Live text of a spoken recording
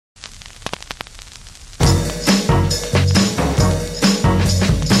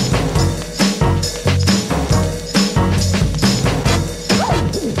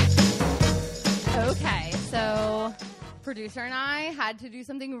producer and I had to do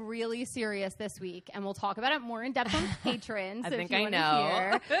something really serious this week, and we'll talk about it more in depth on Patreon. I so think if you I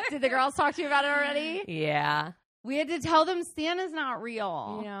know. Hear. Did the girls talk to you about it already? Yeah. We had to tell them Santa's not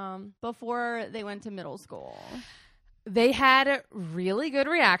real. Yeah. Before they went to middle school. They had really good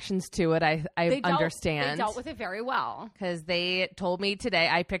reactions to it, I understand. They dealt with it very well. Because they told me today,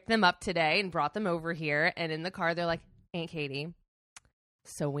 I picked them up today and brought them over here, and in the car, they're like, Aunt Katie,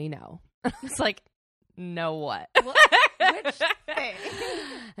 so we know. It's like, know what? Which thing?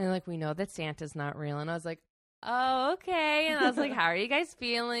 And like, we know that Santa's not real. And I was like, oh, okay. And I was like, how are you guys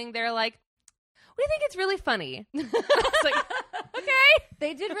feeling? They're like, we think it's really funny. I was like, okay.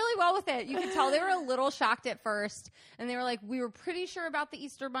 They did really well with it. You could tell they were a little shocked at first. And they were like, we were pretty sure about the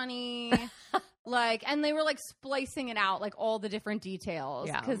Easter Bunny. And they were like splicing it out, like all the different details.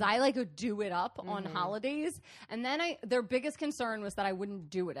 Yeah. Because I like do it up on holidays. And then their biggest concern was that I wouldn't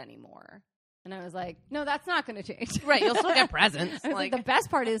do it anymore. And I was like, no, that's not going to change. Right. You'll still get presents. Like, the best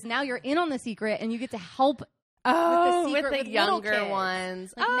part is now you're in on the secret and you get to help. Oh, with the younger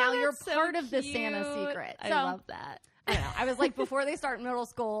ones. Like, now you're so part of the cute. Santa secret. I So, love that. I know. I was like, before they start middle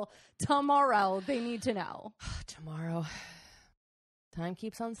school, tomorrow they need to know. Tomorrow, time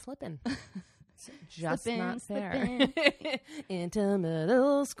keeps on slipping. It's just Slipping, not fair. Into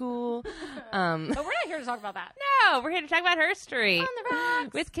middle school. But we're not here to talk about that. No, we're here to talk about Herstory On the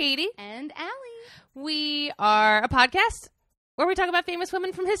rocks. with Katie And Allie. We are a podcast where we talk about famous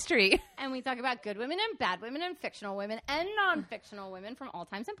women from history. And we talk about good women and bad women and fictional women and non-fictional women from all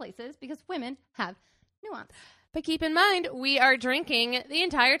times and places because women have nuance. But keep in mind, we are drinking the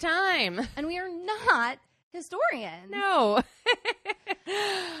entire time. And we are not historians. No.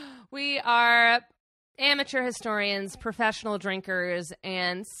 We are amateur historians, professional drinkers,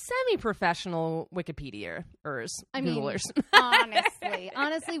 and semi-professional Wikipediaers. Googlers.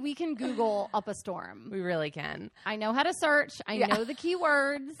 Honestly, we can Google up a storm. We really can. I know how to search. I know the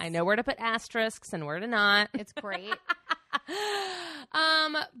keywords. I know where to put asterisks and where to not. It's great.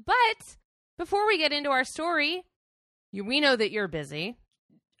 But before we get into our story, we know that you're busy.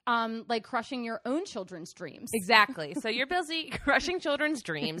 Like crushing your own children's dreams. Exactly. So you're busy crushing children's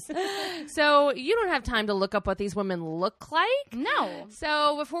dreams. So you don't have time to look up what these women look like. No.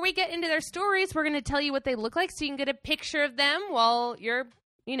 So before we get into their stories, we're going to tell you what they look like so you can get a picture of them while you're,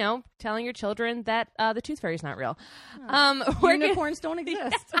 telling your children that the tooth fairy's not real. Unicorns don't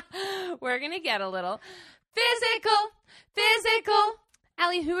exist. We're going to get a little physical.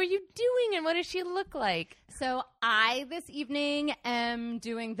 Allie, who are you doing and what does she look like? So I, this evening, am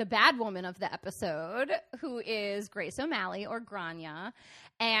doing the bad woman of the episode, who is Grace O'Malley, or Grania.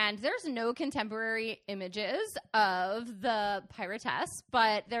 And there's no contemporary images of the piratess,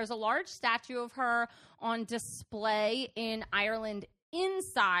 but there's a large statue of her on display in Ireland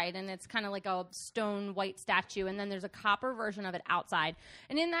inside, and it's kind of like a stone white statue, and then there's a copper version of it outside.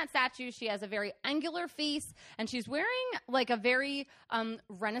 And in that statue, she has a very angular face, and she's wearing like a very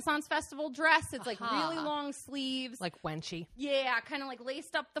Renaissance festival dress. It's like really long sleeves. Like Wenchy. Yeah, kind of like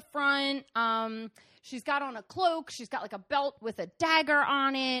laced up the front. She's got on a cloak. She's got like a belt with a dagger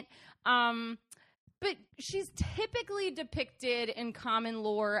on it. But she's typically depicted in common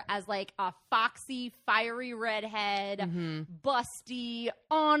lore as like a foxy, fiery redhead, busty,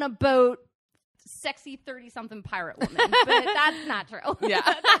 on a boat, sexy 30-something pirate woman. But that's not true. Yeah.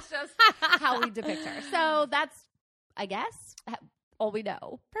 That's just how we depict her. So that's, I guess, all we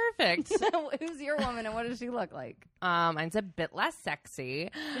know. Perfect. So who's your woman and what does she look like? Mine's a bit less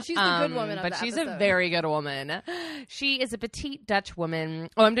sexy. But she's the good woman of but the she's episode. a very good woman. She is a petite Dutch woman.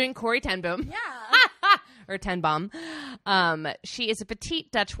 Oh, I'm doing Corrie ten Boom. Yeah. Or Tenbaum. She is a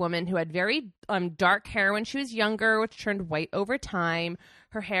petite Dutch woman who had very dark hair when she was younger, which turned white over time.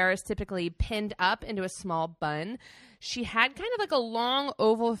 Her hair is typically pinned up into a small bun. She had kind of like a long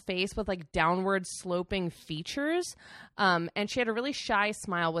oval face with like downward sloping features. And she had a really shy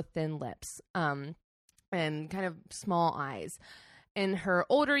smile with thin lips and kind of small eyes. In her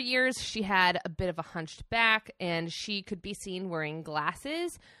older years, she had a bit of a hunched back, and she could be seen wearing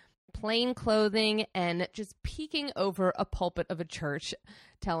glasses, plain clothing, and just peeking over a pulpit of a church,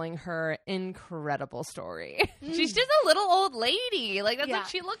 telling her incredible story. She's just a little old lady. Like, that's what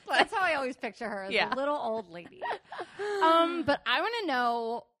she looked like. That's how I always picture her, as a little old lady. But I want to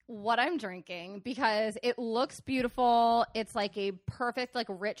know what I'm drinking because it looks beautiful. It's like a perfect, like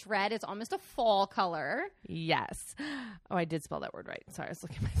rich red. It's almost a fall color. Yes. Oh, I did spell that word right. Sorry, I was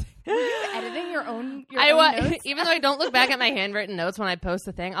looking at my thing. Were you editing your own notes? Even though I don't look back at my handwritten notes when I post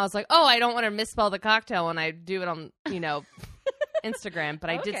the thing, I was like, oh, I don't want to misspell the cocktail when I do it on, Instagram, but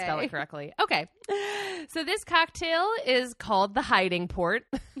I did spell Okay. it correctly. Okay. So this cocktail is called the Hiding Port.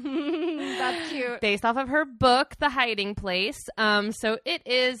 That's cute. Based off of her book, The Hiding Place. So it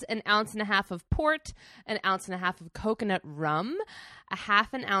is 1.5 ounces of port, 1.5 ounces of coconut rum,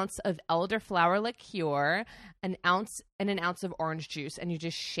 1/2 ounce of elderflower liqueur, 1 ounce and 1 ounce of orange juice. And you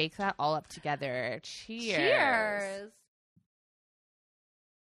just shake that all up together. Cheers. Cheers.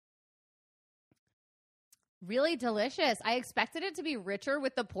 Really delicious. I expected it to be richer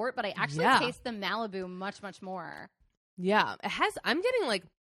with the port, but I actually taste the Malibu much, much more. Yeah. It has, I'm getting like,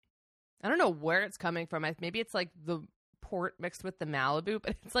 I don't know where it's coming from. Maybe it's like the port mixed with the Malibu,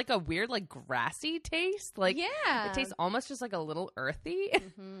 but it's like a weird, like grassy taste. Like, yeah. it tastes almost just like a little earthy.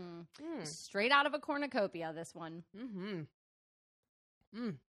 Mm-hmm. Straight out of a cornucopia, this one. Mm-hmm.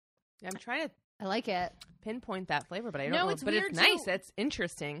 Yeah, I'm trying to I like it. pinpoint that flavor, but I don't No, know. it's But weird, it's nice. too. That's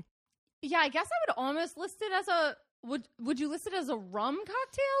interesting. Yeah, I guess I would almost list it as a would you list it as a rum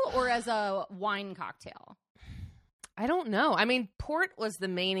cocktail or as a wine cocktail? I don't know. I mean, port was the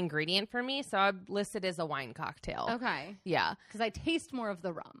main ingredient for me, so I'd list it as a wine cocktail. Okay. Yeah. Because I taste more of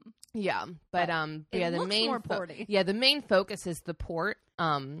the rum. Yeah. But it yeah, the looks main more porty. yeah, the main focus is the port,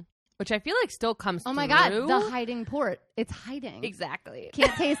 which I feel like still comes Oh my through. God, the hiding port. It's hiding. Exactly.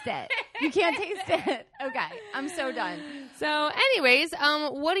 Can't taste it. You can't taste it. Okay, I'm so done. So, anyways,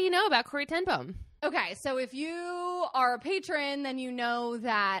 what do you know about Corrie ten Boom? Okay, so if you are a patron, then you know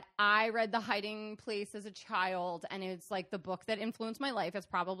that I read The Hiding Place as a child, and it's like the book that influenced my life. It's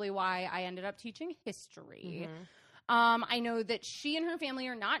probably why I ended up teaching history. I know that she and her family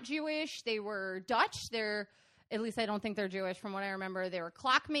are not Jewish. They were Dutch. At least I don't think they're Jewish from what I remember. They were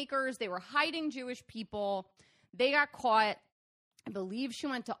clockmakers. They were hiding Jewish people. They got caught. I believe she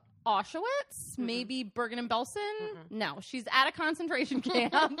went to Auschwitz, maybe Bergen-Belsen. No, she's at a concentration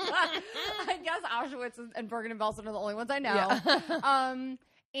camp. I guess Auschwitz and Bergen-Belsen are the only ones I know. Yeah.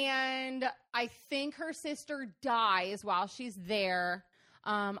 And I think her sister dies while she's there.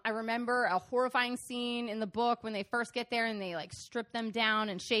 I remember a horrifying scene in the book when they first get there and they like strip them down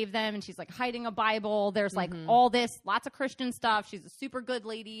and shave them, and she's like hiding a Bible. There's like all this, lots of Christian stuff. She's a super good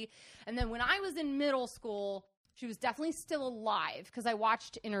lady. And then when I was in middle school, she was definitely still alive because I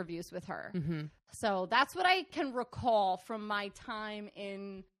watched interviews with her. So that's what I can recall from my time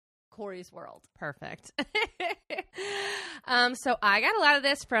in Corrie's world. Perfect. So I got a lot of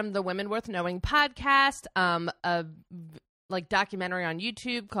this from the Women Worth Knowing podcast, a like documentary on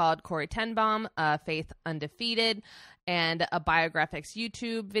YouTube called Corrie ten Boom, Faith Undefeated, and a Biographics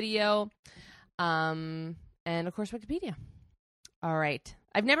YouTube video, and of course Wikipedia. All right.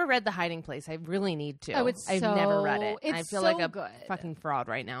 I've never read The Hiding Place. I really need to. Oh, I've never read it. It's I feel so like a good. fucking fraud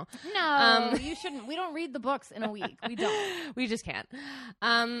right now. No, you shouldn't. We don't read the books in a week. We don't. We just can't.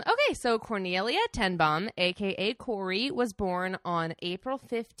 Okay, so Cornelia ten Boom, a.k.a. Corrie, was born on April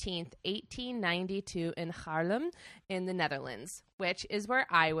 15th, 1892 in Haarlem in the Netherlands, which is where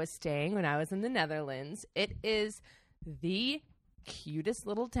I was staying when I was in the Netherlands. It is the cutest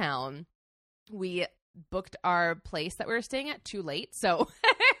little town. We booked our place that we were staying at too late, so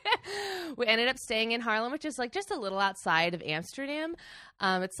we ended up staying in Haarlem, which is like just a little outside of Amsterdam.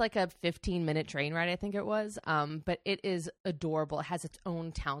 It's like a 15-minute train ride, I think it was, but it is adorable. It has its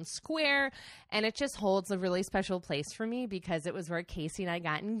own town square, and it just holds a really special place for me because it was where Casey and I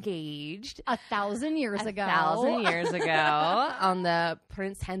got engaged 1,000 years ago. 1,000 years ago on the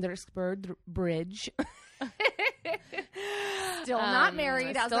Prince Hendriksburg Bridge. Still not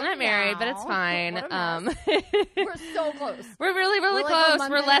married. As Still of not married, but now. it's fine. What a mess. We're so close. We're really, really We're like a close.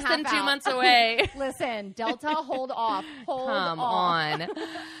 month We're and a less half than 2 out. months away. Listen, Delta, hold off. Come on.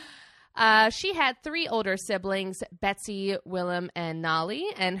 She had 3 older siblings, Betsy, Willem, and Nolly,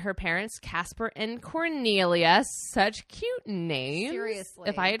 and her parents, Casper and Cornelia. Such cute names. Seriously.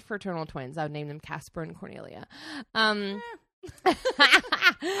 If I had fraternal twins, I would name them Casper and Cornelia. I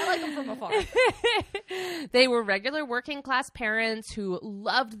like them from afar. They were regular working class parents who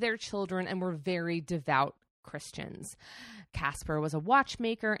loved their children and were very devout Christians. Casper was a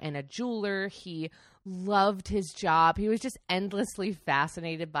watchmaker and a jeweler. He loved his job. He was just endlessly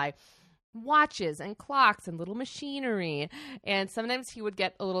fascinated by watches and clocks and little machinery. And sometimes he would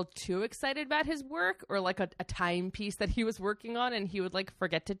get a little too excited about his work, or like a timepiece that he was working on, and he would like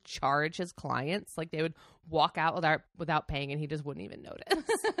forget to charge his clients. Like they would walk out without paying, and he just wouldn't even notice.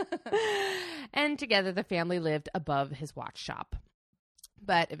 And together the family lived above his watch shop.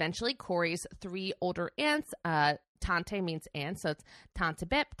 But eventually, Corrie's 3 older aunts, Tante means aunt, so it's Tante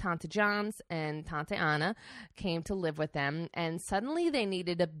Bip, Tante Johns, and Tante Anna, came to live with them, and suddenly they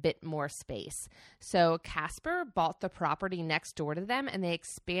needed a bit more space. So Casper bought the property next door to them, and they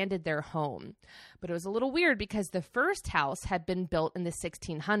expanded their home. But it was a little weird because the first house had been built in the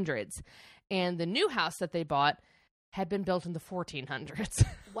 1600s, and the new house that they bought had been built in the 1400s.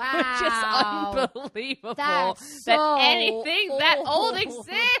 Wow. Which is unbelievable that anything that old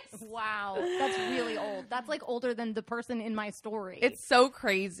exists. Wow. That's really old. That's like older than the person in my story. It's so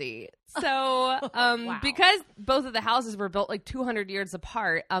crazy. So Wow. because both of the houses were built like 200 years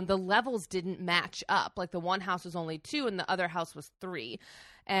apart, the levels didn't match up. Like the one house was only 2 and the other house was 3.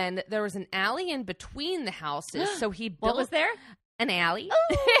 And there was an alley in between the houses. So he built... What was there? An alley.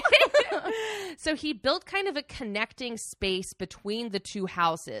 So he built kind of a connecting space between the 2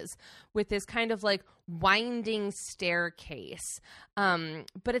 houses with this kind of like winding staircase.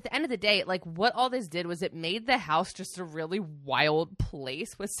 But at the end of the day, like what all this did was it made the house just a really wild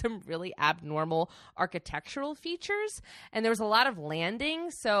place with some really abnormal architectural features. And there was a lot of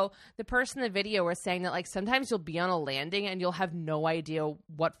landings. So the person in the video was saying that like sometimes you'll be on a landing and you'll have no idea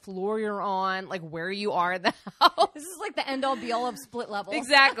what floor you're on, like where you are in the house. This is like the end all be all of split levels.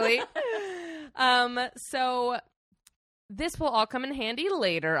 Exactly. So this will all come in handy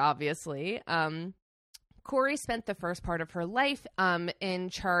later, obviously. Corrie spent the first part of her life in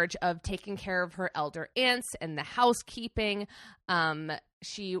charge of taking care of her elder aunts and the housekeeping.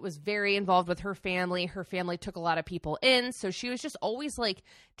 She was very involved with her family. Her family took a lot of people in, so she was just always like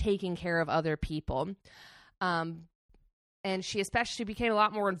taking care of other people. And she especially became a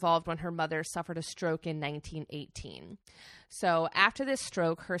lot more involved when her mother suffered a stroke in 1918. So after this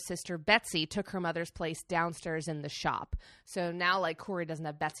stroke, her sister Betsy took her mother's place downstairs in the shop. So now like Corrie doesn't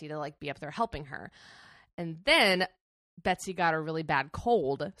have Betsy to like be up there helping her. And then Betsy got a really bad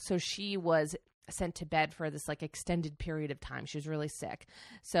cold, so she was sent to bed for this like extended period of time. She was really sick.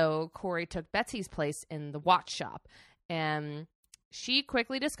 So Corrie took Betsy's place in the watch shop, and she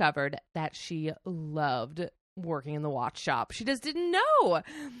quickly discovered that she loved working in the watch shop. She just didn't know.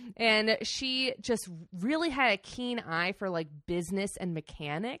 And she just really had a keen eye for like business and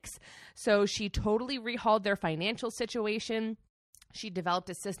mechanics. So she totally rehauled their financial situation. She developed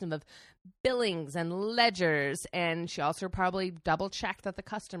a system of billings and ledgers, and she also probably double-checked that the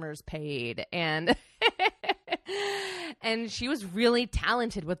customers paid. And and she was really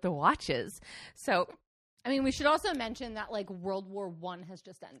talented with the watches. So, I mean, we should also mention that like World War I has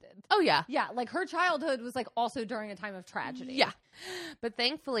just ended. Oh, yeah. Yeah, like her childhood was like also during a time of tragedy. Yeah. But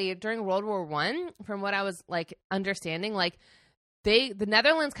thankfully, during World War I, from what I was like understanding, like the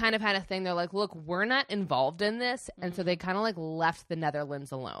Netherlands kind of had a thing. They're like, look, we're not involved in this. And so they kind of like left the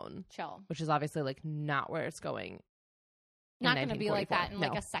Netherlands alone. Chill. Which is obviously like not where it's going. Not going to be like that in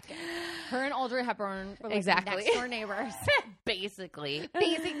like a second. Her and Audrey Hepburn were like exactly next door neighbors. Basically,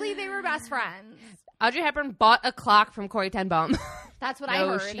 they were best friends. Audrey Hepburn bought a clock from Corrie ten Boom. That's what I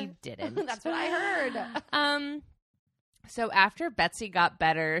heard. No, she didn't. That's what I heard. So after Betsy got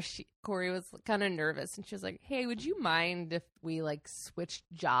better, Corrie was kind of nervous, and she was like, hey, would you mind if we like switched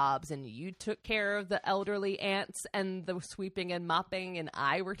jobs and you took care of the elderly aunts and the sweeping and mopping and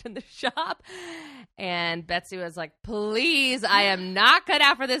I worked in the shop? And Betsy was like, please, I am not cut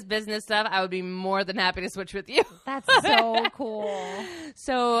out for this business stuff. I would be more than happy to switch with you. That's so cool.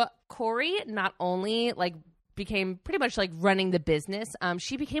 So Corrie not only like became pretty much like running the business.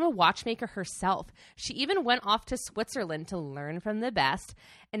 She became a watchmaker herself. She even went off to Switzerland to learn from the best.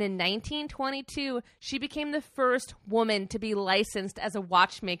 And in 1922, she became the first woman to be licensed as a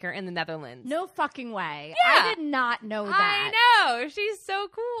watchmaker in the Netherlands. No fucking way. Yeah. I did not know that. I know. She's so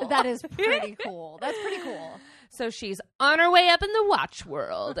cool. That is pretty cool. That's pretty cool. So she's on her way up in the watch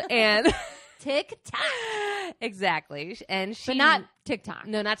world. And TikTok. Exactly. And she, but not TikTok.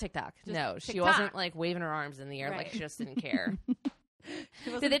 No, not TikTok. Just no, she TikTok. wasn't like waving her arms in the air. Right. Like she just didn't care.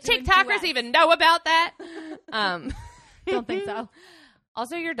 Did the TikTokers even know about that? Don't think so.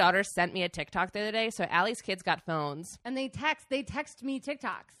 Also, your daughter sent me a TikTok the other day. So Allie's kids got phones. And they text me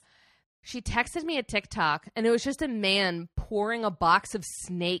TikToks. She texted me a TikTok, and it was just a man pouring a box of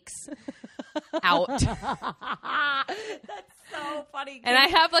snakes out. That's so funny. And I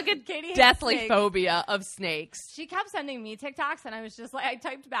have like a Katie deathly snakes. phobia of snakes. She kept sending me TikToks, and I was just like, I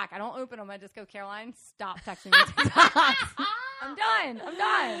typed back. I don't open them. I just go, Caroline, stop texting me TikToks. I'm done.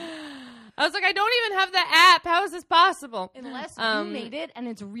 I was like, I don't even have the app. How is this possible? Unless you made it and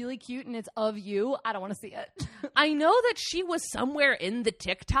it's really cute and it's of you, I don't want to see it. I know that she was somewhere in the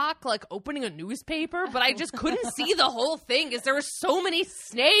TikTok, like opening a newspaper, but I just couldn't see the whole thing because there were so many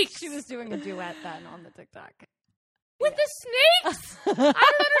snakes. She was doing a duet then on the TikTok. With the snakes? I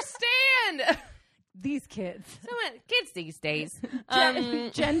don't understand. These kids. Kids these days.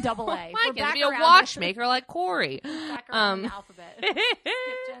 Gen AA. Why can't it be a watchmaker like Corrie? Back around the alphabet. Skip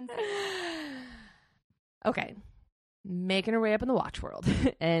Gen Z. Okay. Making her way up in the watch world.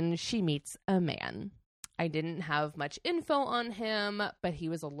 And she meets a man. I didn't have much info on him, but he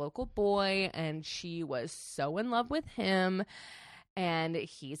was a local boy, and she was so in love with him. And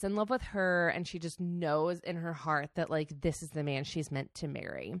he's in love with her, and she just knows in her heart that, like, this is the man she's meant to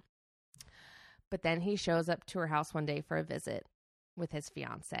marry. But then he shows up to her house one day for a visit with his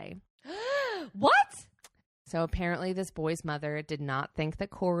fiance. What? So apparently this boy's mother did not think that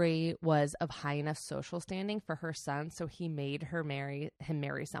Corrie was of high enough social standing for her son, so he made her marry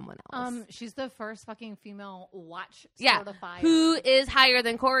someone else. She's the first fucking female watch certified. Who is higher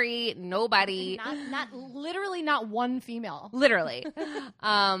than Corrie? Nobody. Literally not one female. Literally.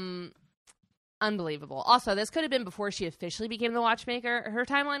 Unbelievable. Also, this could have been before she officially became the watchmaker. Her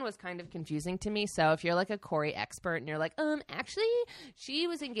timeline was kind of confusing to me. So if you're like a Corrie expert and you're like, actually, she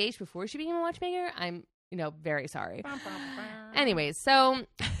was engaged before she became a watchmaker, I'm, very sorry. Anyways, so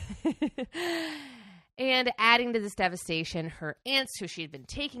and adding to this devastation, her aunts, who she had been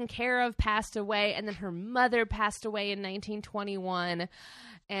taking care of, passed away, and then her mother passed away in 1921.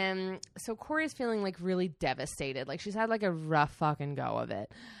 And so Corrie's feeling like really devastated. Like she's had like a rough fucking go of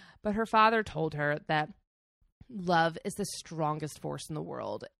it. But her father told her that love is the strongest force in the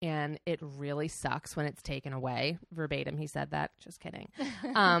world, and it really sucks when it's taken away. Verbatim, he said that. Just kidding.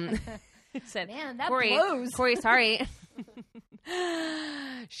 He said, man, that Corrie, blows. Corrie, sorry.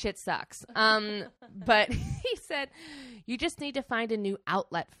 Shit sucks. But he said, you just need to find a new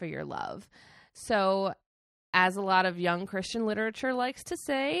outlet for your love. So, as a lot of young Christian literature likes to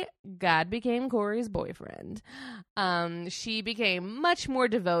say, God became Corrie's boyfriend. She became much more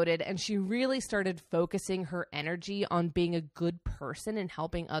devoted, and she really started focusing her energy on being a good person and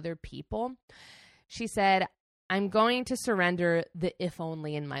helping other people. She said, I'm going to surrender the if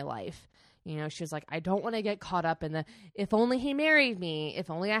only in my life. She was like, I don't want to get caught up in the, if only he married me,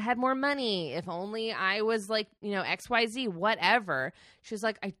 if only I had more money, if only I was like, XYZ, whatever. She was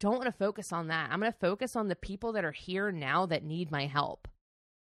like, I don't want to focus on that. I'm going to focus on the people that are here now that need my help.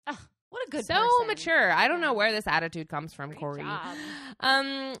 Oh, what a good so person. Mature. I don't know where this attitude comes from, Great Corrie.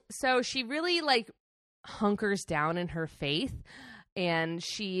 job. So she really like hunkers down in her faith, and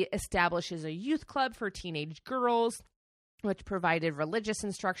she establishes a youth club for teenage girls, which provided religious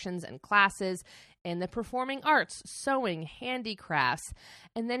instructions and classes in the performing arts, sewing, handicrafts.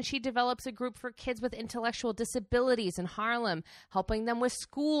 And then she develops a group for kids with intellectual disabilities in Harlem, helping them with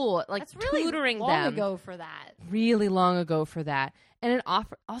school, like That's really tutoring long them. ago for that. Really long ago for that. And it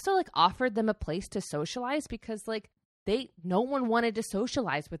offered them a place to socialize because no one wanted to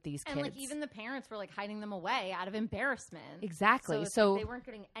socialize with these kids. And like even the parents were like hiding them away out of embarrassment. Exactly. So they weren't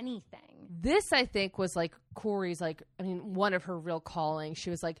getting anything. This, I think, was like Corrie's one of her real callings. She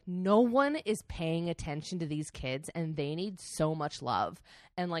was like, no one is paying attention to these kids and they need so much love,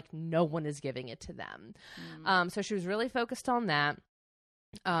 and like no one is giving it to them. So she was really focused on that.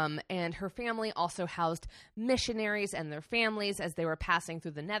 And her family also housed missionaries and their families as they were passing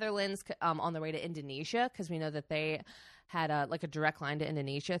through the Netherlands on their way to Indonesia, because we know that they had a direct line to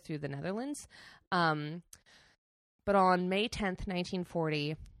Indonesia through the Netherlands. But on May 10th,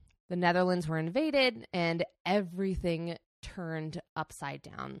 1940, the Netherlands were invaded and everything turned upside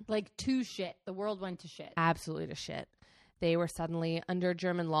down. Like to shit. The world went to shit. Absolutely to shit. They were suddenly under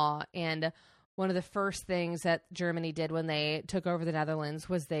German law, and one of the first things that Germany did when they took over the Netherlands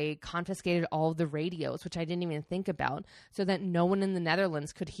was they confiscated all of the radios, which I didn't even think about, so that no one in the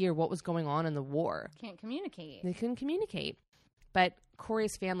Netherlands could hear what was going on in the war. Can't communicate. They couldn't communicate. But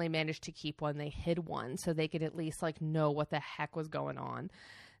Corrie's family managed to keep one. They hid one so they could at least know what the heck was going on.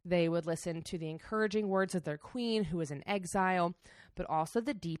 They would listen to the encouraging words of their queen, who was in exile, but also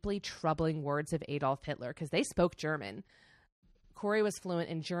the deeply troubling words of Adolf Hitler, because they spoke German. Corrie was fluent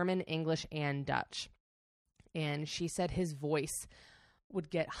in German, English, and Dutch. And she said his voice would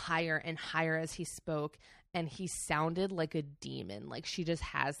get higher and higher as he spoke, and he sounded like a demon. Like she just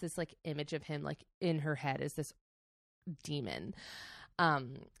has this image of him in her head as this demon.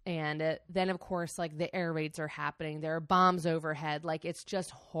 And then of course the air raids are happening. There are bombs overhead. It's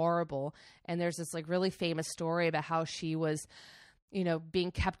just horrible. And there's this really famous story about how she was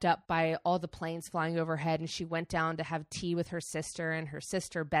being kept up by all the planes flying overhead, and she went down to have tea with her sister, and her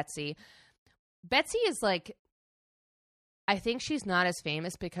sister, Betsy. Betsy is I think she's not as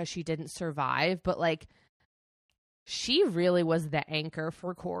famous because she didn't survive, but she really was the anchor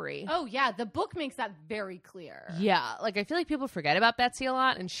for Corrie. Oh yeah, the book makes that very clear. Yeah, I feel like people forget about Betsy a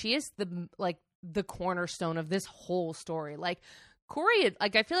lot, and she is the the cornerstone of this whole story. Like, Corrie,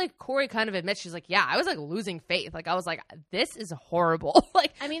 like, I feel like Corrie kind of admits, she's like, yeah, I was like losing faith. Like, I was like, this is horrible.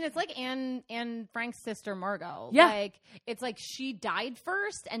 Like, I mean, it's like Anne Frank's sister Margot. Yeah. Like, it's like she died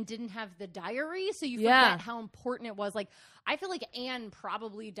first and didn't have the diary, so you forget how important it was. Like, I feel like Anne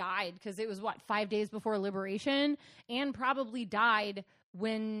probably died because it was 5 days before Liberation. Anne probably died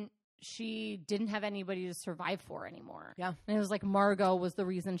when she didn't have anybody to survive for anymore. Yeah. And it was like Margot was the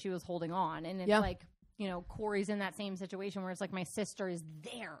reason she was holding on. And it's like, you know, Corrie's in that same situation where it's like, my sister is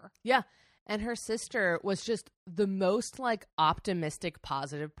there. Yeah. And her sister was just the most like optimistic,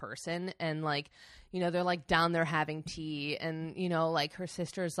 positive person. And like, you know, they're like down there having tea, and, you know, like her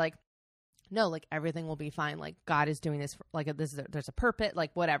sister's like, no, like everything will be fine. Like, God is doing this. Like, there's a purpose,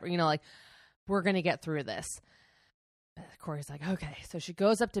 like whatever, you know, like we're going to get through this. Corrie's like, okay. So she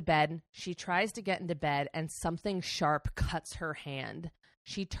goes up to bed. She tries to get into bed, and something sharp cuts her hand.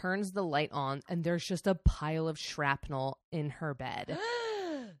 She turns the light on, and there's just a pile of shrapnel in her bed.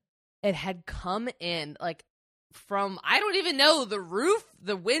 It had come in, like, from, I don't even know, the roof,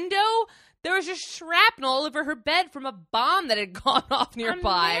 the window. There was just shrapnel all over her bed from a bomb that had gone off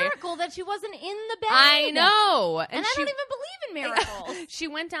nearby. A miracle that she wasn't in the bed. I know. And I don't even believe in miracles. She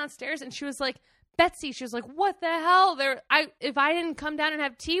went downstairs, and she was like, Betsy, she was like, what the hell? If I didn't come down and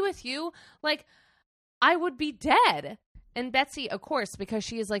have tea with you, like, I would be dead. And Betsy, of course, because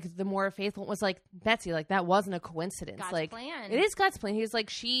she is like the more faithful, was like, Betsy, like, that wasn't a coincidence. God's like, plan. It is God's plan. He was like,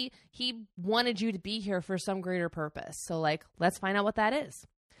 he wanted you to be here for some greater purpose. So, like, let's find out what that is.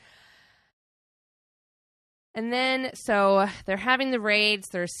 And then, so they're having the raids.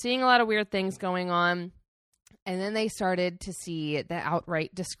 They're seeing a lot of weird things going on. And then they started to see the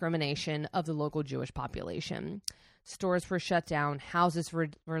outright discrimination of the local Jewish population. Stores were shut down. Houses were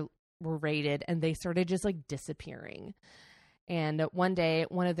raided, and they started just like disappearing. And one day,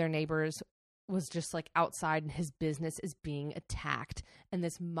 one of their neighbors was just like outside, and his business is being attacked, and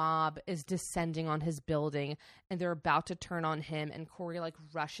this mob is descending on his building, and they're about to turn on him, and Corrie like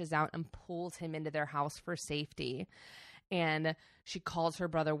rushes out and pulls him into their house for safety. And she calls her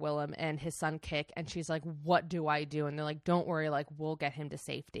brother Willem and his son Kik, and she's like, what do I do? And they're like, don't worry, like, we'll get him to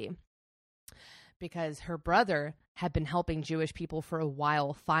safety. Because her brother had been helping Jewish people for a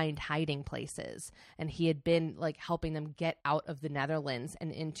while find hiding places. And he had been like helping them get out of the Netherlands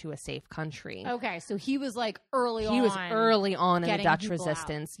and into a safe country. Okay, so he was like early on. He was early on in the Dutch people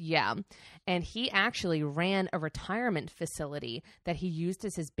resistance. out. Yeah. And he actually ran a retirement facility that he used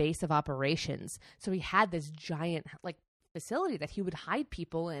as his base of operations. So he had this giant like facility that he would hide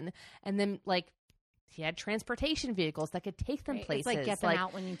people in. And then like he had transportation vehicles that could take them places. It's like get them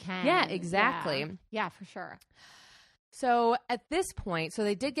out when you can. Yeah, exactly. Yeah, for sure. So at this point, so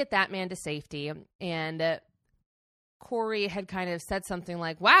they did get that man to safety, and Corrie had kind of said something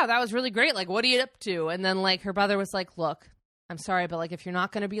like, wow, that was really great. Like, what are you up to? And then like her brother was like, look, I'm sorry, but like if you're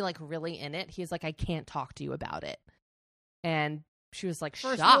not going to be like really in it, he's like, I can't talk to you about it. And she was like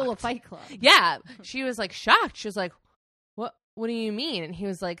First shocked. rule of Fight Club. Yeah. She was like shocked. She was like, what do you mean? And he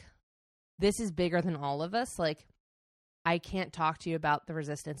was like, this is bigger than all of us. Like, I can't talk to you about the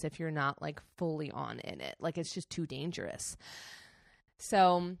resistance if you're not like fully on in it. Like, it's just too dangerous.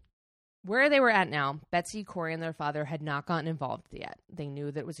 So where they were at now, Betsy, Corrie, and their father had not gotten involved yet. They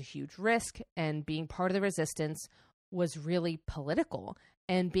knew that it was a huge risk, and being part of the resistance was really political.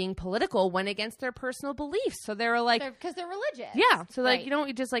 And being political went against their personal beliefs. So they were like, because they're religious. yeah. So like, Right.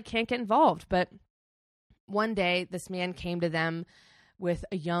 you just like can't get involved. But one day this man came to them with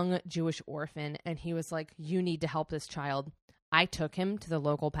a young Jewish orphan, and he was like, you need to help this child. I took him to the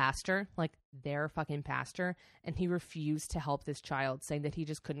local pastor, like their fucking pastor, and he refused to help this child, saying that he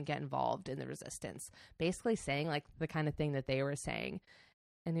just couldn't get involved in the resistance. Basically saying like the kind of thing that they were saying.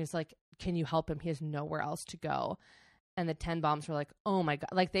 And he was like, can you help him? He has nowhere else to go. And the 10 bombs were like, oh my God.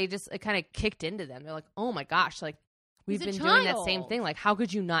 Like they just, it kind of kicked into them. They're like, oh my gosh, like we've been doing that same thing. Like, how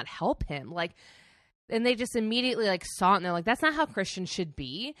could you not help him? Like, and they just immediately like saw it, and they're like, that's not how Christians should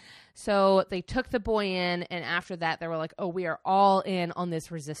be. So they took the boy in, and after that they were like, oh, we are all in on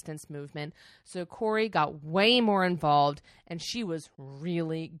this resistance movement. So Corrie got way more involved, and she was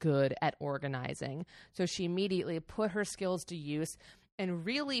really good at organizing. So she immediately put her skills to use and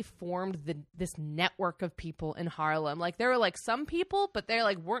really formed this network of people in Harlem. Like there were like some people, but they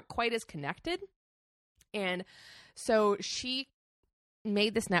like weren't quite as connected. And so she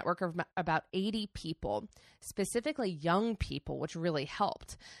made this network of about 80 people, specifically young people, which really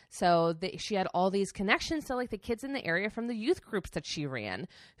helped. So she had all these connections to like the kids in the area from the youth groups that she ran,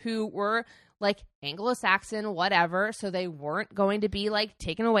 who were like Anglo-Saxon, whatever. So they weren't going to be like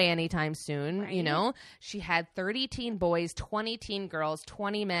taken away anytime soon. Right. You know, she had 30 teen boys, 20 teen girls,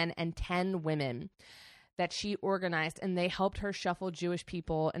 20 men, and 10 women that she organized, and they helped her shuffle Jewish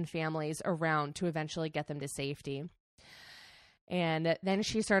people and families around to eventually get them to safety. And then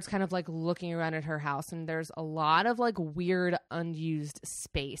she starts kind of like looking around at her house, and there's a lot of like weird unused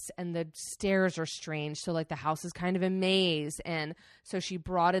space, and the stairs are strange. So like the house is kind of a maze. And so she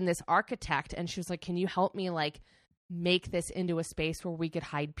brought in this architect, and she was like, can you help me like make this into a space where we could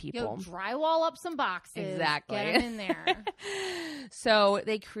hide people? Yo, drywall up some boxes. Exactly. Get them in there. So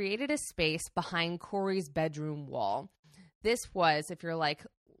they created a space behind Corrie's bedroom wall. This was, if you're like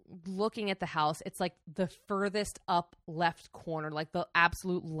looking at the house, it's like the furthest up left corner, like the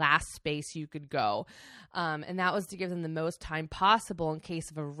absolute last space you could go. And that was to give them the most time possible in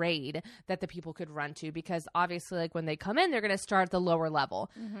case of a raid that the people could run to, because obviously like when they come in, they're going to start at the lower level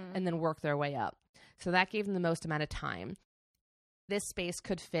and then work their way up. So that gave them the most amount of time. This space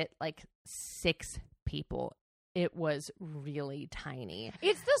could fit like 6 people. It was really tiny.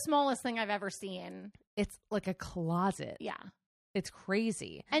 It's the smallest thing I've ever seen. It's like a closet. Yeah. It's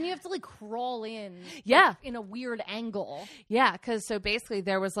crazy. And you have to like crawl in. Yeah. Like, in a weird angle. Yeah. Cause so basically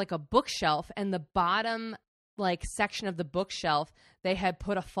there was like a bookshelf, and the bottom like section of the bookshelf, they had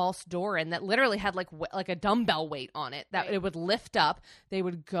put a false door in that literally had like a dumbbell weight on it that it would lift up. They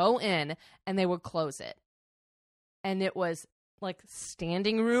would go in and they would close it. And it was like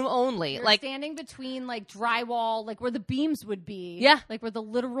standing room only. You're like standing between like drywall, like where the beams would be. Yeah. Like where the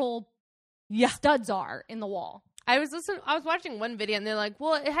literal Yeah. studs are in the wall. I was watching one video, and they're like,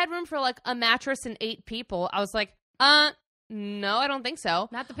 well, it had room for like a mattress and 8 people. I was like, no, I don't think so.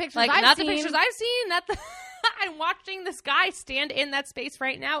 Not the pictures Like, I've not seen. the pictures I've seen. Not the I'm watching this guy stand in that space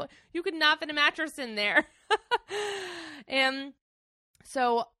right now. You could not fit a mattress in there. And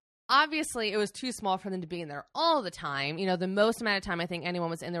so obviously it was too small for them to be in there all the time. You know, the most amount of time I think anyone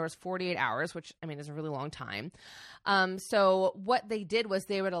was in there was 48 hours, which I mean is a really long time. So what they did was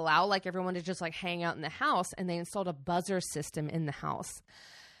they would allow like everyone to just like hang out in the house, and they installed a buzzer system in the house.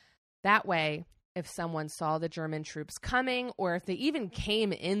 That way, if someone saw the German troops coming, or if they even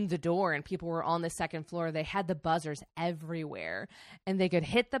came in the door and people were on the second floor, they had the buzzers everywhere, and they could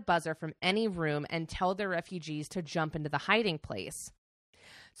hit the buzzer from any room and tell the refugees to jump into the hiding place.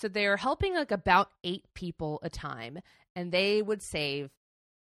 So they are helping like about 8 people a time, and they would save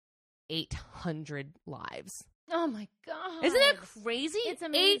 800 lives. Oh my God. Isn't that crazy? It's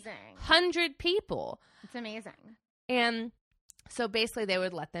amazing. 800 people. It's amazing. And so basically they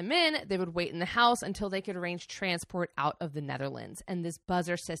would let them in. They would wait in the house until they could arrange transport out of the Netherlands. And this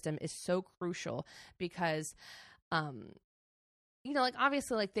buzzer system is so crucial because, you know, like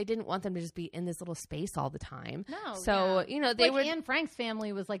obviously like they didn't want them to just be in this little space all the time. No. So, yeah. you know, they like were Anne Frank's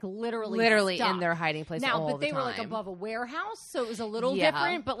family was like literally in their hiding place now, all but they the were time. like above a warehouse, so it was a little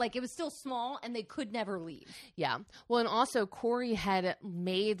different, but like it was still small and they could never leave. Yeah. Well, and also Corrie had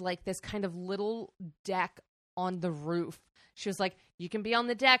made like this kind of little deck on the roof. She was like, you can be on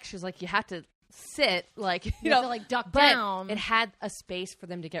the deck. She was like, you have to sit like, you know, have to, like duck but down. It had a space for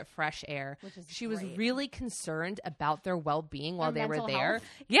them to get fresh air. Which is she was great. really concerned about their well-being while Their they were mental there. health.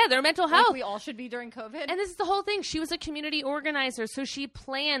 Yeah, their mental Like health. we all should be during COVID. And this is the whole thing. She was a community organizer, so she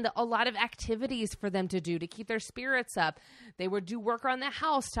planned a lot of activities for them to do to keep their spirits up. They would do work around the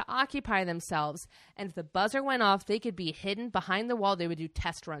house to occupy themselves. And if the buzzer went off, they could be hidden behind the wall. They would do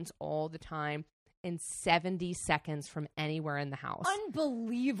test runs all the time in 70 seconds from anywhere in the house.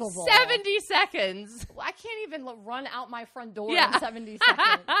 Unbelievable. 70 seconds. I can't even run out my front door Yeah. in 70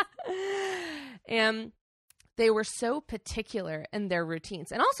 seconds. And they were so particular in their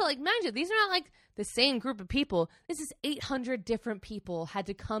routines. And also, like, mind you, these are not like the same group of people. This is 800 different people had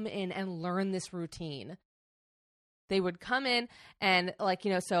to come in and learn this routine. They would come in and, like,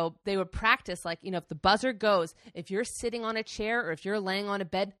 you know, so they would practice, like, you know, if the buzzer goes, if you're sitting on a chair or if you're laying on a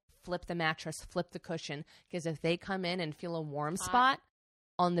bed, flip the mattress, flip the cushion. Because if they come in and feel a warm spot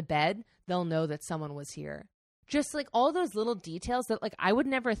on the bed, they'll know that someone was here. Just like all those little details that like I would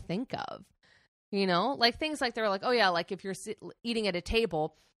never think of, you know, like things like they're like, oh yeah, like if you're eating at a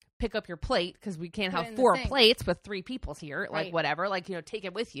table, pick up your plate because we can't have 4 plates with 3 people here, like Right. whatever, like, you know, take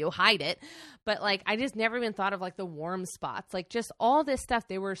it with you, hide it. But like, I just never even thought of like the warm spots, like just all this stuff.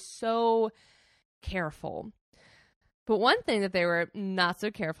 They were so careful. But one thing that they were not so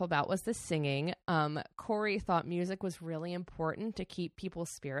careful about was the singing. Corrie thought music was really important to keep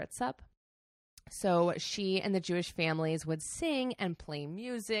people's spirits up. So she and the Jewish families would sing and play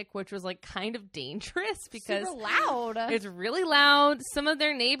music, which was like kind of dangerous because super loud. It's really loud. Some of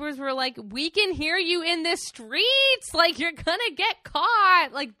their neighbors were like, we can hear you in the streets. Like, you're going to get caught.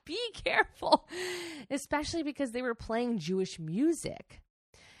 Like, be careful. Especially because they were playing Jewish music.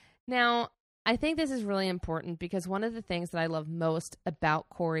 Now, I think this is really important because one of the things that I love most about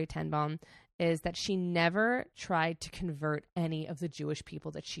Corrie ten Boom is that she never tried to convert any of the Jewish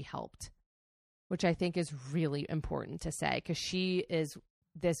people that she helped, which I think is really important to say because she is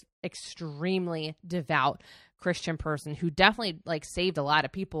this extremely devout Christian person who definitely like saved a lot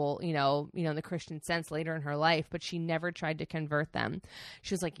of people, in the Christian sense later in her life, but she never tried to convert them.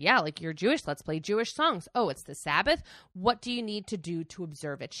 She was like, yeah, like you're Jewish. Let's play Jewish songs. Oh, it's the Sabbath. What do you need to do to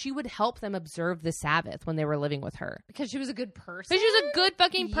observe it? She would help them observe the Sabbath when they were living with her. Because she was a good person? Because she was a good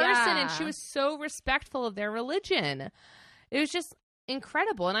fucking person Yeah. and she was so respectful of their religion. It was just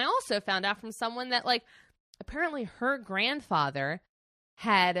incredible. And I also found out from someone that like apparently her grandfather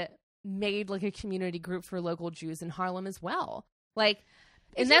had made like a community group for local Jews in Harlem as well. Like,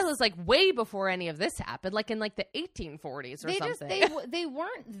 and that was like way before any of this happened, like in like the 1840s or something. They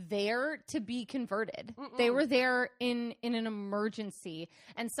weren't there to be converted. They were there in an emergency,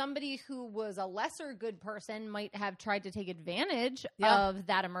 and somebody who was a lesser good person might have tried to take advantage of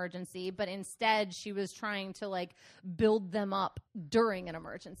that emergency, but instead she was trying to like build them up during an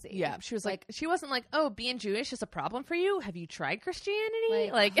emergency. Yeah, she was like she wasn't like, oh, being Jewish is a problem for you. Have you tried Christianity?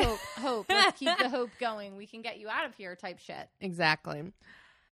 Like hope. Let's keep the hope going. We can get you out of here type shit. Exactly.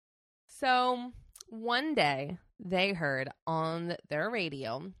 So one day they heard on their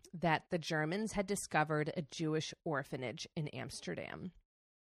radio that the Germans had discovered a Jewish orphanage in Amsterdam.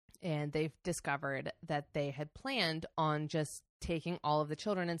 And they've discovered that they had planned on just taking all of the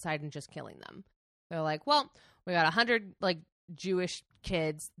children inside and just killing them. They're like, well, we got 100 like Jewish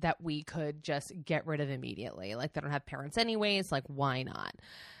kids that we could just get rid of immediately. Like they don't have parents anyways. Like why not?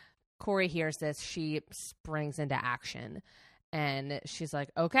 Corrie hears this. She springs into action. And she's like,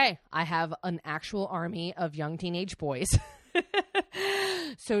 okay, I have an actual army of young teenage boys.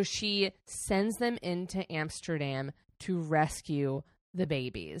 So she sends them into Amsterdam to rescue the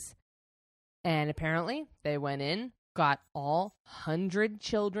babies. And apparently they went in, got all 100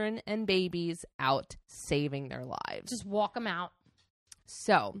 children and babies out, saving their lives. Just walk them out.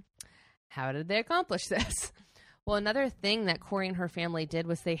 So how did they accomplish this? Well, another thing that Corrie and her family did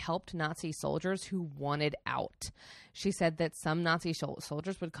was they helped Nazi soldiers who wanted out. She said that some Nazi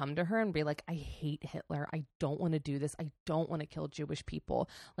soldiers would come to her and be like, I hate Hitler. I don't want to do this. I don't want to kill Jewish people.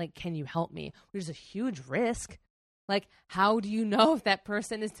 Like, can you help me? Which is a huge risk. Like, how do you know if that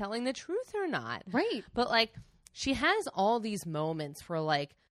person is telling the truth or not? Right. But like, she has all these moments where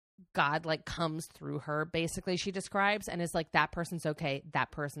like, God like comes through her, basically, she describes, and is like, that person's okay.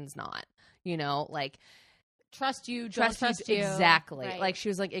 That person's not, like, trust you, don't trust you. Exactly. Right. Like she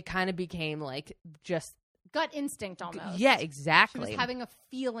was like, it kind of became like just gut instinct almost. Yeah, exactly. She was having a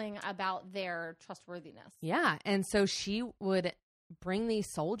feeling about their trustworthiness. Yeah. And so she would bring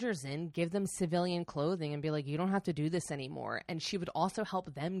these soldiers in, give them civilian clothing and be like, you don't have to do this anymore. And she would also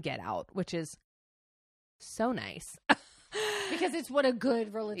help them get out, which is so nice. Because it's what a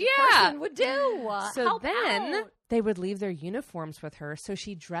good religious person would do. So help then out. They would leave their uniforms with her. So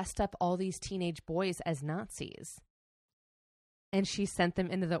she dressed up all these teenage boys as Nazis. And she sent them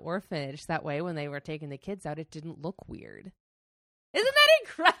into the orphanage. That way, when they were taking the kids out, it didn't look weird. Isn't that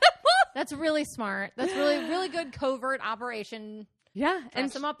incredible? That's really smart. That's really good covert operation. Yeah.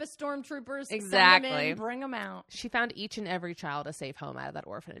 Dress them up as stormtroopers. Exactly. Send them in, bring them out. She found each and every child a safe home out of that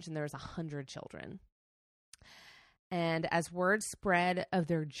orphanage. And there was 100 children. And as word spread of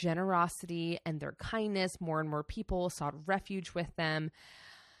their generosity and their kindness, more and more people sought refuge with them.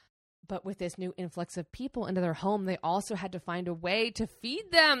 But with this new influx of people into their home, they also had to find a way to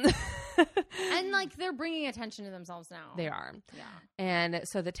feed them. And like they're bringing attention to themselves now. They are. Yeah. And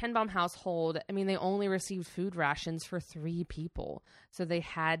so the ten Boom household, I mean, they only received food rations for 3 people. So they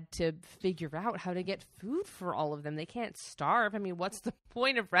had to figure out how to get food for all of them. They can't starve. I mean, what's the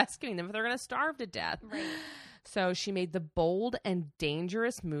point of rescuing them if they're going to starve to death? Right. So she made the bold and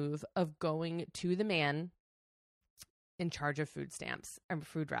dangerous move of going to the man in charge of food stamps and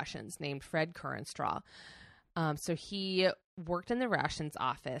food rations named Fred Currenstraw. So he worked in the rations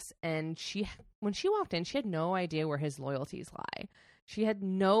office, and when she walked in, she had no idea where his loyalties lie. She had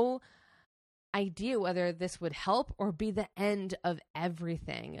no idea whether this would help or be the end of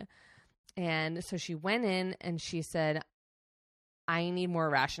everything. And so she went in and she said, I need more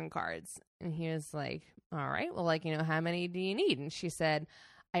ration cards. And he was like, all right, well, like, how many do you need? And she said,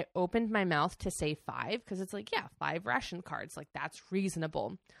 I opened my mouth to say 5 because it's like, yeah, 5 ration cards. Like, that's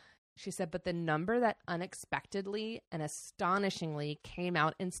reasonable. She said, but the number that unexpectedly and astonishingly came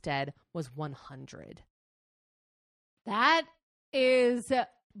out instead was 100. That is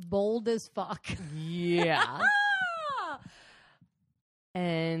bold as fuck. Yeah.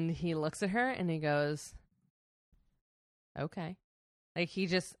 And he looks at her and he goes, okay. Like, he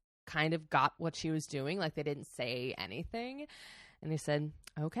just kind of got what she was doing. Like, they didn't say anything. And he said,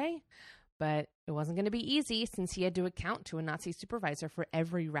 okay. But it wasn't going to be easy since he had to account to a Nazi supervisor for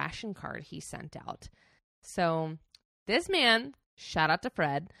every ration card he sent out. So this man, shout out to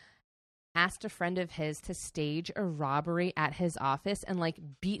Fred, asked a friend of his to stage a robbery at his office and, like,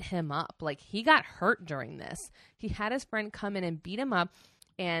 beat him up. Like, he got hurt during this. He had his friend come in and beat him up.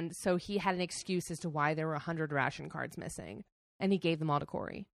 And so he had an excuse as to why there were 100 ration cards missing. And he gave them all to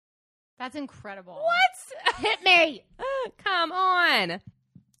Corrie. That's incredible. What? Hit me. Come on.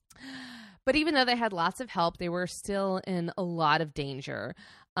 But even though they had lots of help, they were still in a lot of danger.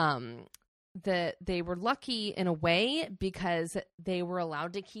 They were lucky in a way because they were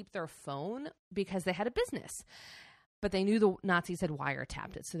allowed to keep their phone because they had a business. But they knew the Nazis had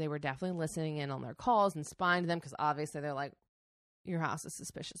wiretapped it. So they were definitely listening in on their calls and spying them because obviously they're like, your house is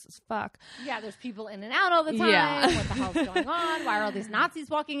suspicious as fuck. Yeah, there's people in and out all the time. Yeah. What the hell's going on? Why are all these Nazis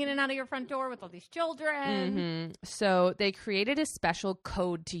walking in and out of your front door with all these children? Mm-hmm. So they created a special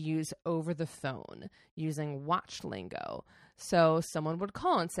code to use over the phone using watch lingo. So someone would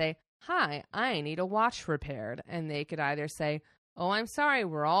call and say, hi, I need a watch repaired. And they could either say, oh, I'm sorry,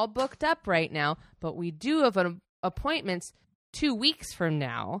 we're all booked up right now, but we do have appointments 2 weeks from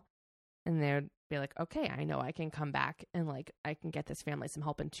now. And they'd be like, okay, I know I can come back and, like, I can get this family some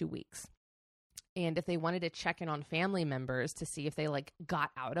help in 2 weeks. And if they wanted to check in on family members to see if they, like,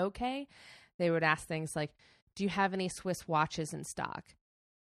 got out okay, they would ask things like, do you have any Swiss watches in stock?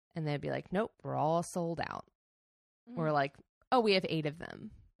 And they'd be like, nope, we're all sold out. Or like, oh, we have 8 of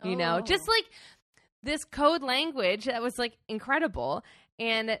them. You know, just like this code language that was, like, incredible.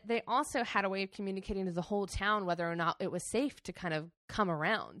 And they also had a way of communicating to the whole town whether or not it was safe to kind of come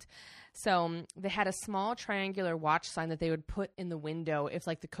around. So they had a small triangular watch sign that they would put in the window if,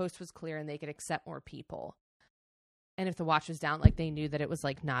 like, the coast was clear and they could accept more people. And if the watch was down, like, they knew that it was,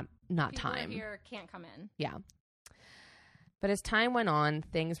 like, not people time. Here can't come in. Yeah. But as time went on,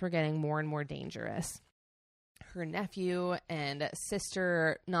 things were getting more and more dangerous. Her nephew and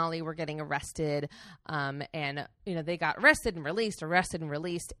sister Nolly were getting arrested, and, you know, they got arrested and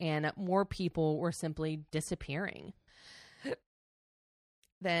released, and more people were simply disappearing.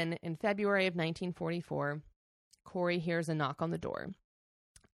 Then in February of 1944, Corrie hears a knock on the door.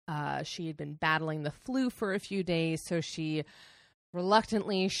 She had been battling the flu for a few days, so she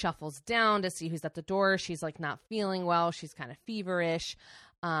reluctantly shuffles down to see who's at the door. She's, like, not feeling well. She's kind of feverish.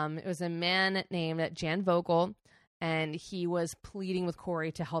 It was a man named Jan Vogel, and he was pleading with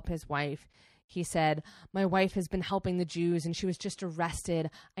Corrie to help his wife. He said, my wife has been helping the Jews and she was just arrested.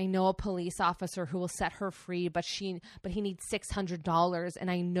 I know a police officer who will set her free, but he needs $600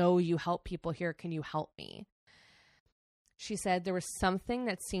 and I know you help people here. Can you help me? She said there was something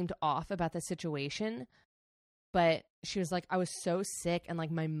that seemed off about the situation, but she was like, I was so sick and, like,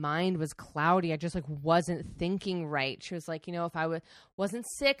 my mind was cloudy. I just, like, wasn't thinking right. She was like, you know, if I wasn't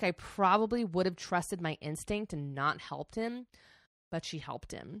sick, I probably would have trusted my instinct and not helped him, but she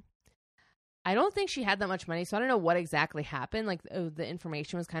helped him. I don't think she had that much money, so I don't know what exactly happened. Like, the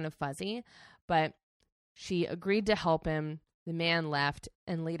information was kind of fuzzy, but she agreed to help him. The man left,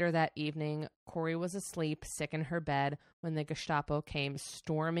 and later that evening, Corrie was asleep, sick in her bed, when the Gestapo came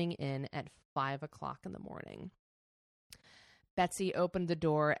storming in at 5 o'clock in the morning. Betsy opened the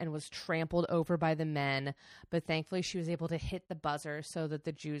door and was trampled over by the men, but thankfully she was able to hit the buzzer so that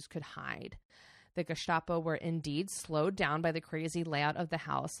the Jews could hide. The Gestapo were indeed slowed down by the crazy layout of the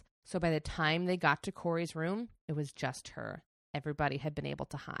house, so by the time they got to Corrie's room, it was just her. Everybody had been able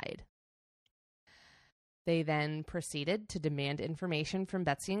to hide. They then proceeded to demand information from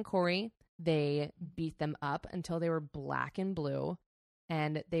Betsy and Corrie. They beat them up until they were black and blue,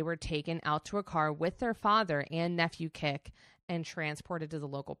 and they were taken out to a car with their father and nephew Kick and transported to the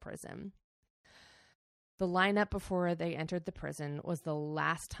local prison. The lineup before they entered the prison was the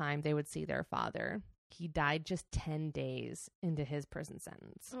last time they would see their father. He died just 10 days into his prison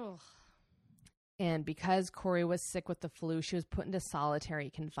sentence. Ugh. And because Corrie was sick with the flu, she was put into solitary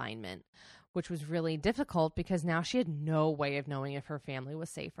confinement, which was really difficult because now she had no way of knowing if her family was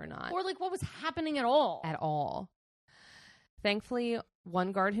safe or not. Or, like, what was happening at all. At all. Thankfully,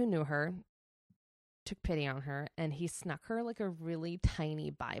 one guard who knew her took pity on her, and he snuck her, like, a really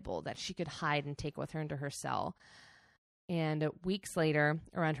tiny Bible that she could hide and take with her into her cell. And weeks later,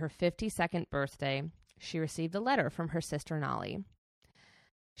 around her 52nd birthday, she received a letter from her sister Nolly.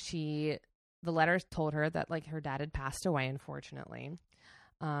 The letter told her that like her dad had passed away, unfortunately.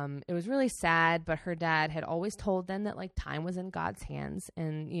 It was really sad, but her dad had always told them that like time was in God's hands.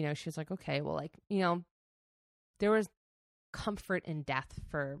 And, you know, she was like, okay, well, like, you know, there was comfort in death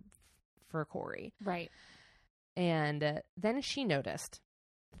for Corrie. Right. And then she noticed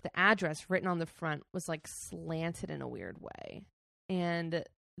that the address written on the front was like slanted in a weird way. And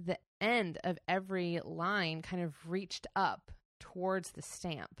the end of every line kind of reached up towards the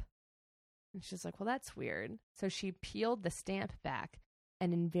stamp. And she's like, well, that's weird. So she peeled the stamp back,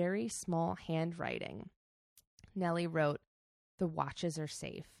 and in very small handwriting, Nellie wrote, "The watches are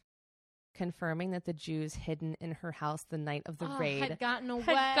safe," confirming that the Jews hidden in her house the night of the raid had gotten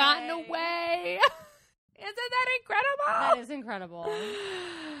away. Isn't that incredible? That is incredible.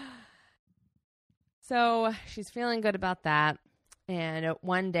 So she's feeling good about that. And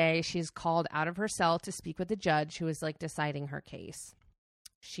one day she's called out of her cell to speak with the judge who was like deciding her case.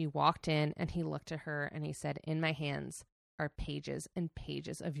 She walked in and he looked at her and he said, "In my hands are pages and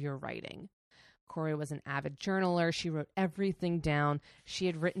pages of your writing." Corrie was an avid journaler. She wrote everything down. She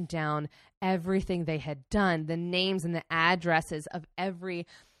had written down everything they had done, the names and the addresses of every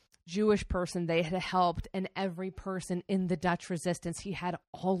Jewish person they had helped and every person in the Dutch resistance. He had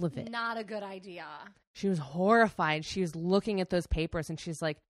all of it. Not a good idea. She was horrified. She was looking at those papers and she's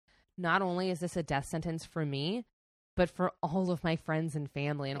like, not only is this a death sentence for me, but for all of my friends and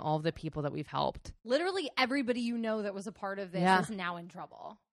family and all of the people that we've helped. Literally everybody you know that was a part of this is now in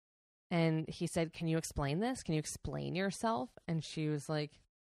trouble. And he said, "Can you explain this? Can you explain yourself?" And she was like,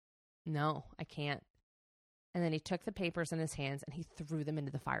 "No, I can't." And then he took the papers in his hands and he threw them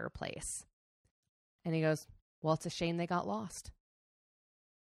into the fireplace. And he goes, "Well, it's a shame they got lost."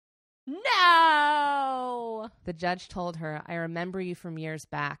 No! The judge told her, "I remember you from years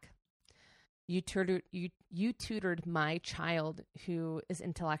back. You tutored my child who is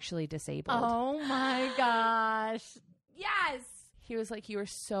intellectually disabled." Oh my gosh. Yes. He was like, "You were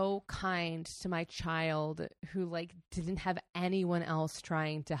so kind to my child who like didn't have anyone else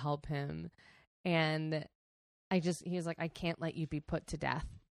trying to help him." And he was like, "I can't let you be put to death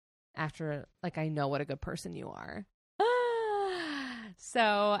after like I know what a good person you are."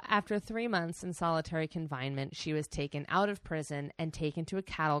 So after 3 months in solitary confinement, she was taken out of prison and taken to a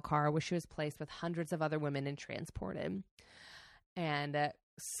cattle car where she was placed with hundreds of other women and transported. And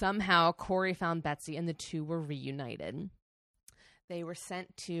somehow Corrie found Betsy and the two were reunited. They were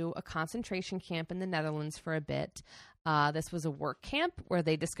sent to a concentration camp in the Netherlands for a bit. This was a work camp where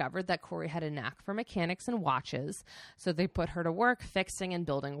they discovered that Corrie had a knack for mechanics and watches. So they put her to work fixing and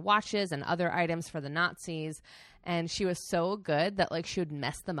building watches and other items for the Nazis. And she was so good that like she would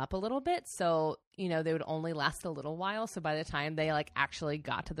mess them up a little bit. So, you know, they would only last a little while. So by the time they like actually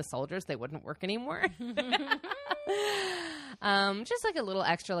got to the soldiers, they wouldn't work anymore. Just like a little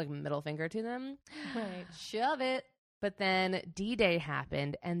extra like middle finger to them. Right. Shove it. But then D-Day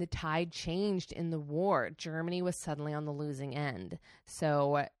happened and the tide changed in the war. Germany was suddenly on the losing end.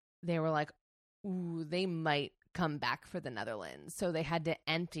 So they were like, ooh, they might come back for the Netherlands. So they had to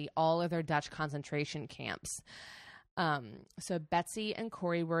empty all of their Dutch concentration camps. So Betsy and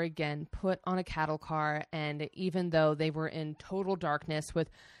Corrie were again put on a cattle car. And even though they were in total darkness with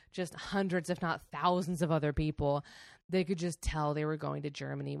just hundreds, if not thousands of other people, they could just tell they were going to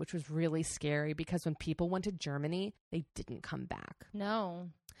Germany, which was really scary because when people went to Germany, they didn't come back. No.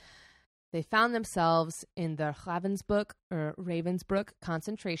 They found themselves in the Ravensbrück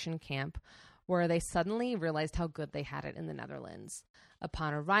concentration camp, where they suddenly realized how good they had it in the Netherlands.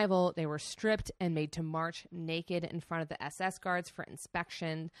 Upon arrival, they were stripped and made to march naked in front of the SS guards for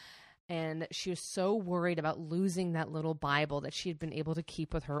inspection. And she was so worried about losing that little Bible that she had been able to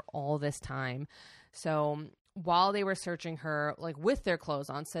keep with her all this time. So while they were searching her, like with their clothes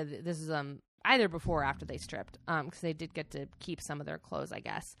on, so this is either before or after they stripped, because they did get to keep some of their clothes, I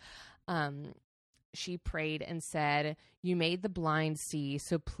guess. She prayed and said, "You made the blind see,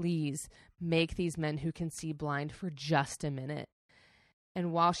 so please make these men who can see blind for just a minute."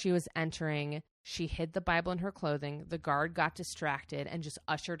 And while she was entering, she hid the Bible in her clothing. The guard got distracted and just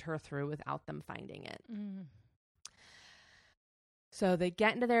ushered her through without them finding it. Mm. So they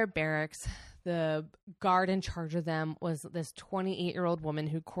get into their barracks. The guard in charge of them was this 28-year-old woman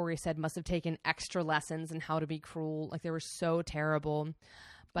who Corrie said must have taken extra lessons in how to be cruel. Like, they were so terrible.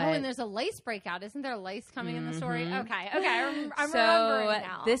 But, and there's a lice breakout. Isn't there lice coming in the story? Okay. I'm so remembering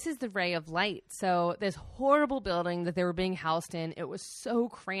now. This is the ray of light. So this horrible building that they were being housed in, it was so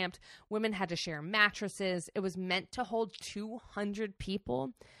cramped. Women had to share mattresses. It was meant to hold 200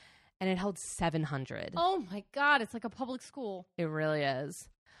 people, and it held 700. Oh, my God. It's like a public school. It really is.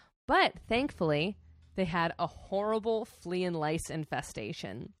 But thankfully, they had a horrible flea and lice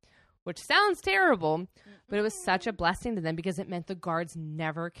infestation, which sounds terrible, but it was such a blessing to them because it meant the guards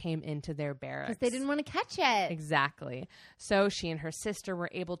never came into their barracks. Because they didn't want to catch it. Exactly. So she and her sister were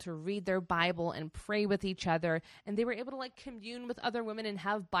able to read their Bible and pray with each other, and they were able to like commune with other women and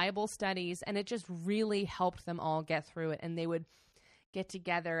have Bible studies, and it just really helped them all get through it. And they would get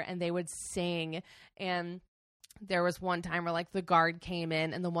together and they would sing. And there was one time where like the guard came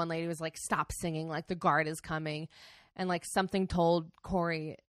in and the one lady was like, "Stop singing, like the guard is coming." And like something told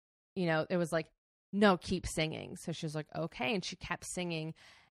Corrie, you know, it was like, "No, keep singing." So she was like, "Okay." And she kept singing.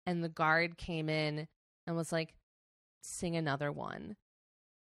 And the guard came in and was like, "Sing another one."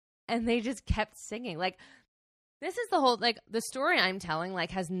 And they just kept singing. Like, this is the whole, like, the story I'm telling, like,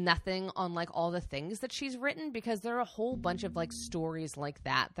 has nothing on, like, all the things that she's written, because there are a whole bunch of, like, stories like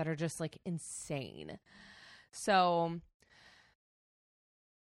that are just, like, insane. So,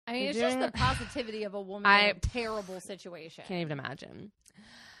 I mean, it's just the positivity of a woman in a terrible situation. Can't even imagine.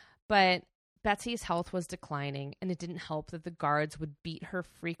 But Betsy's health was declining, and it didn't help that the guards would beat her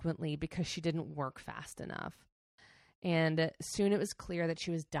frequently because she didn't work fast enough. And soon it was clear that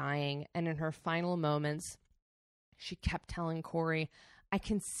she was dying, and in her final moments, she kept telling Corrie, "I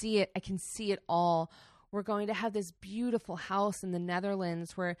can see it. I can see it all. We're going to have this beautiful house in the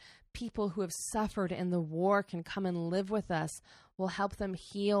Netherlands where people who have suffered in the war can come and live with us. We'll help them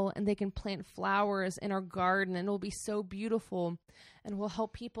heal, and they can plant flowers in our garden, and it will be so beautiful. And we'll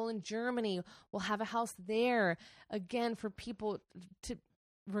help people in Germany. We'll have a house there, again, for people to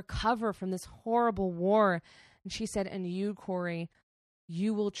recover from this horrible war." And she said, "And you, Corrie,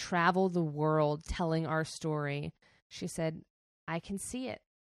 you will travel the world telling our story." She said, "I can see it.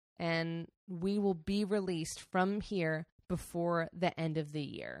 And we will be released from here before the end of the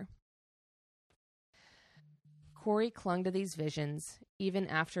year." Corrie clung to these visions even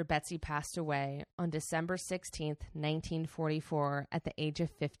after Betsy passed away on December 16th, 1944, at the age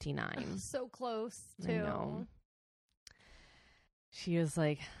of 59. So close, too. I know. She was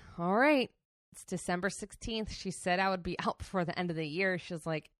like, "All right, it's December 16th. She said I would be out before the end of the year. She was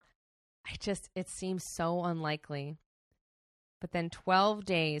like, it seems so unlikely. But then 12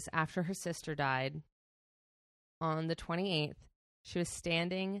 days after her sister died, on the 28th, she was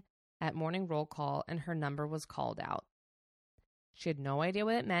standing at morning roll call and her number was called out. She had no idea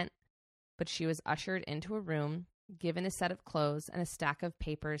what it meant, but she was ushered into a room, given a set of clothes and a stack of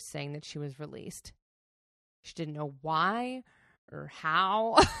papers saying that she was released. She didn't know why or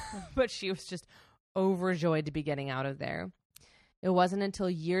how, but she was just overjoyed to be getting out of there. It wasn't until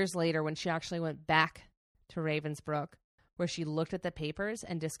years later when she actually went back to Ravensbrück where she looked at the papers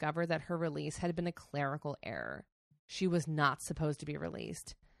and discovered that her release had been a clerical error. She was not supposed to be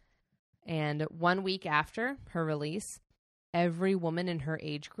released. And 1 week after her release, every woman in her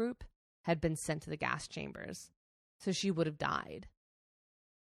age group had been sent to the gas chambers. So she would have died.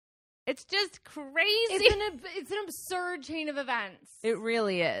 It's just crazy. It's an absurd chain of events. It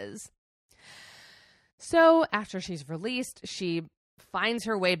really is. So after she's released, she finds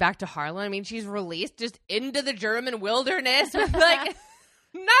her way back to Harlem. I mean, she's released just into the German wilderness with like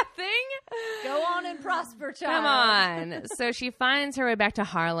nothing. Go on and prosper, child. Come on. So she finds her way back to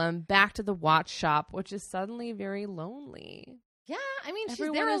Harlem, back to the watch shop, which is suddenly very lonely. Yeah, I mean,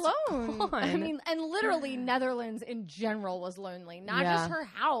 Everyone she's there is alone. gone. I mean, and literally Netherlands in general was lonely, not just her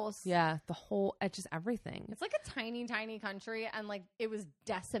house. Yeah, just everything. It's like a tiny, tiny country, and like it was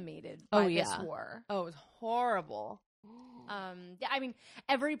decimated by this war. Oh, it was horrible. Yeah, I mean,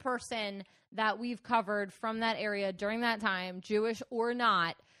 every person that we've covered from that area during that time, Jewish or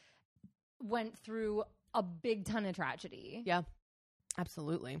not, went through a big ton of tragedy. Yeah,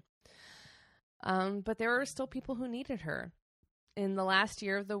 absolutely. But there were still people who needed her. In the last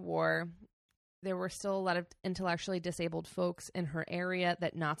year of the war, there were still a lot of intellectually disabled folks in her area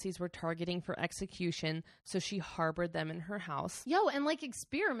that Nazis were targeting for execution, so she harbored them in her house. Yo, and like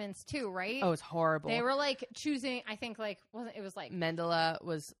experiments too, right? Oh, it's horrible. They were like choosing, I think like, it was like Mendele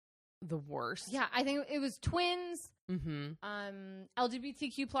was the worst. Yeah, I think it was twins,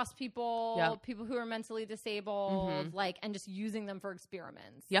 LGBTQ plus people, people who are mentally disabled, like, and just using them for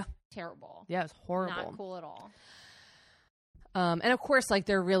experiments. Yeah. Terrible. Yeah, it's horrible. Not cool at all. And of course, like,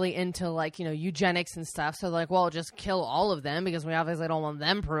 they're really into, like, you know, eugenics and stuff. So, like, well, just kill all of them because we obviously don't want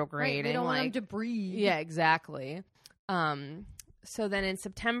them procreating. Right, we don't want them to breed. Yeah, exactly. So then in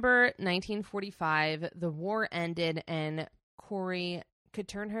September 1945, the war ended and Corrie could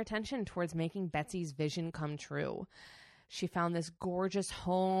turn her attention towards making Betsy's vision come true. She found this gorgeous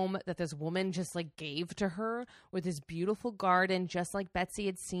home that this woman just, like, gave to her with this beautiful garden, just like Betsy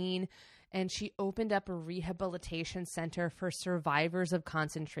had seen. And she opened up a rehabilitation center for survivors of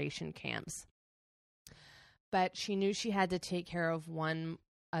concentration camps. But she knew she had to take care of one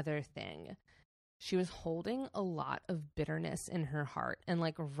other thing. She was holding a lot of bitterness in her heart, and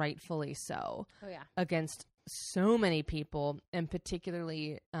like rightfully so. Oh yeah. Against so many people, and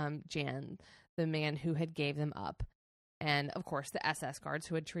particularly Jan, the man who had gave them up, and of course the SS guards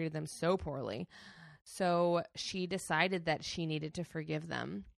who had treated them so poorly. So she decided that she needed to forgive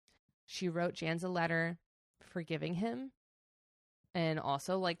them. She wrote Jans a letter forgiving him, and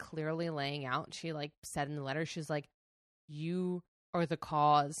also like clearly laying out, she like said in the letter, she's like, you are the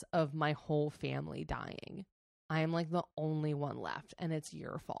cause of my whole family dying. I am like the only one left, and it's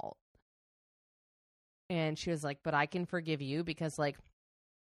your fault. And she was like, but I can forgive you because like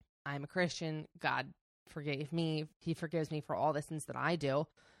I'm a Christian. God forgave me. He forgives me for all the sins that I do.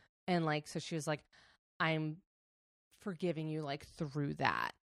 And like, so she was like, I'm forgiving you like through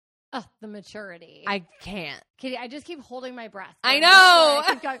that. Oh, the maturity. I can't. Katie, I just keep holding my breath. I know.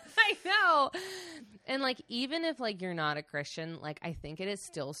 I know. And like, even if like you're not a Christian, like I think it is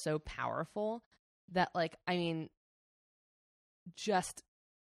still so powerful that like, I mean, just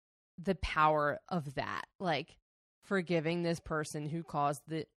the power of that, like forgiving this person who caused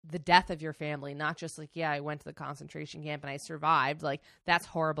the death of your family, not just like, yeah, I went to the concentration camp and I survived. Like that's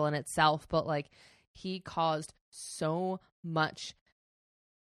horrible in itself, but like he caused so much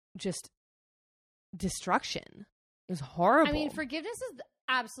just destruction. It was horrible. I mean, forgiveness is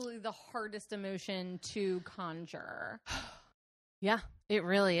absolutely the hardest emotion to conjure. Yeah, it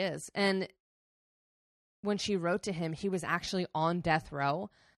really is. And when she wrote to him, he was actually on death row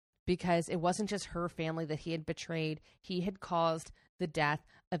because it wasn't just her family that he had betrayed. He had caused the death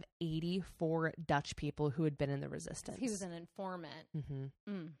of 84 Dutch people who had been in the resistance. He was an informant.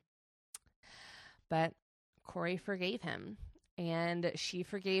 Mm-hmm. But Corrie forgave him. And she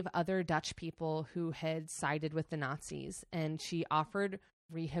forgave other Dutch people who had sided with the Nazis, and she offered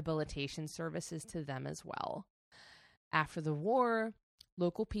rehabilitation services to them as well. After the war,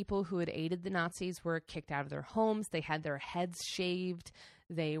 local people who had aided the Nazis were kicked out of their homes. They had their heads shaved.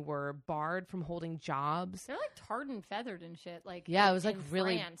 They were barred from holding jobs. They're like tarred and feathered and shit. Like, yeah, it was like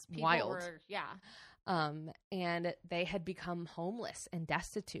really France, wild. Yeah. And they had become homeless and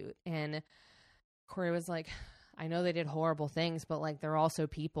destitute. And Corrie was like, I know they did horrible things, but like they're also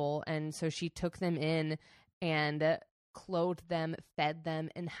people. And so she took them in and clothed them, fed them,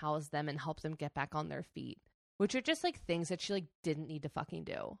 and housed them and helped them get back on their feet, which are just like things that she like didn't need to fucking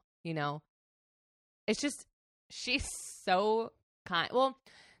do, you know? It's just, she's so kind. Well,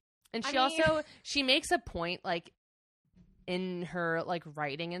 and she makes a point like in her like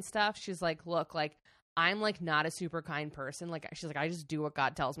writing and stuff. She's like, look, like I'm like not a super kind person. Like she's like, I just do what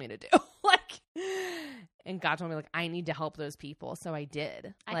God tells me to do. Like, and God told me like I need to help those people, so I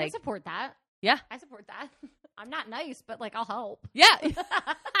did. I like, can support that. Yeah, I support that. I'm not nice, but like I'll help. Yeah.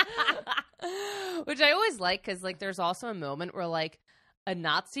 Which I always like because like there's also a moment where like a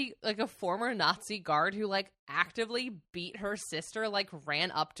Nazi, like a former Nazi guard who like actively beat her sister, like ran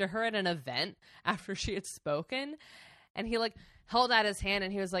up to her at an event after she had spoken, and he like held out his hand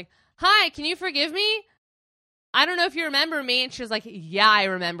and he was like, "Hi, can you forgive me? I don't know if you remember me." And she was like, "Yeah, I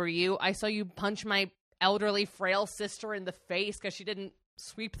remember you. I saw you punch my elderly, frail sister in the face because she didn't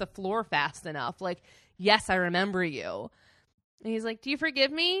sweep the floor fast enough. Like, yes, I remember you." And he's like, "Do you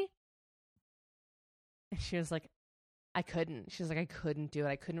forgive me?" And she was like, "I couldn't." She was like, "I couldn't do it.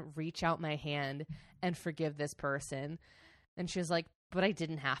 I couldn't reach out my hand and forgive this person." And she was like, "But I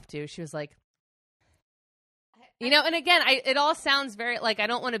didn't have to." She was like, you know, and again, it all sounds very like, I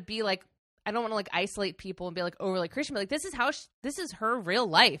don't want to like isolate people and be like overly Christian, but like this is her real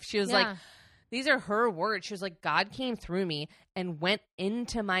life. She was like, these are her words. She was like, God came through me and went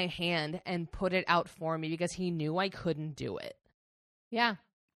into my hand and put it out for me because he knew I couldn't do it. Yeah.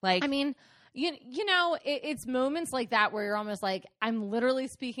 Like, I mean, you know, it's moments like that where you're almost like, I'm literally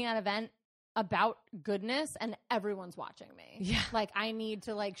speaking at an event about goodness and everyone's watching me. Yeah. Like I need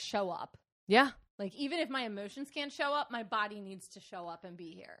to like show up. Yeah. Like, even if my emotions can't show up, my body needs to show up and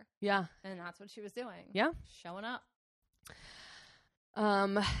be here. Yeah. And that's what she was doing. Yeah. Showing up.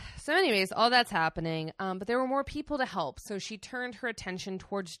 So anyways, all that's happening. But there were more people to help. So she turned her attention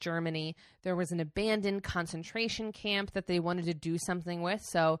towards Germany. There was an abandoned concentration camp that they wanted to do something with.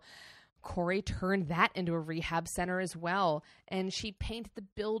 So Corrie turned that into a rehab center as well. And she painted the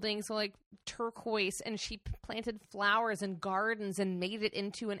buildings like turquoise, and she planted flowers and gardens and made it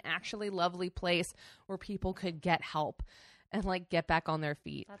into an actually lovely place where people could get help and like get back on their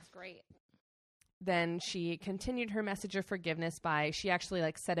feet. That's great. Then she continued her message of forgiveness by, she actually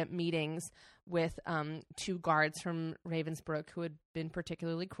like set up meetings with 2 guards from Ravensbrück who had been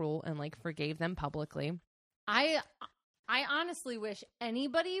particularly cruel and like forgave them publicly. I honestly wish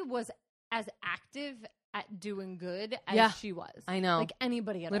anybody was as active at doing good as she was. I know. Like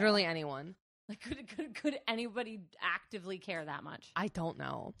anybody at Literally all. anyone. Like could anybody actively care that much? I don't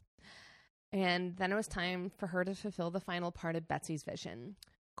know. And then it was time for her to fulfill the final part of Betsy's vision.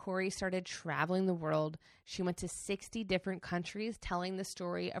 Corrie started traveling the world. She went to 60 different countries telling the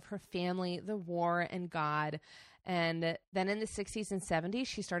story of her family, the war, and God. And then in the 60s and 70s,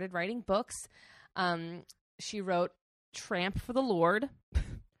 she started writing books. She wrote Tramp for the Lord.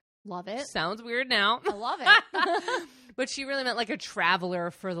 Love it. Sounds weird now. I love it. But she really meant like a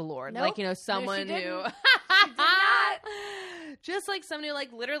traveler for the Lord. Nope. Like, you know, someone No, who... she did not. Just like someone who,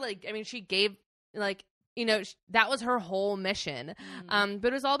 like, literally, I mean, she gave, like, you know, that was her whole mission. But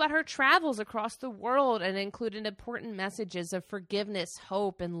it was all about her travels across the world and included important messages of forgiveness,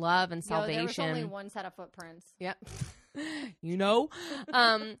 hope, and love and salvation. There was only one set of footprints. Yep. You know?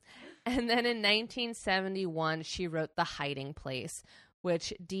 And then in 1971, she wrote The Hiding Place,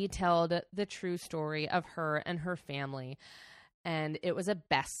 which detailed the true story of her and her family. And it was a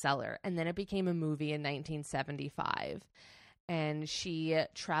bestseller. And then it became a movie in 1975. And she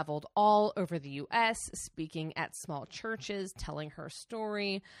traveled all over the U.S., speaking at small churches, telling her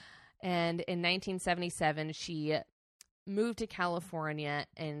story. And in 1977, she moved to California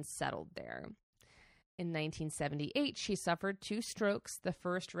and settled there. In 1978, she suffered 2 strokes. The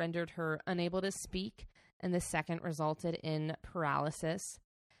first rendered her unable to speak, and the second resulted in paralysis.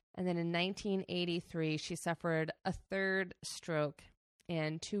 And then in 1983, she suffered a 3rd stroke,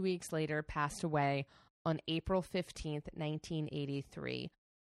 and 2 weeks later passed away on April 15th, 1983,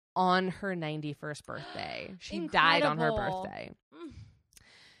 on her 91st birthday. She died on her birthday.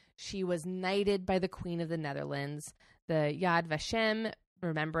 She was knighted by the Queen of the Netherlands. The Yad Vashem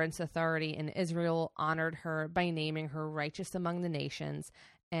Remembrance Authority in Israel honored her by naming her righteous among the nations.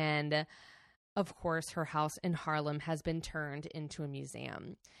 And, of course, her house in Harlem has been turned into a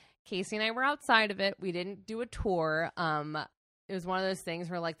museum. Casey and I were outside of it. We didn't do a tour. It was one of those things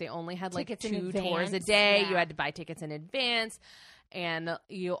where, like, they only had, like, Tickets 2 tours a day. Yeah. You had to buy tickets in advance. And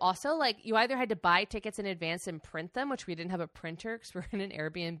you also, like, you either had to buy tickets in advance and print them, which we didn't have a printer because we're in an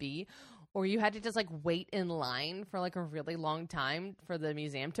Airbnb, or you had to just, like, wait in line for, like, a really long time for the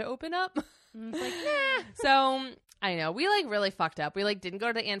museum to open up. It's like, nah. So, I know. We, like, really fucked up. We, like, didn't go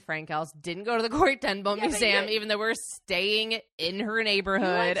to the Anne Frank house, didn't go to the Corrie ten Boom Museum, even though we were staying in her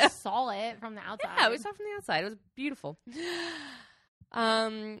neighborhood. We, like, saw it from the outside. Yeah, we saw it from the outside. It was beautiful.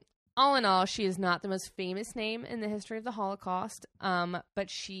 All in all, she is not the most famous name in the history of the Holocaust, but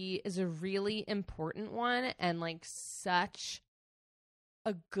she is a really important one and, like, such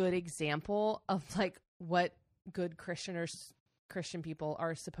a good example of, like, what good Christian people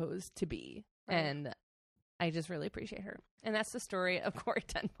are supposed to be. Right. And I just really appreciate her. And that's the story of Corrie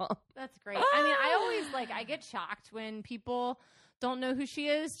ten Boom. That's great. I mean, I always, like, I get shocked when people don't know who she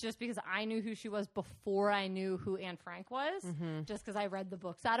is, just because I knew who she was before I knew who Anne Frank was, just because I read the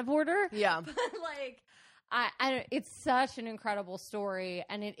books out of order. Yeah. But, like, I it's such an incredible story,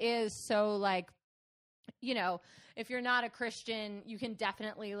 and it is so, like, you know, if you're not a Christian, you can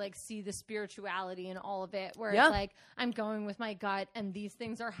definitely, like, see the spirituality in all of it, where it's like, I'm going with my gut, and these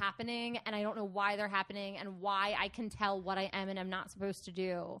things are happening, and I don't know why they're happening, and why I can tell what I am and I'm not supposed to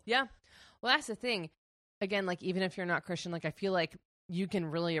do. Yeah. Well, that's the thing. Again, like, even if you're not Christian, like, I feel like you can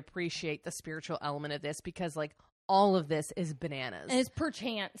really appreciate the spiritual element of this because, like, all of this is bananas. And it's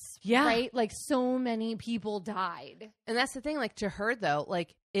perchance. Yeah. Right? Like, so many people died. And that's the thing. Like, to her, though,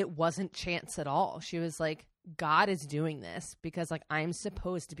 like, it wasn't chance at all. She was like, God is doing this because, like, I'm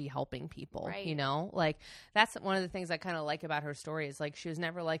supposed to be helping people, right. You know? Like, that's one of the things I kind of like about her story is, like, she was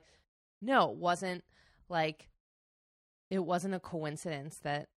never like, no, it wasn't a coincidence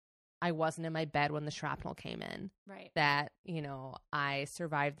that I wasn't in my bed when the shrapnel came in. Right. That, you know, I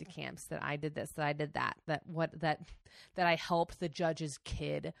survived the camps, that I did this, that I did that, that I helped the judge's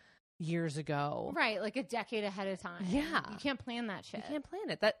kid years ago. Right. Like a decade ahead of time. Yeah. You can't plan that shit. You can't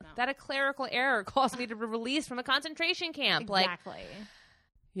plan it. That a clerical error caused me to be released from a concentration camp. Exactly. Like,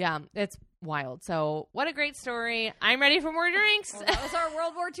 yeah, it's wild. So what a great story. I'm ready for more drinks. Well, that was our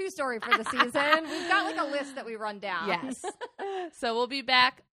World War II story for the season. We've got like a list that we run down. Yes. So we'll be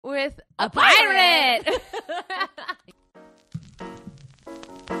back with a pirate.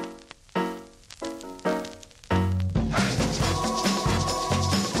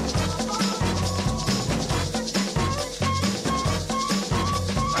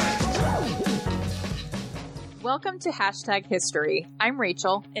 Welcome to Hashtag History. I'm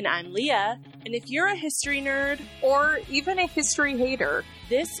Rachel. And I'm Leah. And if you're a history nerd, or even a history hater,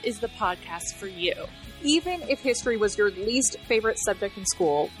 this is the podcast for you. even if history was your least favorite subject in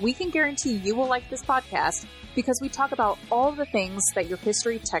school, we can guarantee you will like this podcast because we talk about all the things that your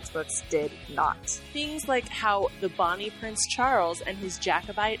history textbooks did not. Things like how the Bonnie Prince Charles and his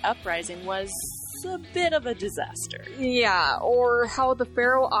Jacobite uprising was a bit of a disaster. Yeah, or how the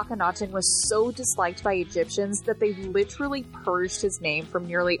pharaoh Akhenaten was so disliked by Egyptians that they literally purged his name from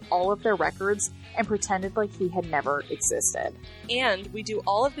nearly all of their records and pretended like he had never existed. And we do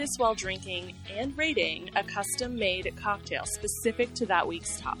all of this while drinking and rating a custom-made cocktail specific to that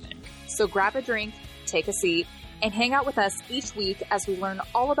week's topic. So grab a drink, take a seat, and hang out with us each week as we learn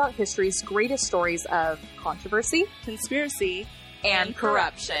all about history's greatest stories of controversy, Conspiracy, and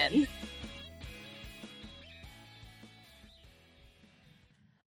corruption.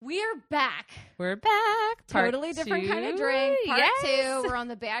 We are back. We're back. Totally different kind of drink. Part Yes. 2. We're on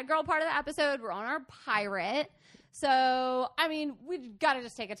the bad girl part of the episode. We're on our pirate. So, I mean, we've got to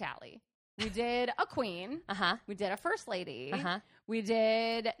just take a tally. We did a queen. Uh-huh. We did a first lady. Uh-huh. We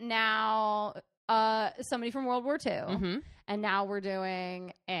did now somebody from World War II. Mm-hmm. And now we're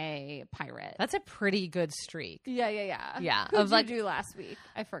doing a pirate. That's a pretty good streak. Yeah. Yeah. Who did Of you do last week?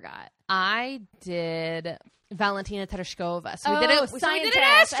 I forgot. I did Valentina Tereshkova. So Oh, we did an scientist,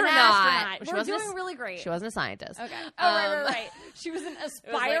 astronaut. We're doing really great. She wasn't a scientist. Okay. Oh, right. She was an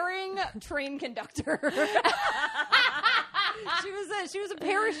aspiring train conductor. She was a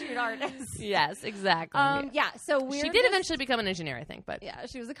parachute artist. Yes, exactly. Yeah. So she did eventually become an engineer, I think, but yeah,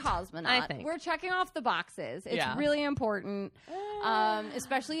 she was a cosmonaut. I think. We're checking off the boxes. It's Yeah. really important,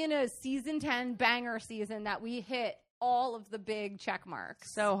 especially in a season 10 banger season that we hit all of the big check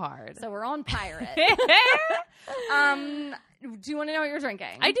marks. so hard. So we're on pirate. Do you want to know what you're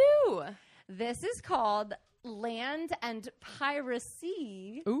drinking? I do. This is called Land and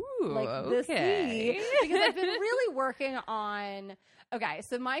Piracy. Ooh, Like the okay. sea. Because I've been really working on... Okay,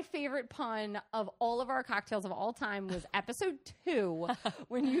 so my favorite pun of all of our cocktails of all time was episode 2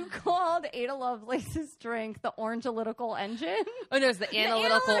 when you called Ada Lovelace's drink the Orange-Analytical Engine. Oh, no, it's the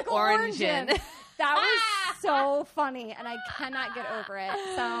analytical origin. That was so funny, and I cannot get over it.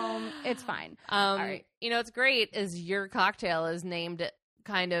 So it's fine. All right. You know, what's great is your cocktail is named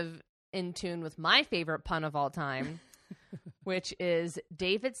kind of in tune with my favorite pun of all time, which is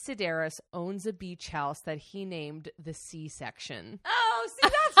David Sedaris owns a beach house that he named the C-section. Oh, see,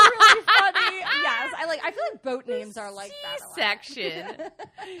 that's really funny. Yes, I feel like boat names are like that a lot. C-section.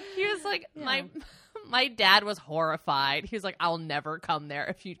 He was like, my dad was horrified. He was like, I'll never come there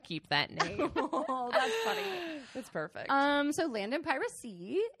if you keep that name. Oh, that's funny. That's perfect. So Land and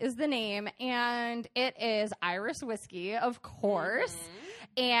Piracy is the name, and it is Irish whiskey, of course,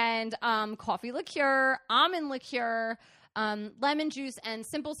 and coffee liqueur, almond liqueur, lemon juice, and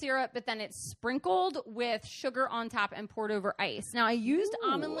simple syrup, but then it's sprinkled with sugar on top and poured over ice. Now, I used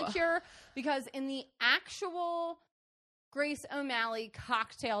almond liqueur because in the actual Grace O'Malley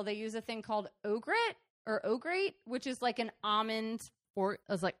cocktail, they use a thing called ograte, which is like an almond... Or it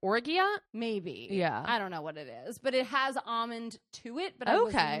was like Orgia? Maybe. Yeah. I don't know what it is, but it has almond to it, but I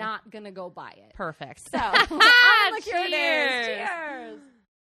was not going to go buy it. Perfect. So, almond liqueur it is. Cheers.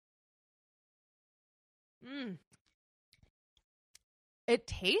 Cheers. It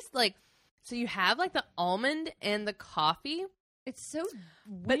tastes like, so you have like the almond and the coffee, It's so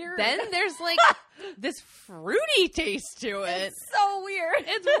but weird. then there's like this fruity taste to it. It's so weird.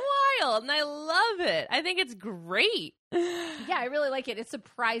 It's wild, and I love it. I think it's great. Yeah, I really like it. It's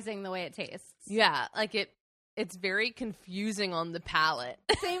surprising the way it tastes. Yeah, like it's very confusing on the palate.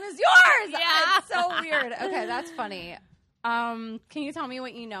 Same as yours. Yeah. It's so weird. Okay, that's funny. Can you tell me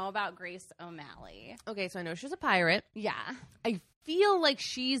what you know about Grace O'Malley? Okay, so I know she's a pirate. Yeah. I feel like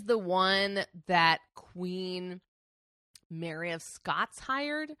she's the one that Queen Mary of Scots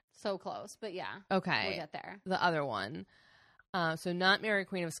hired. So close, but yeah. Okay. We'll get there. The other one. So not Mary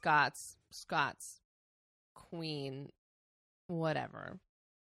Queen of Scots, Queen, whatever.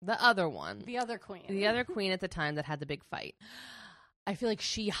 The other one. The other queen. The other queen at the time that had the big fight. I feel like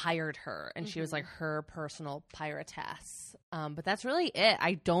she hired her, and she was like her personal piratess. But that's really it.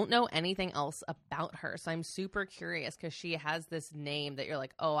 I don't know anything else about her, so I'm super curious because she has this name that you're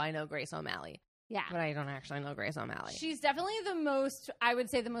like, oh, I know Grace O'Malley. Yeah. But I don't actually know Grace O'Malley. She's definitely I would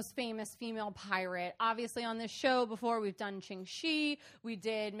say the most famous female pirate. Obviously on this show before we've done Ching Shi, we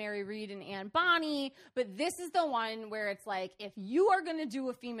did Mary Read and Anne Bonny, but this is the one where it's like, if you are going to do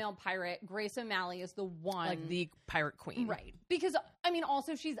a female pirate, Grace O'Malley is the one. Like the pirate queen. Right. Because, I mean,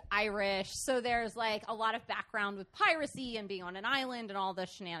 also she's Irish, so there's like a lot of background with piracy and being on an island and all the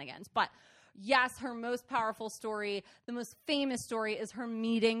shenanigans. But Yes, her most powerful story, the most famous story, is her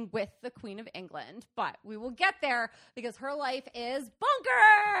meeting with the Queen of England. But we will get there because her life is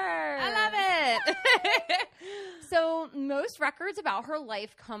bonkers. I love it. So most records about her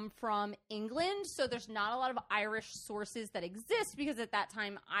life come from England. So there's not a lot of Irish sources that exist because at that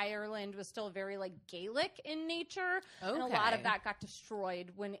time Ireland was still very like Gaelic in nature. And a lot of that got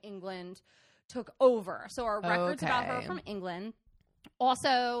destroyed when England took over. So our records about her from England.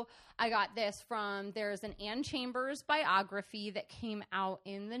 Also, I got this from, there's an Anne Chambers biography that came out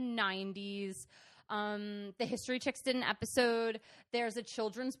in the 90s. The History Chicks did an episode. There's a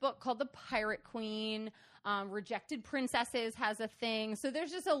children's book called The Pirate Queen. Rejected Princesses has a thing. So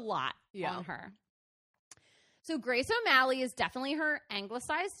there's just a lot on her. So Grace O'Malley is definitely her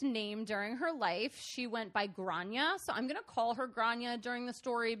anglicized name during her life. She went by Grania. So I'm going to call her Grania during the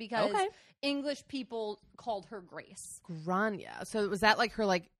story because English people called her Grace. Grania. So was that like her,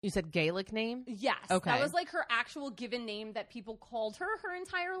 like you said, Gaelic name? Yes. Okay. That was like her actual given name that people called her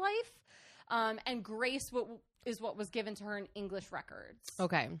entire life. And Grace is what was given to her in English records.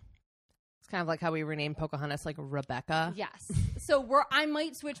 Okay. It's kind of like how we renamed Pocahontas like Rebecca. Yes. So I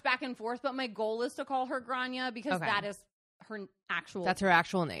might switch back and forth, but my goal is to call her Grania because that is her actual. That's her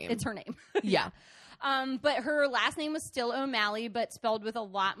actual name. It's her name. Yeah. But her last name was still O'Malley, but spelled with a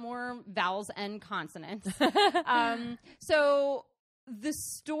lot more vowels and consonants. So the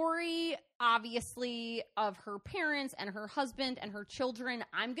story, obviously, of her parents and her husband and her children,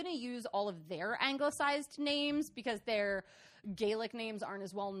 I'm going to use all of their anglicized names because their Gaelic names aren't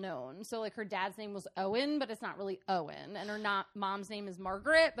as well known. So, like, her dad's name was Owen, but it's not really Owen. And her mom's name is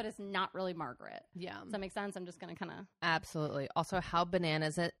Margaret, but it's not really Margaret. Yeah. Does that make sense? I'm just going to kind of... Absolutely. Also, how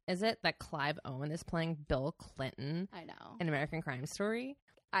bananas is it that Clive Owen is playing Bill Clinton I know. in American Crime Story?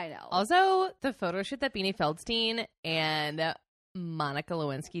 I know. Also, the photo shoot that Beanie Feldstein and Monica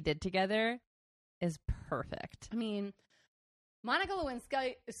Lewinsky did together is perfect. I mean... Monica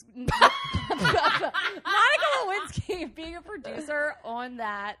Lewinsky being a producer on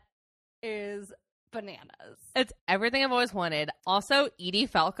that is bananas. It's everything I've always wanted. Also, Edie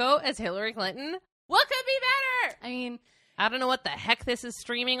Falco as Hillary Clinton. What could be better? I mean, I don't know what the heck this is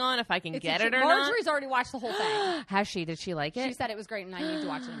streaming on, if I can get it or not. Marjorie's already watched the whole thing. Has she? Did she like it? She said it was great, and I need to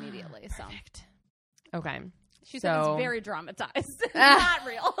watch it immediately. So. Perfect. Okay. She said it's very dramatized. Not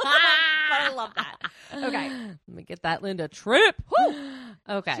real. But I love that. Okay. Let me get that Linda Tripp.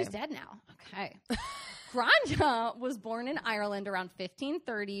 Okay. She's dead now. Okay. Grania was born in Ireland around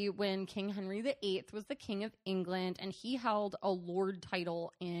 1530 when King Henry VIII was the King of England, and he held a lord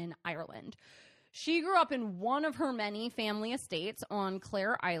title in Ireland. She grew up in one of her many family estates on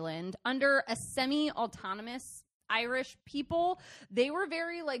Clare Island under a semi-autonomous Irish people. They were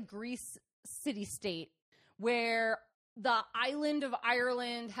very like Greece city-state, where the island of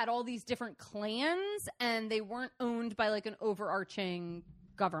Ireland had all these different clans, and they weren't owned by like an overarching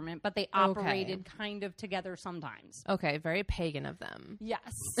government, but they operated kind of together sometimes. Okay, very pagan of them. Yes,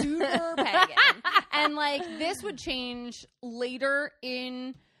 super pagan. And like this would change later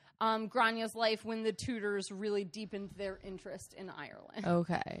in Grania's life when the Tudors really deepened their interest in Ireland.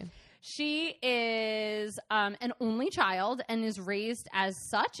 Okay. She is an only child and is raised as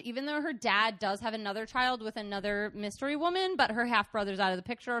such, even though her dad does have another child with another mystery woman, but her half-brother's out of the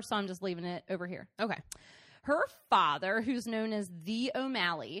picture, so I'm just leaving it over here. Okay. Her father, who's known as the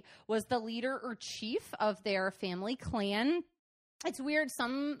O'Malley, was the leader or chief of their family clan. It's weird.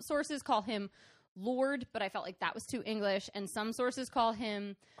 Some sources call him Lord, but I felt like that was too English. And some sources call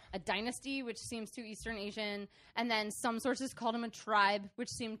him a dynasty, which seems too Eastern Asian. And then some sources called him a tribe, which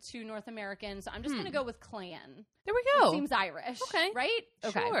seemed too North American. So I'm just going to go with clan. There we go. It seems Irish. Okay. Right?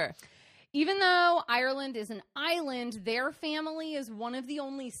 Okay. Sure. Even though Ireland is an island, their family is one of the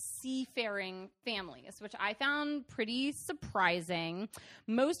only seafaring families, which I found pretty surprising.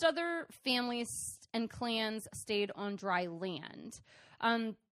 Most other families and clans stayed on dry land.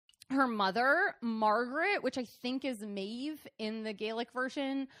 Her mother, Margaret, which I think is Maeve in the Gaelic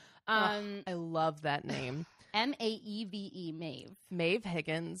version. I love that name. Maeve, Maeve. Maeve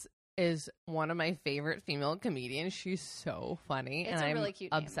Higgins is one of my favorite female comedians. She's so funny. It's and a really I'm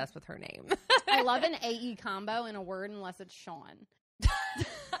cute name. obsessed with her name. I love an AE combo in a word unless it's Sean.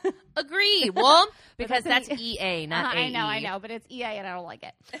 Agreed. Well, because that's EA, not AE. I know, but it's EA and I don't like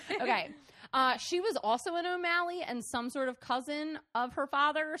it. Okay. She was also an O'Malley and some sort of cousin of her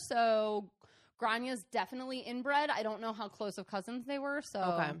father, so Grania's definitely inbred. I don't know how close of cousins they were,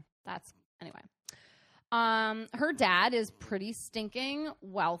 so that's... Anyway. Her dad is pretty stinking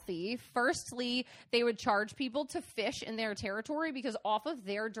wealthy. Firstly, they would charge people to fish in their territory because off of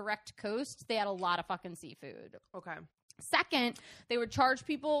their direct coast, they had a lot of fucking seafood. Okay. Second, they would charge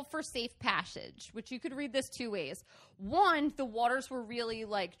people for safe passage, which you could read this two ways. One, the waters were really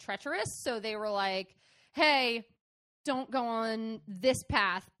like treacherous, so they were like, hey, don't go on this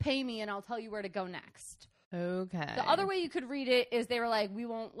path, pay me and I'll tell you where to go next. Okay. The other way you could read it is they were like, we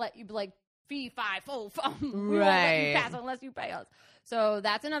won't let you, like, fee, fi, fo, fum. We won't let you pass unless you pay us. So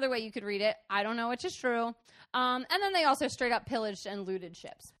that's another way you could read it. I don't know which is true. And then they also straight up pillaged and looted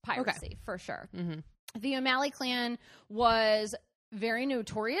ships. Piracy, for sure. Mm-hmm. The O'Malley clan was very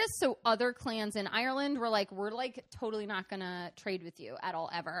notorious, so other clans in Ireland were like, we're like totally not gonna trade with you at all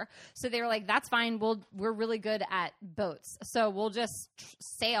ever. So they were like, that's fine, we're really good at boats, so we'll just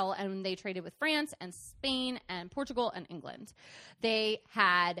sail. And they traded with France and Spain and Portugal and England. They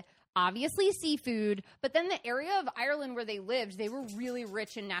had obviously seafood, but then the area of Ireland where they lived, they were really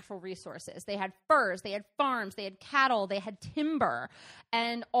rich in natural resources. They had furs, they had farms, they had cattle, they had timber,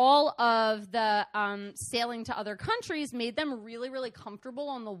 and all of the sailing to other countries made them really, really comfortable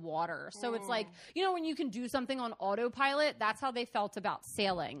on the water. So it's like, you know, when you can do something on autopilot, that's how they felt about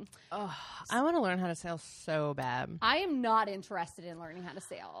sailing. Oh, I want to learn how to sail so bad. I am not interested in learning how to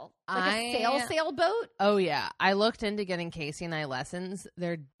sail. Like a sailboat? Oh, yeah. I looked into getting Casey and I lessons.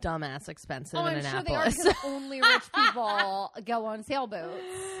 They're dumbass expensive in I'm Annapolis. sure they are, because only rich people go on sailboats.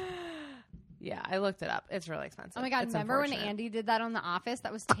 Yeah, I looked it up. It's really expensive. Oh my God, it's remember when Andy did that on The Office?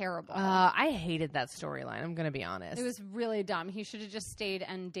 That was terrible. I hated that storyline. I'm going to be honest. It was really dumb. He should have just stayed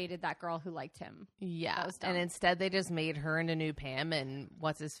and dated that girl who liked him. Yeah. That was dumb. And instead they just made her into new Pam and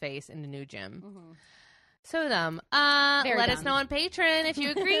what's-his-face into new Jim. Mm-hmm. So dumb. Very Let dumb. us know on Patreon if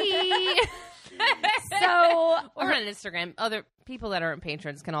you agree. Or on Instagram. Other people that aren't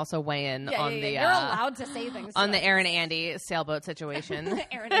patrons can also weigh in on the you're allowed to say things on to the us. Aaron Andy sailboat situation.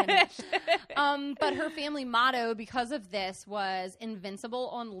 Aaron Andy. But her family motto because of this was invincible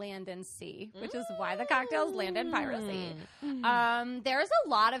on land and sea, which is why the cocktail's land and piracy. There's a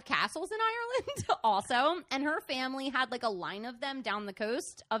lot of castles in Ireland also, and her family had like a line of them down the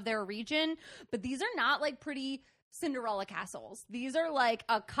coast of their region, but these are not like pretty Cinderella castles. These are like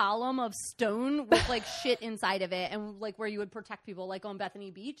a column of stone with like shit inside of it, and like where you would protect people, like on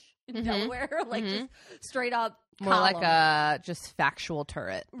Bethany Beach in Delaware, like just straight up More column. like a just factual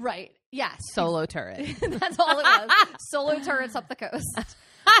turret. Right. Yes. Solo turret. That's all it was. Solo turrets up the coast. So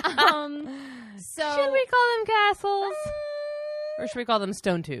Should we call them castles? Or should we call them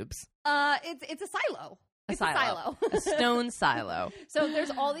stone tubes? it's a silo. It's a silo. A stone silo. So there's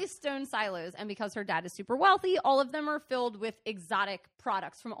all these stone silos, and because her dad is super wealthy, all of them are filled with exotic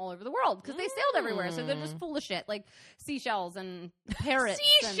products from all over the world because they sailed everywhere. So they're just full of shit, like seashells and parrots.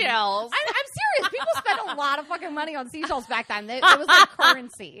 Seashells? I'm serious. People spent a lot of fucking money on seashells back then. It was like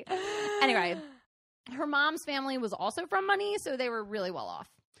currency. Anyway, her mom's family was also from money, so they were really well off.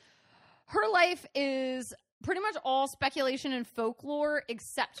 Her life is pretty much all speculation and folklore,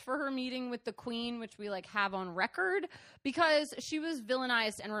 except for her meeting with the queen, which we like have on record, because she was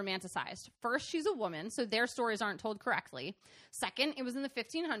villainized and romanticized. First, she's a woman, so their stories aren't told correctly. Second, it was in the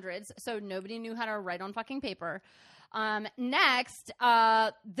 1500s, so nobody knew how to write on fucking paper. Next,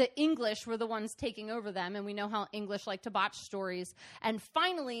 the English were the ones taking over them, and we know how English like to botch stories. And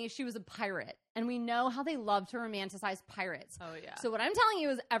finally, she was a pirate, and we know how they love to romanticize pirates. Oh, yeah. So what I'm telling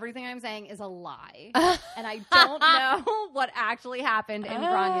you is everything I'm saying is a lie, and I don't know what actually happened in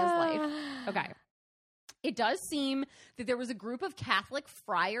Granya's life. Okay. It does seem that there was a group of Catholic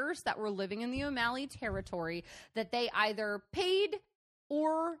friars that were living in the O'Malley territory that they either paid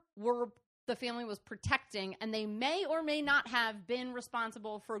or the family was protecting, and they may or may not have been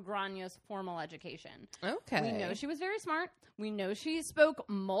responsible for Granya's formal education. Okay. We know she was very smart. We know she spoke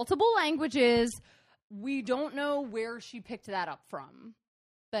multiple languages. We don't know where she picked that up from,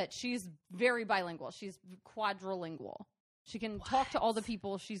 but she's very bilingual. She's quadrilingual. She can talk to all the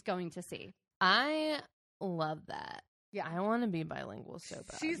people she's going to see. I love that. Yeah. I want to be bilingual so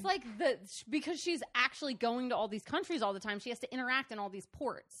bad. She's like because she's actually going to all these countries all the time, she has to interact in all these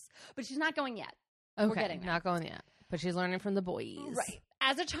ports. But she's not going yet. Okay, We're getting there. not going yet. But she's learning from the boys. Right.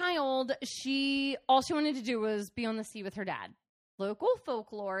 As a child, all she wanted to do was be on the sea with her dad. Local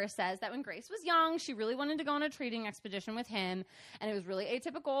folklore says that when Grace was young, she really wanted to go on a trading expedition with him, and it was really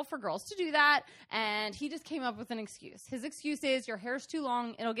atypical for girls to do that, and he just came up with an excuse. His excuse is, your hair's too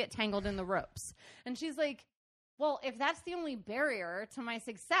long, it'll get tangled in the ropes. And she's like, well, if that's the only barrier to my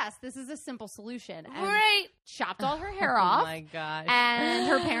success, this is a simple solution. And Right. chopped all her hair off. Oh, my gosh. And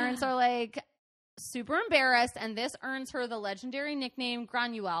her parents are like super embarrassed, and this earns her the legendary nickname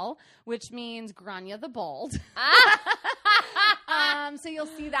Granuelle, which means Grania the Bald. So you'll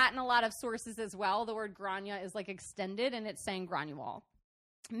see that in a lot of sources as well. The word Grania is like extended, and it's saying Granuelle.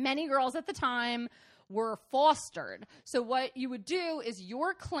 Many girls at the time were fostered. So what you would do is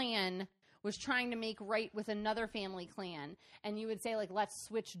your clan was trying to make right with another family clan. And you would say, like, let's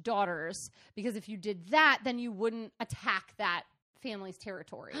switch daughters. Because if you did that, then you wouldn't attack that family's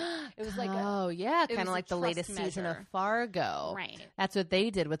territory. It was like kind of like the latest season of Fargo. Right. That's what they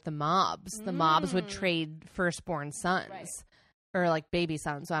did with the mobs. The mobs would trade firstborn sons. Right. Or like baby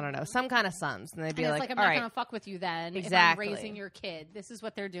sons, I don't know, some kind of sons. And they'd be and like, I'm all not right. going to fuck with you then Exactly. if I'm raising your kid. This is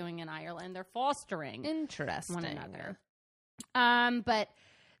what they're doing in Ireland. They're fostering Interesting. one another. But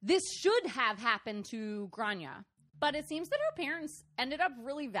this should have happened to Grania. But it seems that her parents ended up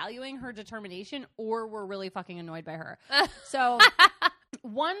really valuing her determination or were really fucking annoyed by her. So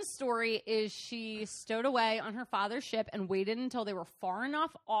one story is she stowed away on her father's ship and waited until they were far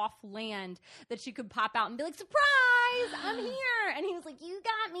enough off land that she could pop out and be like, surprise, I'm here. And he was like, you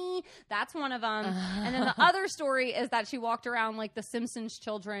got me. That's one of them. And then the other story is that she walked around like the Simpsons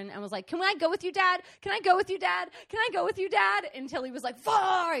children and was like, can I go with you, Dad? Can I go with you, Dad? Can I go with you, Dad? Until he was like,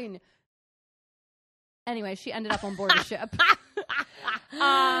 fine. Anyway, she ended up on board the ship.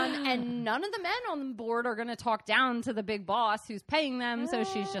 And none of the men on board are going to talk down to the big boss who's paying them, so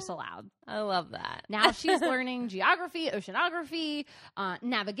she's just allowed. I love that. Now she's learning geography, oceanography,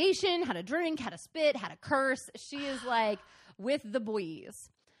 navigation, how to drink, how to spit, how to curse. She is like with the boys.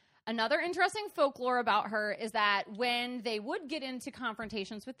 Another interesting folklore about her is that when they would get into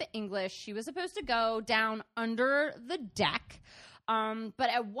confrontations with the English, she was supposed to go down under the deck. But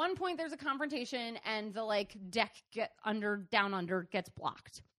at one point there's a confrontation and the like deck down under gets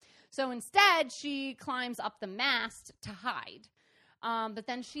blocked. So instead she climbs up the mast to hide. But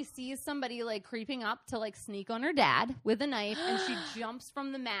then she sees somebody like creeping up to like sneak on her dad with a knife and she jumps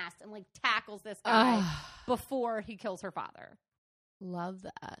from the mast and like tackles this guy before he kills her father. Love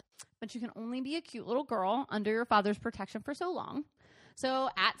that. But you can only be a cute little girl under your father's protection for so long. So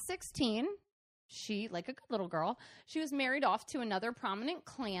at 16, she, like a good little girl, she was married off to another prominent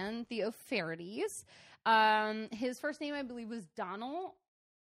clan, the O'Flahertys. His first name, I believe, was Donald.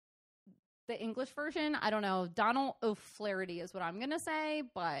 The English version, I don't know. Donald O'Flaherty is what I'm going to say,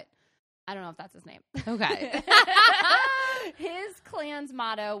 but I don't know if that's his name. Okay. His clan's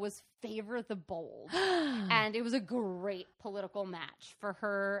motto was favor the bold. And it was a great political match for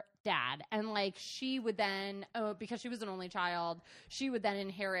her dad. And like she would then, because she was an only child, she would then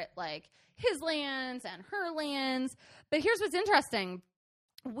inherit like his lands and her lands. But here's what's interesting.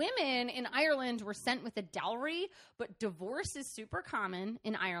 Women in Ireland were sent with a dowry, but divorce is super common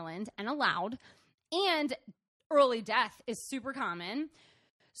in Ireland and allowed. And early death is super common.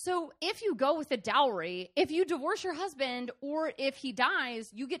 So if you go with a dowry, if you divorce your husband or if he dies,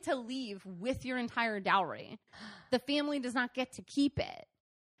 you get to leave with your entire dowry. The family does not get to keep it.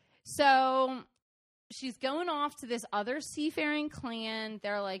 So she's going off to this other seafaring clan.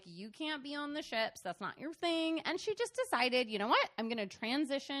 They're like, you can't be on the ships. That's not your thing. And she just decided, you know what? I'm going to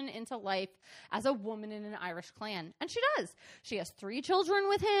transition into life as a woman in an Irish clan. And she does. She has 3 children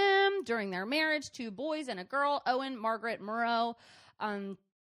with him during their marriage, 2 boys and a girl, Owen, Margaret, Murrow.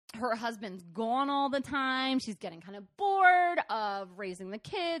 Her husband's gone all the time. She's getting kind of bored of raising the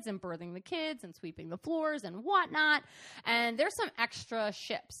kids and birthing the kids and sweeping the floors and whatnot. And there's some extra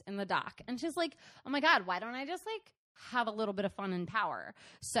ships in the dock. And she's like, oh my God, why don't I just like have a little bit of fun and power?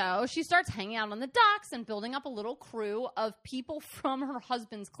 So she starts hanging out on the docks and building up a little crew of people from her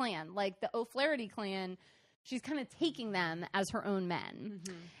husband's clan. Like the O'Flaherty clan, she's kind of taking them as her own men.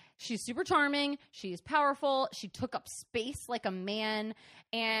 Mm-hmm. She's super charming. She's powerful. She took up space like a man.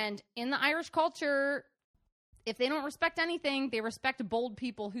 And in the Irish culture, if they don't respect anything, they respect bold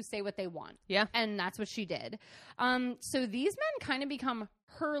people who say what they want. Yeah. And that's what she did. So these men kind of become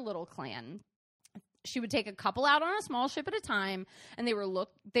her little clan. She would take a couple out on a small ship at a time, and they were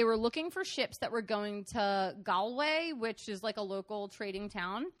looking for ships that were going to Galway, which is like a local trading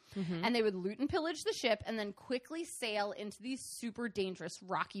town, and they would loot and pillage the ship and then quickly sail into these super dangerous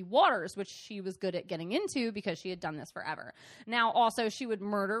rocky waters, which she was good at getting into because she had done this forever. Now, also, she would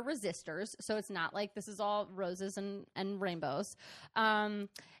murder resistors, so it's not like this is all roses and rainbows. And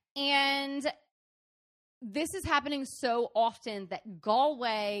this is happening so often that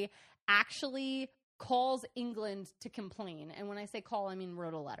Galway actually calls England to complain. And when I say call, I mean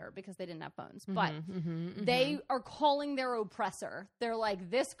wrote a letter because they didn't have phones. But they are calling their oppressor. They're like,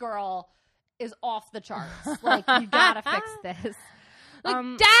 this girl is off the charts. Like, you gotta fix this. Like,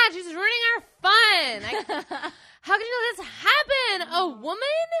 Dad, she's ruining our fun. How can you let this happen? A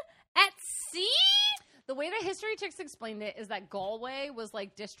woman at sea? The way the History Chicks explained it is that Galway was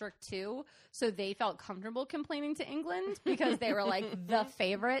like District 2, so they felt comfortable complaining to England because they were like the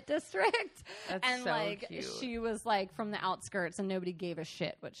favorite district. That's and so like cute. she was like from the outskirts and nobody gave a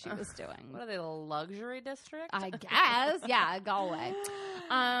shit what she was doing. What are they, the luxury district? I guess. Yeah, Galway.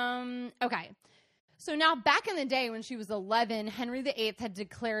 Okay. So now back in the day when she was 11, Henry VIII had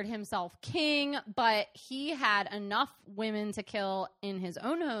declared himself king, but he had enough women to kill in his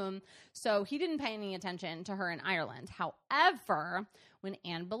own home, so he didn't pay any attention to her in Ireland. However, when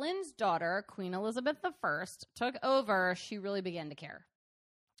Anne Boleyn's daughter, Queen Elizabeth I, took over, she really began to care.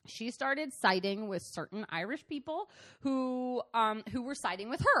 She started siding with certain Irish people who were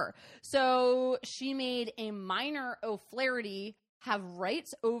siding with her. So she made a minor O'Flaherty have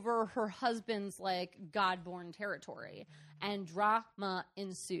rights over her husband's like God-born territory, and drama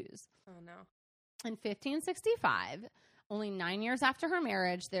ensues. Oh no. In 1565, only 9 years after her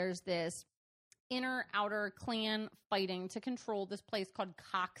marriage, there's this inner-outer clan fighting to control this place called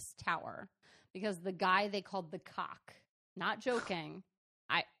Cock's Tower, because the guy they called the Cock, not joking,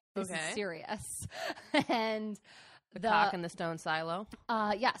 this is serious, and the cock in the stone silo.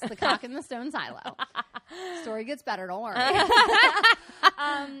 Yes, the cock in the stone silo. Story gets better, don't worry.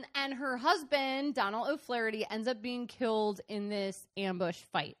 And her husband, Donald O'Flaherty, ends up being killed in this ambush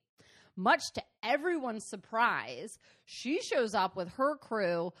fight. Much to everyone's surprise, she shows up with her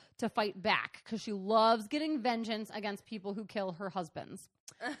crew to fight back because she loves getting vengeance against people who kill her husbands.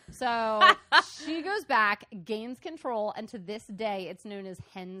 So she goes back, gains control, and to this day, it's known as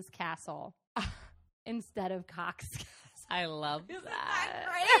Hen's Castle instead of Cock's Castle. I love that. Isn't that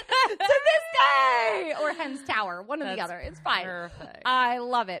great? To this day! Or Hen's Tower, one or the other. It's fine. Perfect. I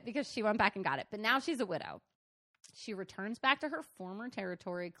love it because she went back and got it. But now she's a widow. She returns back to her former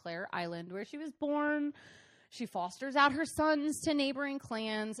territory, Clare Island, where she was born. She fosters out her sons to neighboring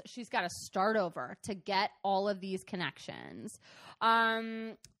clans. She's got to start over to get all of these connections.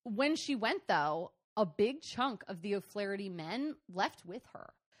 When she went, though, a big chunk of the O'Flaherty men left with her.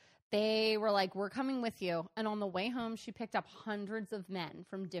 They were like, we're coming with you. And on the way home, she picked up hundreds of men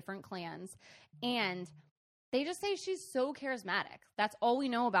from different clans. And they just say she's so charismatic. That's all we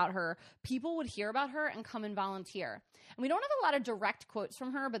know about her. People would hear about her and come and volunteer. And we don't have a lot of direct quotes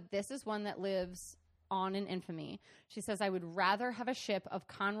from her, but this is one that lives on in infamy. She says, I would rather have a ship of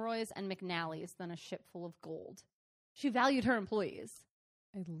Conroys and McNallys than a ship full of gold. She valued her employees.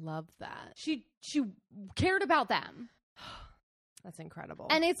 I love that. She cared about them. That's incredible.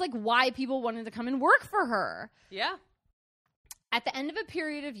 And it's like why people wanted to come and work for her. Yeah. At the end of a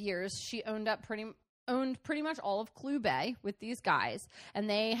period of years, she owned pretty much all of Clew Bay with these guys, and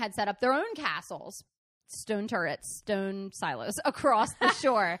they had set up their own castles, stone turrets, stone silos across the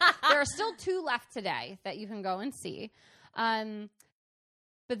shore. There are still 2 left today that you can go and see.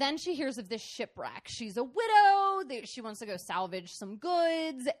 But then she hears of this shipwreck. She's a widow. She wants to go salvage some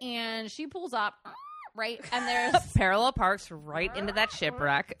goods, and she pulls up. Right, and there's parallel parks right into that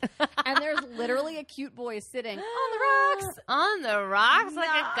shipwreck, and there's literally a cute boy sitting on the rocks, like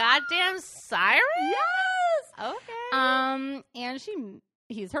a goddamn siren. Yes. Okay. And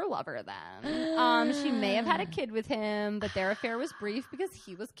he's her lover then. She may have had a kid with him, but their affair was brief because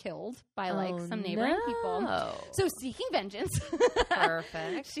he was killed by some neighboring people. So seeking vengeance,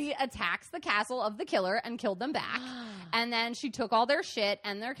 perfect. She attacks the castle of the killer and killed them back. And then she took all their shit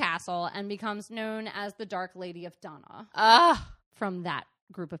and their castle and becomes known as the Dark Lady of Donna. From that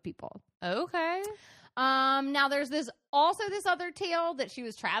group of people. Okay. Now there's this other tale that she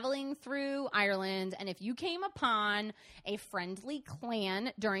was traveling through Ireland, and if you came upon a friendly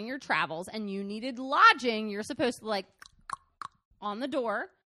clan during your travels and you needed lodging, you're supposed to like on the door,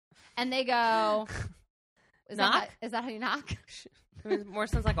 and they go, is that how you knock? It more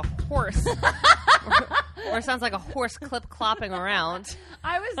sounds like a horse. or sounds like a horse clip-clopping around.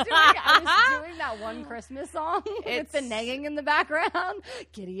 I was doing that one Christmas song with the negging in the background.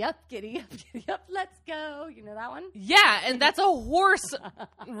 Giddy up, let's go. You know that one? Yeah, and that's a horse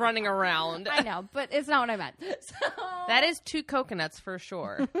running around. I know, but it's not what I meant. So... That is 2 coconuts for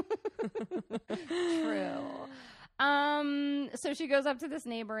sure. True. So she goes up to this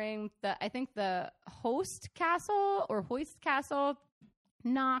neighboring, I think the Hoist Castle,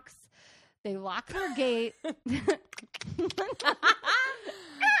 knocks. They lock their gate.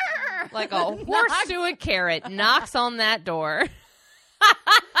 Like a horse to a carrot, knocks on that door.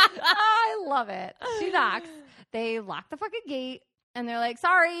 I love it. She knocks. They lock the fucking gate. And they're like,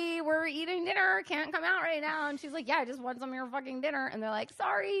 sorry, we're eating dinner. Can't come out right now. And she's like, yeah, I just want some of your fucking dinner. And they're like,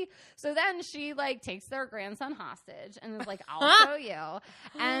 sorry. So then she like takes their grandson hostage and is like, I'll show you.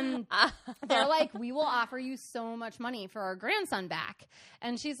 And they're like, we will offer you so much money for our grandson back.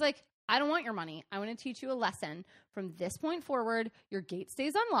 And she's like, I don't want your money. I want to teach you a lesson. From this point forward, your gate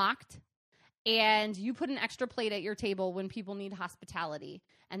stays unlocked, and you put an extra plate at your table when people need hospitality,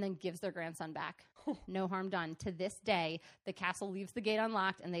 and then gives their grandson back. No harm done. To this day, the castle leaves the gate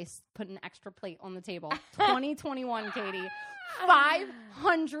unlocked, and they put an extra plate on the table. 2021, Katie.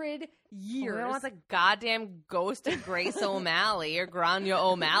 500 years. We don't want the goddamn ghost of Grace O'Malley or Grania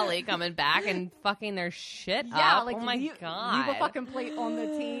O'Malley coming back and fucking their shit up. Like, oh my God. Leave a fucking plate on the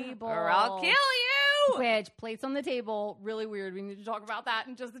table. Or I'll kill you. Which, plates on the table, really weird. We need to talk about that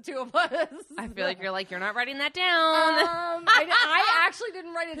in just the two of us. I feel like you're not writing that down. I actually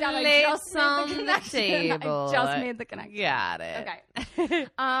didn't write it down. I just made the connection. Table. I just made the connection. Got it.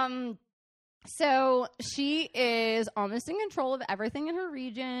 Okay. So she is almost in control of everything in her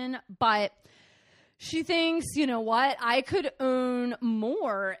region, but she thinks, you know what? I could own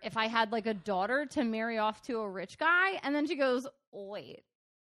more if I had like a daughter to marry off to a rich guy. And then she goes, wait,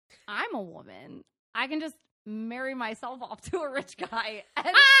 I'm a woman. I can just marry myself off to a rich guy.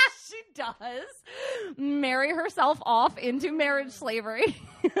 And she does marry herself off into marriage slavery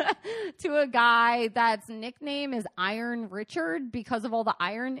to a guy that's nickname is Iron Richard because of all the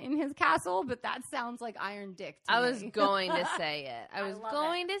iron in his castle, but that sounds like Iron Dick to me. I was going to say it. I was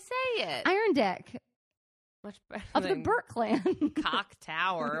going to say it. Iron Dick. Much better Of the Burt clan. Cock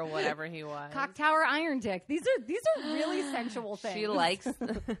Tower or whatever he was. Cock Tower, Iron Dick. These are really sensual things. She likes I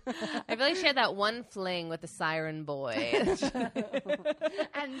feel like she had that one fling with the siren boy. And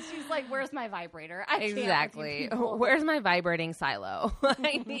she's like, where's my vibrator? Exactly. Where's my vibrating silo?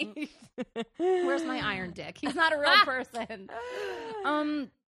 I need Where's my Iron Dick? He's not a real person.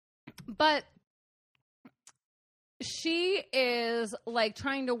 But she is like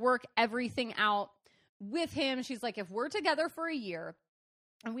trying to work everything out with him. She's like, if we're together for a year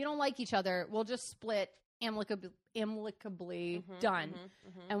and we don't like each other, we'll just split amicably, done.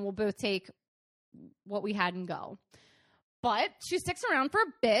 And we'll both take what we had and go. But she sticks around for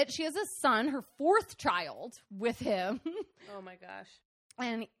a bit. She has a son, her fourth child, with him. Oh my gosh.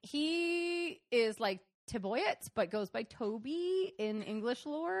 And he is like Tiboyet, but goes by Toby in English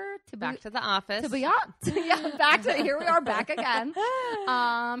lore. Back to the office. Yeah, back to here we are back again.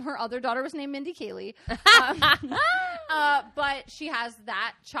 Her other daughter was named Mindy Kalie. But she has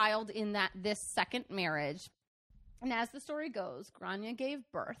that child in this second marriage. And as the story goes, Grania gave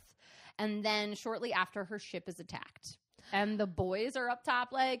birth, and then shortly after, her ship is attacked. And the boys are up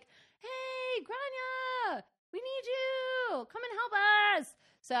top like, hey, Grania, we need you. Come and help us.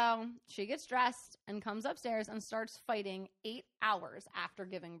 So she gets dressed and comes upstairs and starts fighting 8 hours after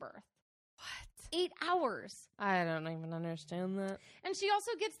giving birth. What? 8 hours. I don't even understand that. And she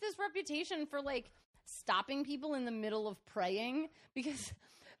also gets this reputation for like stopping people in the middle of praying, because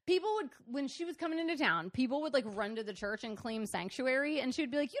people would, when she was coming into town, people would like run to the church and claim sanctuary, and she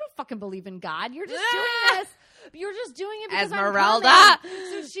would be like, you don't fucking believe in God. You're just doing this. You're just doing it because Esmeralda. I'm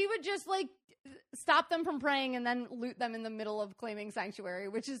coming. So she would just like stop them from praying and then loot them in the middle of claiming sanctuary,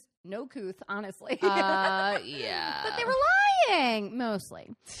 which is no couth, honestly. Yeah. But they were lying,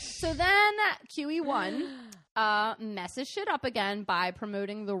 mostly. So then QE1 messes shit up again by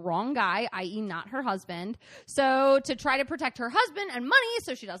promoting the wrong guy, i.e. not her husband. So to try to protect her husband and money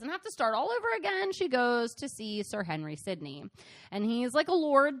so she doesn't have to start all over again, she goes to see Sir Henry Sidney. And he's like a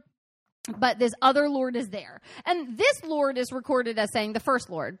lord, but this other lord is there. And this lord is recorded as saying, the first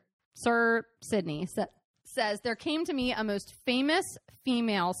lord, Sir Sidney, says, there came to me a most famous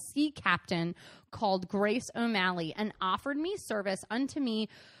female sea captain called Grace O'Malley, and offered me service unto me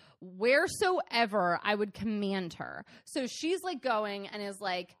wheresoever I would command her. So she's like going and is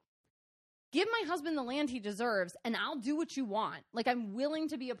like, give my husband the land he deserves, and I'll do what you want. Like, I'm willing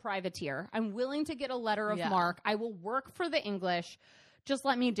to be a privateer. I'm willing to get a letter of marque. I will work for the English. Just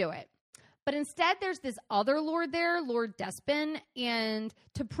let me do it. But instead, there's this other lord there, Lord Despin, and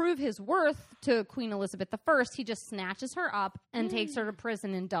to prove his worth to Queen Elizabeth I, he just snatches her up and takes her to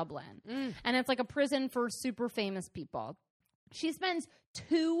prison in Dublin. And it's like a prison for super famous people. She spends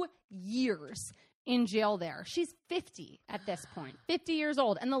 2 years in jail there. She's 50 at this point, 50 years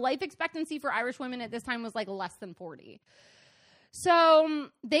old. And the life expectancy for Irish women at this time was like less than 40. So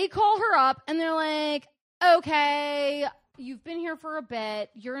they call her up and they're like, okay, you've been here for a bit.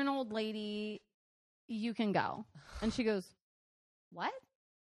 You're an old lady. You can go. And she goes, what?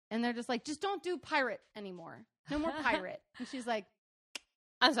 And they're just like, just don't do pirate anymore. No more pirate. And she's like,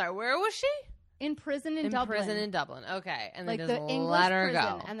 I'm sorry, where was she? In prison in Dublin. In prison in Dublin. Okay. And like they the just English let her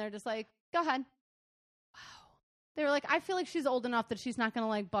prison. go. And they're just like, go ahead. Wow. They were like, I feel like she's old enough that she's not going to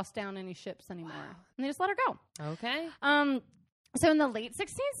like bust down any ships anymore. Wow. And they just let her go. Okay. So in the late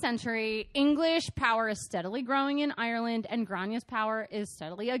 16th century, English power is steadily growing in Ireland, and Grania's power is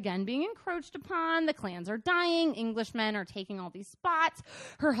steadily again being encroached upon. The clans are dying. Englishmen are taking all these spots.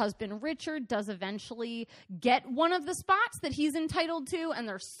 Her husband, Richard, does eventually get one of the spots that he's entitled to, and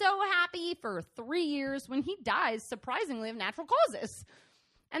they're so happy for 3 years when he dies, surprisingly, of natural causes.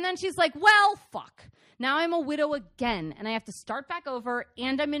 And then she's like, well, fuck. Now I'm a widow again, and I have to start back over,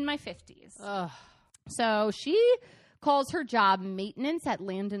 and I'm in my 50s. Ugh. So she calls her job maintenance at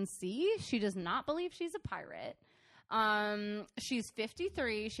Land and Sea. She does not believe she's a pirate. She's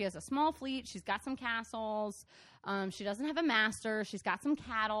 53. She has a small fleet. She's got some castles. She doesn't have a master. She's got some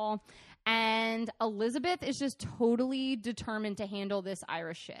cattle. And Elizabeth is just totally determined to handle this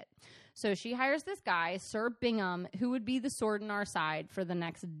Irish shit. So she hires this guy, Sir Bingham, who would be the sword in our side for the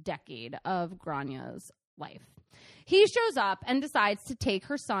next decade of Grania's life. He shows up and decides to take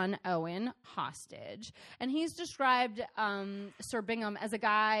her son, Owen, hostage. And he's described, Sir Bingham, as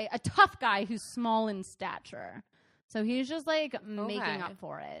a tough guy who's small in stature. So he's just, like, making up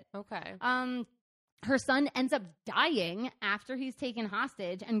for it. Okay. Her son ends up dying after he's taken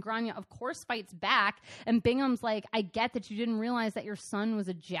hostage, and Grania, of course, fights back. And Bingham's like, I get that you didn't realize that your son was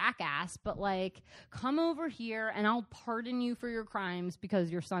a jackass, but, like, come over here and I'll pardon you for your crimes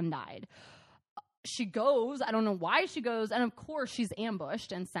because your son died. She goes. I don't know why she goes. And, of course, she's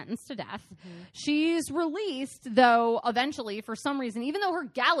ambushed and sentenced to death. Mm-hmm. She's released, though, eventually, for some reason, even though her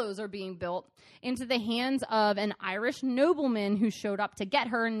gallows are being built, into the hands of an Irish nobleman who showed up to get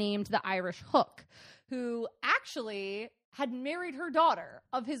her, named the Irish Hook, who actually had married her daughter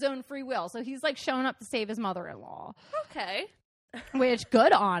of his own free will. So he's, like, showing up to save his mother-in-law. Okay. Which,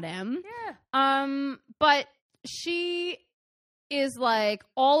 good on him. Yeah. But she is, like,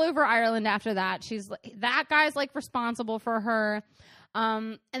 all over Ireland after that. She's like, that guy's, like, responsible for her.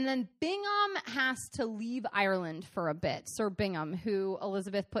 And then Bingham has to leave Ireland for a bit. Sir Bingham, who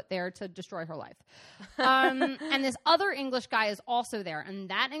Elizabeth put there to destroy her life. And this other English guy is also there. And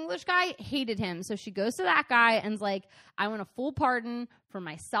that English guy hated him. So she goes to that guy and's like, I want a full pardon for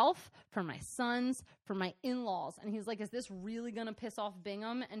myself, for my sons, for my in-laws. And he's like, is this really going to piss off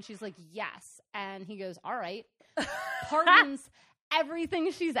Bingham? And she's like, yes. And he goes, all right. Pardons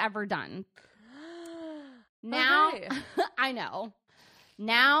everything she's ever done. Now, okay. I know.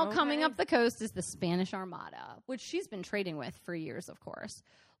 Now, coming up the coast is the Spanish Armada, which she's been trading with for years, of course.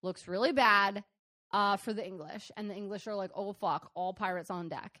 Looks really bad for the English. And the English are like, oh, fuck, all pirates on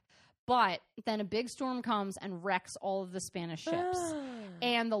deck. But then a big storm comes and wrecks all of the Spanish ships.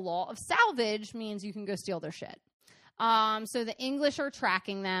 And the law of salvage means you can go steal their shit. So the English are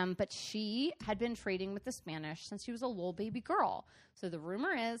tracking them, but she had been trading with the Spanish since she was a little baby girl. So the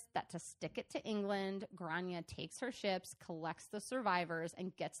rumor is that to stick it to England, Grania takes her ships, collects the survivors,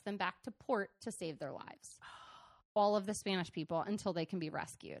 and gets them back to port to save their lives. All of the Spanish people until they can be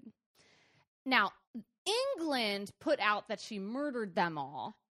rescued. Now, England put out that she murdered them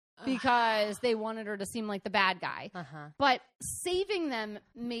all because they wanted her to seem like the bad guy. Uh-huh. But saving them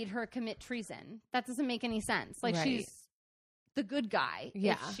made her commit treason. That doesn't make any sense. Like, right. She's the good guy.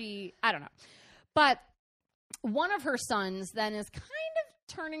 Yeah. I don't know. But one of her sons then is kind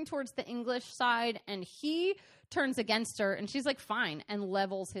of turning towards the English side, and he turns against her, and she's like, fine, and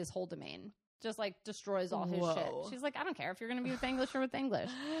levels his whole domain. Just, like, destroys all his shit. She's like, I don't care if you're going to be with the English or with the English.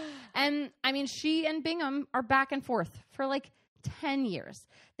 And, I mean, she and Bingham are back and forth for, like, 10 years.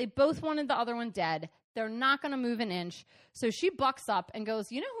 They both wanted the other one dead. They're not going to move an inch. So she bucks up and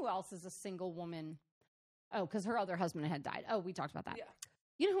goes, you know who else is a single woman? Oh, because her other husband had died. Oh, we talked about that. Yeah.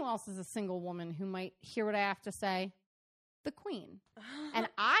 You know who else is a single woman who might hear what I have to say? The Queen. And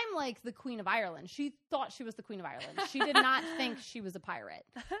I'm like the Queen of Ireland. She thought she was the Queen of Ireland. She did not think she was a pirate.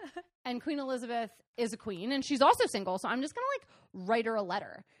 And Queen Elizabeth is a queen, and she's also single, so I'm just going to, like, write her a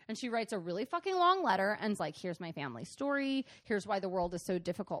letter. And she writes a really fucking long letter and's like, here's my family story. Here's why the world is so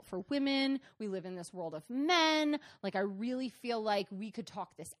difficult for women. We live in this world of men. Like, I really feel like we could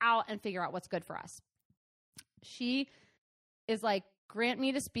talk this out and figure out what's good for us. She is like, grant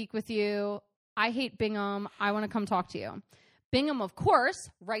me to speak with you. I hate Bingham. I want to come talk to you. Bingham, of course,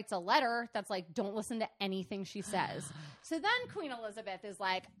 writes a letter that's like, don't listen to anything she says. So then Queen Elizabeth is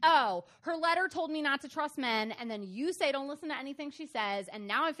like, oh, her letter told me not to trust men, and then you say don't listen to anything she says, and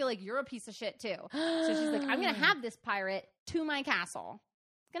now I feel like you're a piece of shit too. So she's like, I'm going to have this pirate to my castle.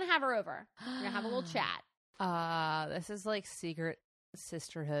 Going to have her over. We're going to have a little chat. This is like secret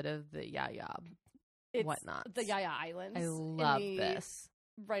sisterhood of the Yaya whatnot. The Yaya Islands. I love this.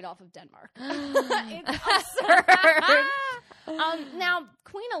 Right off of Denmark. It's absurd. Now,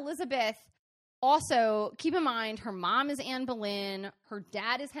 Queen Elizabeth Also, keep in mind, her mom is Anne Boleyn. Her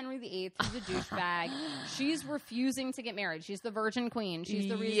dad is Henry VIII, who's a douchebag. She's refusing to get married. She's the Virgin Queen. She's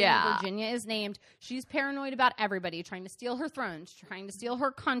the reason Virginia is named. She's paranoid about everybody, trying to steal her throne, trying to steal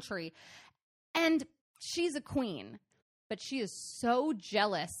her country. And she's a queen. But she is so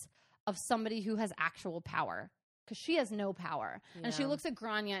jealous of somebody who has actual power. Because she has no power. Yeah. And she looks at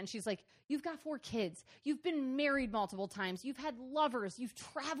Grania and she's like, you've got 4 kids. You've been married multiple times. You've had lovers. You've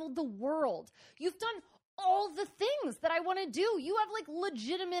traveled the world. You've done all the things that I want to do. You have like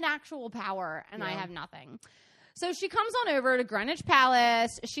legitimate actual power and I have nothing. So she comes on over to Greenwich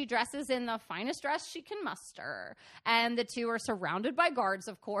Palace. She dresses in the finest dress she can muster. And the two are surrounded by guards,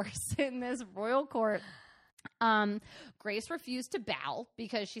 of course, in this royal court. Grace refused to bow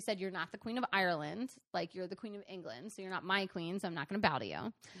because she said, you're not the Queen of Ireland. Like, you're the Queen of England, so you're not my queen, so I'm not going to bow to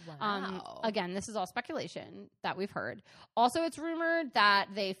you. Wow. Again, this is all speculation that we've heard. Also, it's rumored that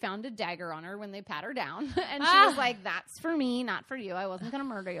they found a dagger on her when they pat her down. And she was like, that's for me, not for you. I wasn't going to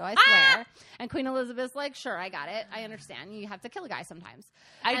murder you, I swear. And Queen Elizabeth's like, sure, I got it. I understand. You have to kill a guy sometimes.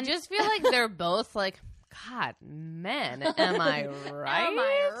 I just feel like they're both like, God, men, am I right? Am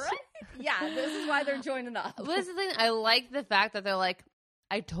I right? Yeah, this is why they're joining up. This is the thing. I like the fact that they're like,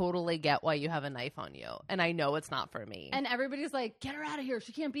 I totally get why you have a knife on you, and I know it's not for me. And everybody's like, get her out of here.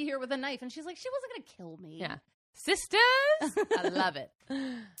 She can't be here with a knife. And she's like, she wasn't going to kill me. Yeah. Sisters? I love it.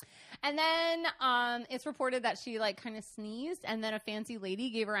 And then it's reported that she like kind of sneezed, and then a fancy lady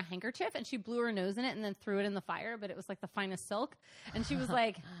gave her a handkerchief, and she blew her nose in it and then threw it in the fire, but it was like the finest silk. And she was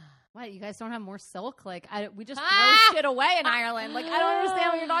like, what, you guys don't have more silk? Like, we just throw shit away in Ireland. Like, I don't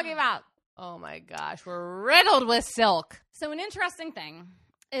understand what you're talking about. Oh my gosh, we're riddled with silk. So an interesting thing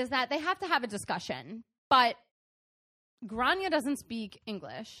is that they have to have a discussion, but Grania doesn't speak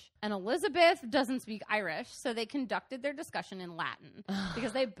English and Elizabeth doesn't speak Irish, so they conducted their discussion in Latin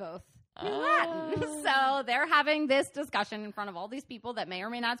because they both knew Latin. So they're having this discussion in front of all these people that may or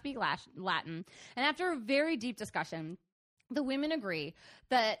may not speak Latin. And after a very deep discussion, the women agree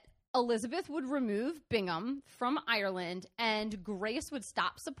that Elizabeth would remove Bingham from Ireland and Grace would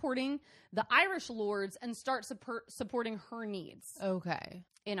stop supporting the Irish lords and start supporting her needs. Okay.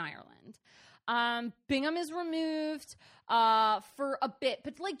 In Ireland. Bingham is removed for a bit,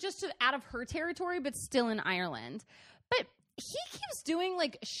 but like just out of her territory, but still in Ireland. But he keeps doing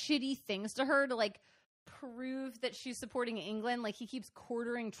like shitty things to her to like prove that she's supporting England. Like he keeps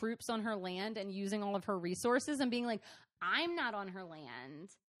quartering troops on her land and using all of her resources and being like, I'm not on her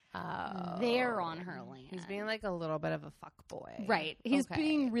land. Oh. They're on her land. He's being like a little bit of a fuckboy. Right. He's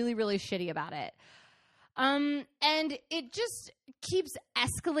being really, really shitty about it. And it just keeps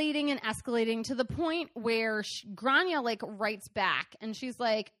escalating and escalating to the point where Grania like writes back and she's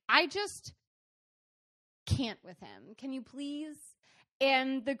like, I just can't with him. Can you please?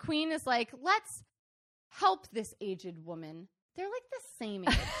 And the queen is like, let's help this aged woman. They're like the same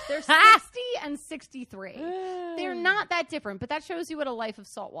age. They're 60 and 63. They're not that different, but that shows you what a life of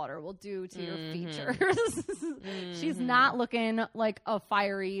saltwater will do to your features. She's not looking like a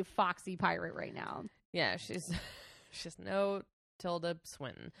fiery, foxy pirate right now. Yeah, she's no Tilda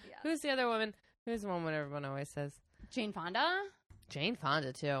Swinton. Yeah. Who's the other woman? Who's the one when everyone always says? Jane Fonda? Jane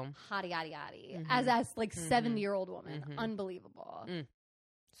Fonda, too. Hottie, hottie, hottie. As like 70-year-old woman. Unbelievable.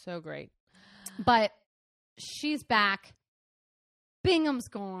 So great. But she's back. Bingham's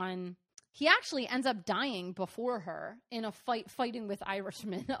gone. He actually ends up dying before her in a fighting with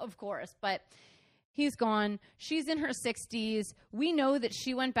Irishmen, of course. But he's gone. She's in her 60s. We know that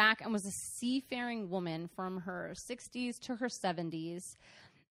she went back and was a seafaring woman from her 60s to her 70s.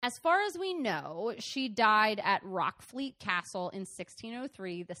 As far as we know, she died at Rockfleet Castle in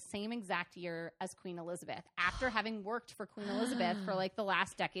 1603, the same exact year as Queen Elizabeth, after having worked for Queen Elizabeth for like the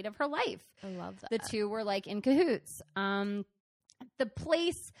last decade of her life. I love that. The two were like in cahoots. The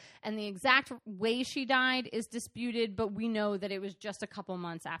place and the exact way she died is disputed, but we know that it was just a couple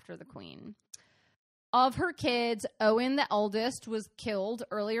months after the Queen. Of her kids, Owen, the eldest, was killed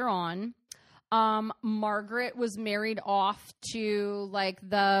earlier on. Margaret was married off to like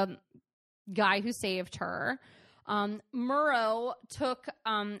the guy who saved her. Murrow took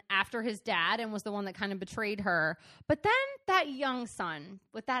after his dad and was the one that kind of betrayed her. But then that young son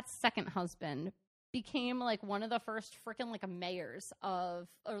with that second husband became like one of the first freaking like mayors or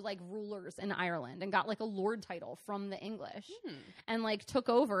like rulers in Ireland and got like a lord title from the English and like took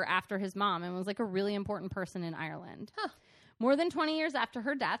over after his mom and was like a really important person in Ireland. More than 20 years after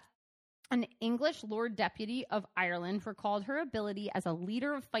her death, An English Lord Deputy of Ireland recalled her ability as a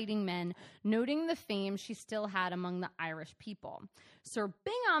leader of fighting men, noting the fame she still had among the Irish people. Sir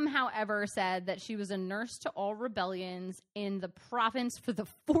Bingham, however, said that she was a nurse to all rebellions in the province for the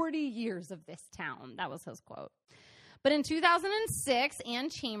 40 years of this town. That was his quote. But in 2006, Anne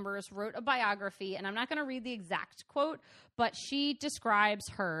Chambers wrote a biography, and I'm not going to read the exact quote, but she describes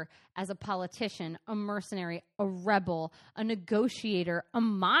her as a politician, a mercenary, a rebel, a negotiator, a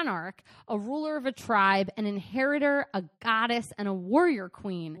monarch, a ruler of a tribe, an inheritor, a goddess, and a warrior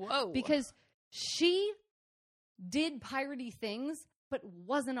queen. Whoa. Because she did piratey things, but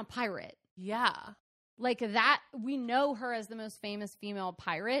wasn't a pirate. Yeah. Like that, we know her as the most famous female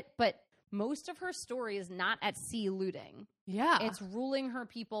pirate, but most of her story is not at sea looting. Yeah. It's ruling her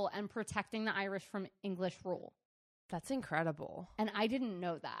people and protecting the Irish from English rule. That's incredible. And I didn't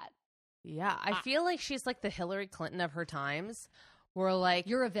know that. Yeah. I feel like she's like the Hillary Clinton of her times. Where like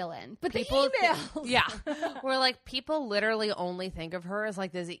You're a villain. But people the emails. yeah. Where like people literally only think of her as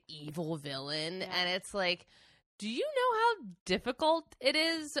like this evil villain. Yeah. And it's like, do you know how difficult it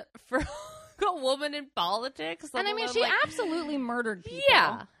is for a woman in politics? And I mean, she absolutely murdered people.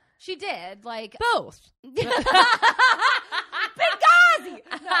 Yeah. She did. Like both. Benghazi!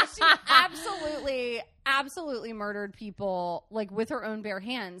 No, she absolutely murdered people like with her own bare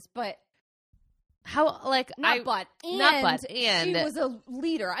hands. But how like and and she was a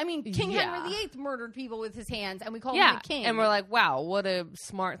leader. I mean, King Yeah. Henry VIII murdered people with his hands, and we call him yeah, the king. and we're like, wow, what a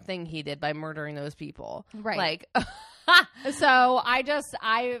smart thing he did by murdering those people. Right. Like, so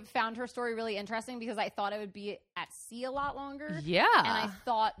I found her story really interesting because I thought it would be at sea a lot longer. yeah. And I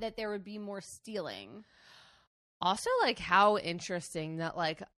thought that there would be more stealing. Also, like, how interesting that,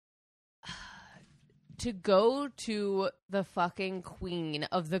 like, to go to the fucking queen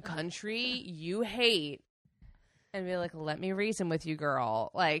of the country you hate and be like, let me reason with you, girl.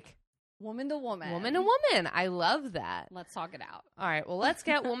 Like, Woman to woman. woman to woman. I love that. Let's talk it out. All right, well, let's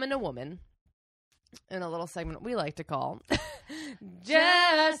get woman to woman in a little segment we like to call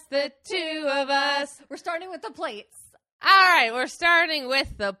Just the Two of Us. We're starting with the plates. All right, we're starting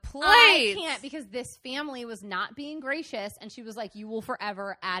with the plates. I can't because this family was not being gracious, and she was like, you will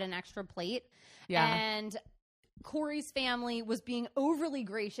forever add an extra plate. Yeah. And Corrie's family was being overly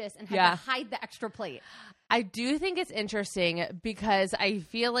gracious and had Yeah. to hide the extra plate. I do think it's interesting because I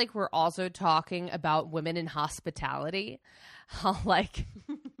feel like we're also talking about women in hospitality. How, like,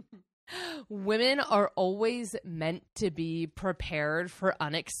 women are always meant to be prepared for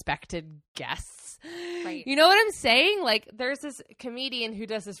unexpected guests. Right. You know what I'm saying? Like, there's this comedian who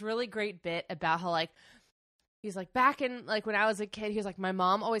does this really great bit about how, like, he's like, back in, like, when I was a kid, he was like, my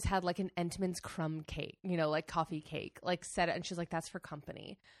mom always had, like, an Entman's crumb cake, you know, like, coffee cake, like, set it, and she's like, that's for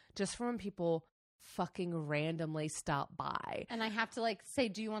company. Just for when people fucking randomly stop by. And I have to, like, say,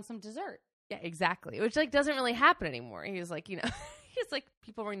 do you want some dessert? Yeah, exactly. Which, like, doesn't really happen anymore. He was like, you know, he's like,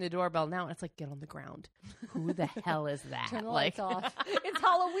 people ring the doorbell now, and it's like, get on the ground. Who the hell is that? Turn the like, lights off. It's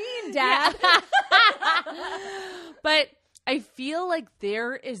Halloween, Dad. But I feel like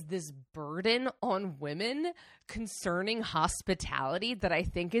there is this burden on women concerning hospitality that I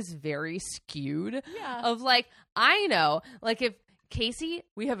think is very skewed. Yeah. Of like, I know, like if Casey,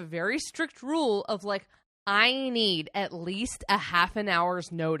 we have a very strict rule of like, I need at least a half an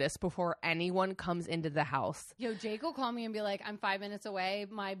hour's notice before anyone comes into the house. Yo, Jake will call me and be like, I'm 5 minutes away.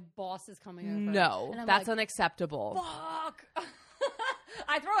 My boss is coming over. No, And I'm that's like, unacceptable. fuck.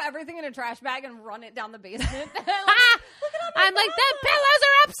 I throw everything in a trash bag and run it down the basement. I'm like, the pillows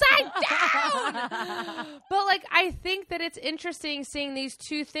are upside down. But like, I think that it's interesting seeing these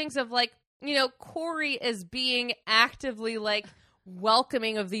two things of like, you know, Corrie is being actively like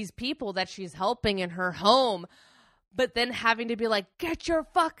welcoming of these people that she's helping in her home, but then having to be like, get your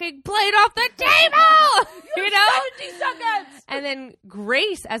fucking plate off the table, you know? 70 seconds. And then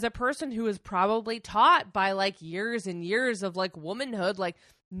Grace, as a person who is probably taught by like years and years of like womanhood, like,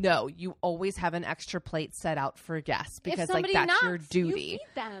 no, you always have an extra plate set out for guests because like that's knocks, your duty. You feed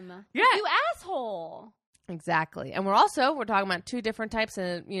them. Yeah. You asshole. Exactly. And we're talking about two different types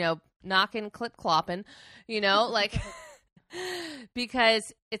of, you know, knocking, clip clopping, you know, like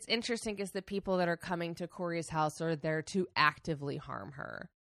because it's interesting because the people that are coming to Corrie's house are there to actively harm her.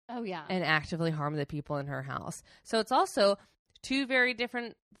 Oh, yeah. And actively harm the people in her house. So it's also two very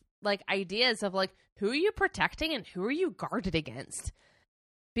different like ideas of like, who are you protecting and who are you guarded against?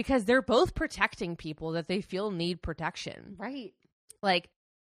 Because they're both protecting people that they feel need protection. Right. Like,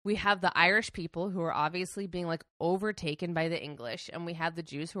 we have the Irish people who are obviously being, like, overtaken by the English. And we have the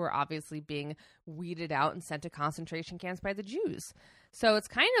Jews who are obviously being weeded out and sent to concentration camps by the Jews. So it's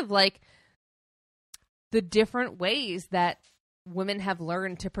kind of like the different ways that women have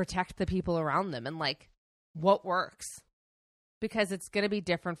learned to protect the people around them and like what works, because it's going to be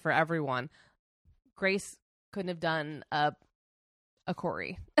different for everyone. Grace couldn't have done a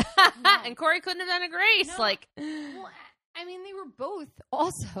Corrie, and Corrie couldn't have done a Grace. No. Like, well, I mean, they were both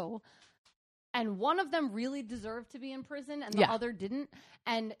also, and one of them really deserved to be in prison, and the other didn't,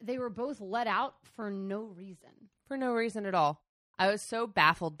 and they were both let out for no reason. For no reason at all. I was so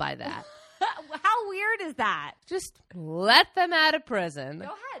baffled by that. How weird is that? Just let them out of prison. Go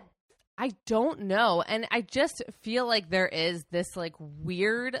ahead. I don't know. And I just feel like there is this like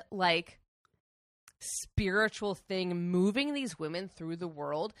weird, like spiritual thing moving these women through the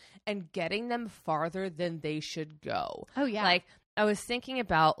world and getting them farther than they should go. Oh, yeah. Like, I was thinking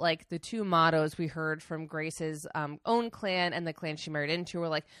about like the two mottos we heard from Grace's own clan and the clan she married into were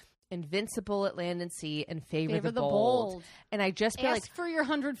like, invincible at land and sea and favor the bold. And I just feel Ask like for your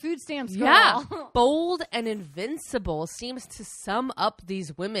 100 food stamps, girl. yeah, bold and invincible seems to sum up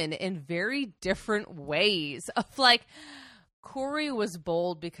these women in very different ways. Of like, Corrie was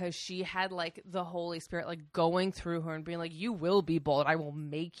bold because she had like the Holy Spirit like going through her and being like, you will be bold. I will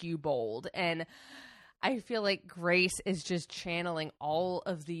make you bold. And I feel like Grace is just channeling all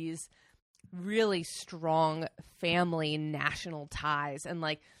of these really strong family national ties and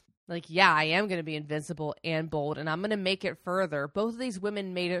like, yeah, I am going to be invincible and bold, and I'm going to make it further. Both of these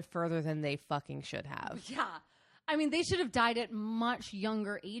women made it further than they fucking should have. Yeah. I mean, they should have died at much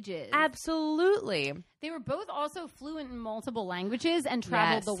younger ages. Absolutely. They were both also fluent in multiple languages and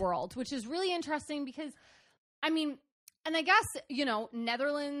traveled the world, which is really interesting because, I mean, and I guess, you know,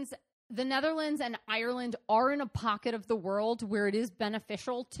 the Netherlands and Ireland are in a pocket of the world where it is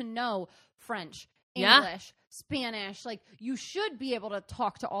beneficial to know French, English, Spanish. Like, you should be able to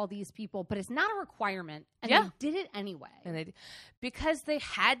talk to all these people, but it's not a requirement. And they did it anyway. And because they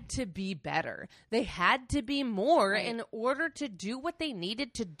had to be better. They had to be more in order to do what they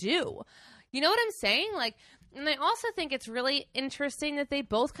needed to do. You know what I'm saying? Like, and I also think it's really interesting that they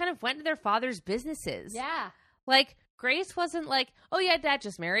both kind of went to their father's businesses. Yeah. Like, Grace wasn't like, oh, yeah, Dad,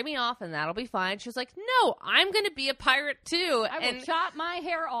 just marry me off and that'll be fine. She was like, no, I'm going to be a pirate too. I will chop my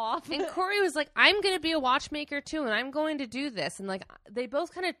hair off. And Corrie was like, I'm going to be a watchmaker too, and I'm going to do this. And like, they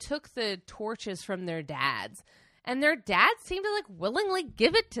both kind of took the torches from their dads. And their dads seemed to like willingly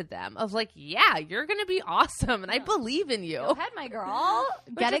give it to them of like, yeah, you're going to be awesome. And I believe in you. Go ahead, my girl.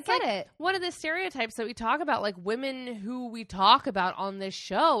 Get it. One of the stereotypes that we talk about, like women who we talk about on this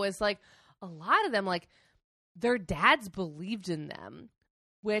show is like a lot of them, like, their dads believed in them,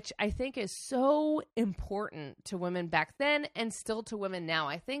 which I think is so important to women back then and still to women now.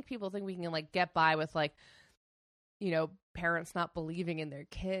 I think people think we can like get by with like, you know, parents not believing in their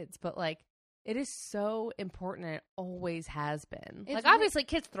kids, but like it is so important and it always has been. It's like obviously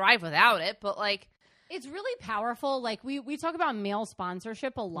kids thrive without it, but like it's really powerful. Like we talk about male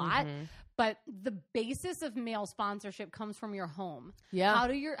sponsorship a lot, but the basis of male sponsorship comes from your home. Yeah.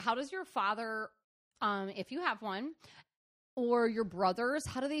 How does your father, if you have one, or your brothers,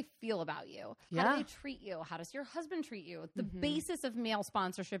 how do they feel about you? How do they treat you? How does your husband treat you? The basis of male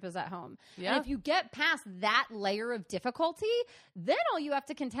sponsorship is at home. Yeah. And if you get past that layer of difficulty, then all you have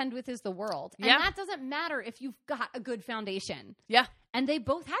to contend with is the world. And that doesn't matter if you've got a good foundation. Yeah. And they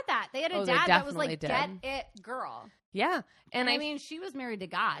both had that. They had a dad that was like, get it, girl. Yeah. And I mean, she was married to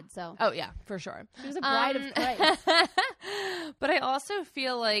God, so. Oh, yeah, for sure. She was a bride of Christ. But I also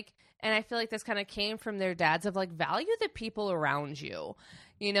feel like, and I feel like this kind of came from their dads of like, value the people around you.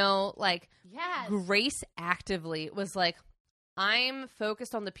 You know, like, Grace actively was like, I'm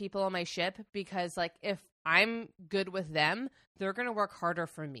focused on the people on my ship because, like, if I'm good with them, they're going to work harder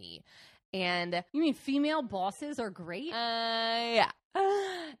for me. And you mean female bosses are great? Yeah.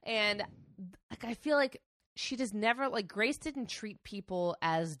 And like, I feel like she just never, like, Grace didn't treat people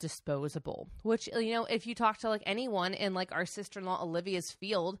as disposable, which, you know, if you talk to like anyone in like our sister-in-law Olivia's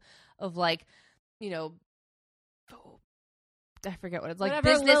field of like, you know, I forget what it's like.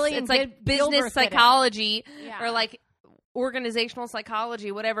 Whatever, business. Lily it's like business psychology or like organizational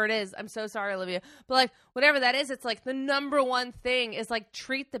psychology, whatever it is. I'm so sorry, Olivia. But like whatever that is, it's like the number one thing is like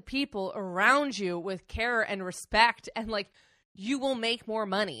treat the people around you with care and respect, and like you will make more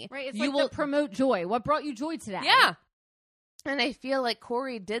money. Right. It's you will promote joy. What brought you joy today? Yeah. And I feel like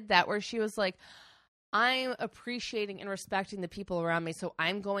Corrie did that where she was like, I'm appreciating and respecting the people around me, so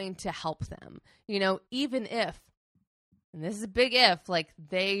I'm going to help them. You know, even if, and this is a big if, like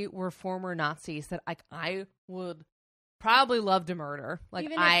they were former Nazis that like I would probably love to murder. Like,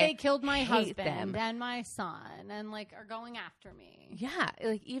 even if they killed my husband and my son and like are going after me. Yeah,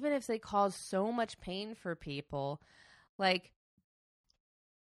 like even if they cause so much pain for people, like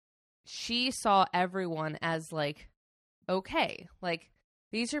she saw everyone as like okay. Like,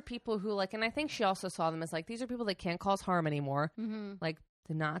 these are people who, like, and I think she also saw them as, like, these are people that can't cause harm anymore. Mm-hmm. Like,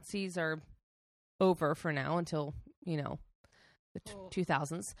 the Nazis are over for now until, you know, the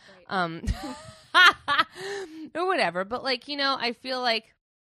 2000s. Right. Or whatever. But, like, you know, I feel like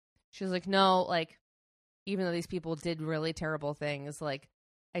she was like, no, like, even though these people did really terrible things, like,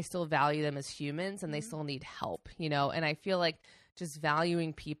 I still value them as humans and they still need help, you know? And I feel like just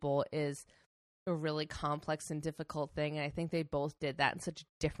valuing people is a really complex and difficult thing. And I think they both did that in such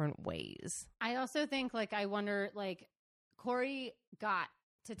different ways. I also think, like, I wonder, like, Corrie got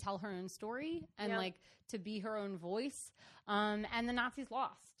to tell her own story and, like, to be her own voice. And the Nazis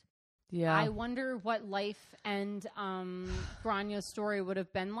lost. Yeah. I wonder what life and Granya's story would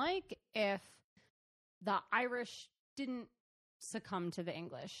have been like if the Irish didn't succumb to the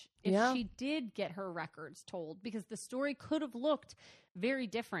English. If she did get her records told, because the story could have looked very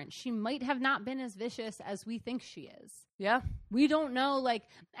different. She might have not been as vicious as we think she is. Yeah. We don't know, like,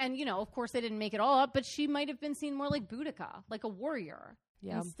 and, you know, of course they didn't make it all up, but she might have been seen more like Boudica, like a warrior,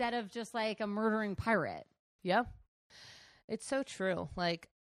 instead of just like a murdering pirate. Yeah. It's so true. Like,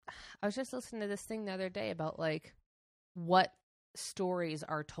 I was just listening to this thing the other day about, like, what stories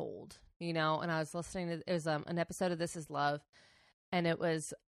are told, you know, and I was listening to, it was an episode of This Is Love, and it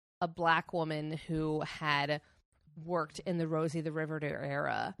was a Black woman who had worked in the Rosie the Riveter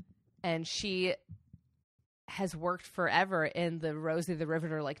era, and she has worked forever in the Rosie the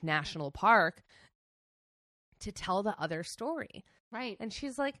Riveter, like, national park to tell the other story. Right. And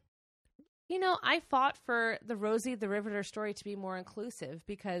she's like, you know, I fought for the Rosie the Riveter story to be more inclusive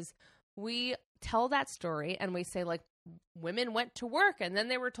because we tell that story and we say, like, women went to work and then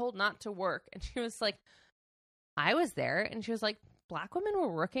they were told not to work. And she was like, I was there. And she was like, Black women were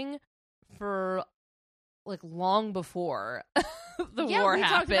working for, like, long before the war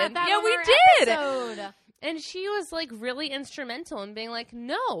happened. Yeah, we did. Episode. And she was, like, really instrumental in being like,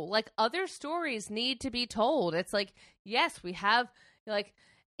 no, like, other stories need to be told. It's like, yes, we have, like,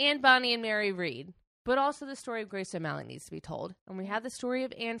 Anne Bonny and Mary Read, but also the story of Grace O'Malley needs to be told. And we have the story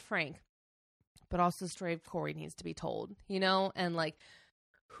of Anne Frank, but also the story of Corrie needs to be told, you know? And, like,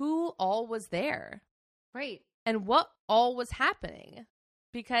 who all was there? Right. And what all was happening?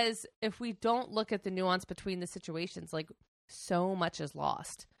 Because if we don't look at the nuance between the situations, like, so much is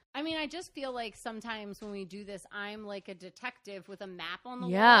lost. I mean, I just feel like sometimes when we do this, I'm like a detective with a map on the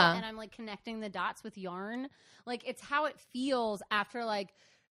wall, and I'm, like, connecting the dots with yarn. Like, it's how it feels after, like,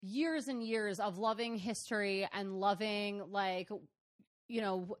 years and years of loving history and loving, like, you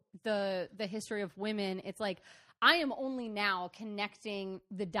know, the history of women. It's like I am only now connecting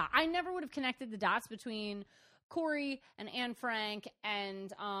the dots. I never would have connected the dots between Corrie and Anne Frank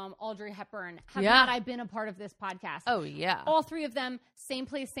and Audrey Hepburn had not I been a part of this podcast. Oh, yeah. All three of them, same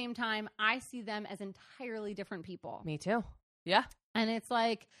place, same time. I see them as entirely different people. Me too. Yeah. And it's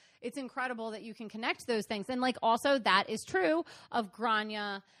like, it's incredible that you can connect those things. And, like, also that is true of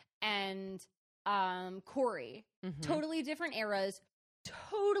Grania and Corrie. Mm-hmm. Totally different eras,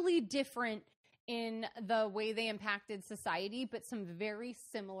 totally different in the way they impacted society, but some very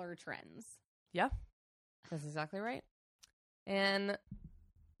similar trends. Yeah. That's exactly right. And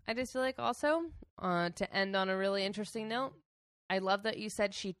I just feel like also, to end on a really interesting note, I love that you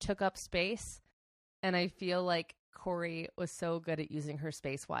said she took up space. And I feel like Corrie was so good at using her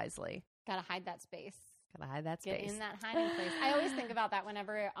space wisely. Gotta hide that space. Gotta hide that space. Get in that hiding place. I always think about that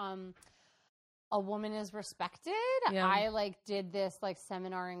whenever a woman is respected. Yeah. I, like, did this, like,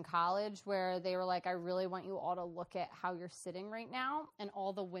 seminar in college where they were like, I really want you all to look at how you're sitting right now. And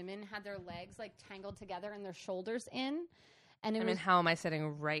all the women had their legs, like, tangled together and their shoulders in. And it was, how am I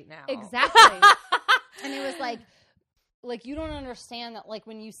sitting right now? Exactly. And it was like, you don't understand that, like,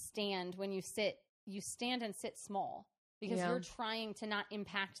 when you sit, you stand and sit small because you're trying to not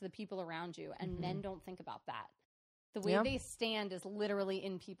impact the people around you. And men don't think about that. The way they stand is literally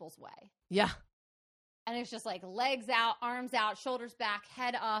in people's way. Yeah. And it's just like legs out, arms out, shoulders back,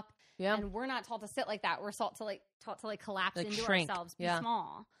 head up. Yeah. And we're not taught to sit like that. We're taught to collapse like into shrink. Ourselves, be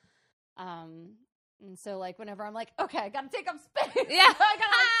small. And so, like, whenever I'm like, okay, I got to take up space. Yeah. I got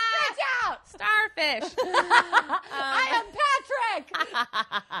to, like, stretch out. Starfish. I am Patrick.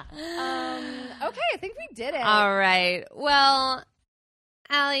 Okay, I think we did it. All right. Well,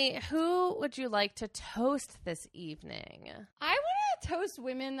 Allie, who would you like to toast this evening? I want to toast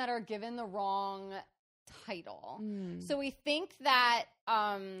women that are given the wrong title. So we think that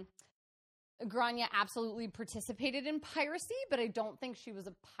Grania absolutely participated in piracy, but I don't think she was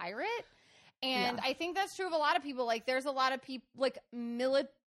a pirate. And I think that's true of a lot of people. Like, there's a lot of people, like,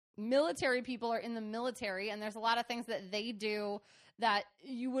 military people are in the military, and there's a lot of things that they do that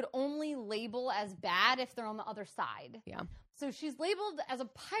you would only label as bad if they're on the other side. Yeah. So she's labeled as a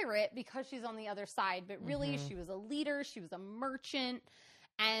pirate because she's on the other side, but really she was a leader, she was a merchant,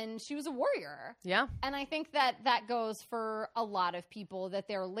 and she was a warrior. Yeah. And I think that that goes for a lot of people, that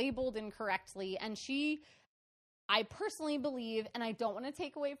they're labeled incorrectly. And I personally believe, and I don't want to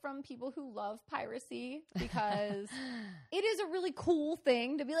take away from people who love piracy, because it is a really cool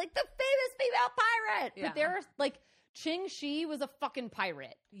thing to be like the famous female pirate. Yeah. But there's like, Ching Shi was a fucking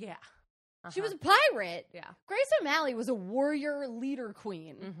pirate. Yeah. She was a pirate. Yeah. Grace O'Malley was a warrior leader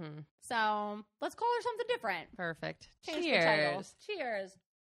queen. Mm-hmm. So let's call her something different. Perfect. Change Cheers. the title. Cheers.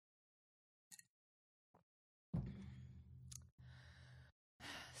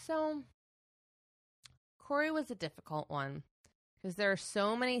 So, Corrie was a difficult one because there are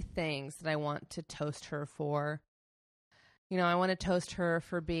so many things that I want to toast her for. You know, I want to toast her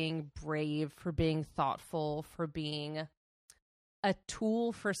for being brave, for being thoughtful, for being a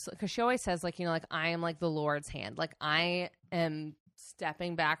tool for, because she always says, like, you know, like, I am like the Lord's hand. Like, I am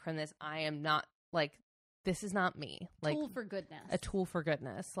stepping back from this. I am not, like, this is not me. Like, Tool for goodness. a tool for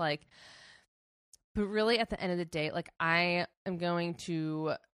goodness. Like, but really at the end of the day, like, I am going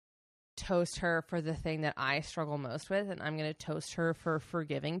to toast her for the thing that I struggle most with, and I'm going to toast her for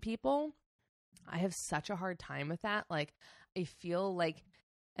forgiving people. I have such a hard time with that. Like, I feel like,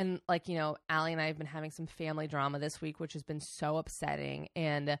 and like, you know, Allie and I have been having some family drama this week, which has been so upsetting.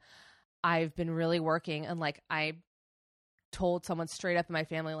 And I've been really working, and like, I told someone straight up in my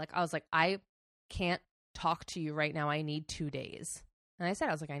family, like, I was like, I can't talk to you right now. I need 2 days. And I said,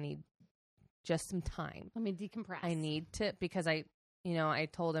 I was like, I need just some time. Let me decompress. I need to, because I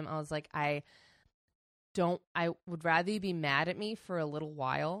told him, I was like, I would rather you be mad at me for a little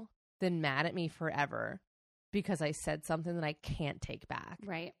while than mad at me forever because I said something that I can't take back.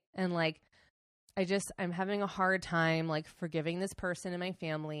 Right. And like, I'm having a hard time like forgiving this person in my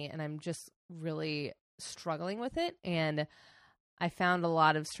family, and I'm just really struggling with it. And I found a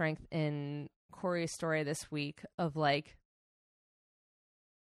lot of strength in Corrie's story this week of like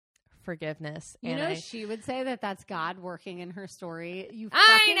forgiveness. You and know, she would say that that's God working in her story. You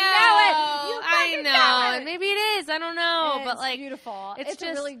I fucking know it. You I fucking know. it. And maybe it is. I don't know. It's but like, beautiful. it's It's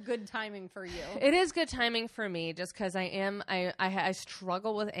just really good timing for you. It is good timing for me, just because I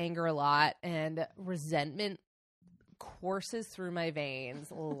struggle with anger a lot, and resentment courses through my veins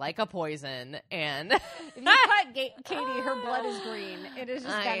like a poison. And If you cut Katie, her blood is green. It is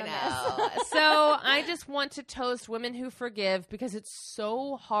just I venomous. know. So I just want to toast women who forgive, because it's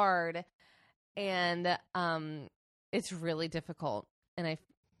so hard, and it's really difficult. And I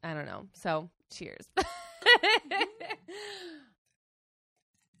don't know. So cheers. But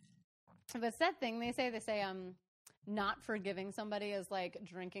it's that thing they say not forgiving somebody is like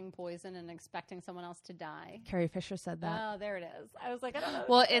drinking poison and expecting someone else to die. Carrie Fisher said that. Oh, there it is. I was like, I don't know.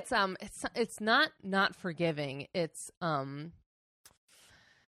 Well, it's not forgiving. It's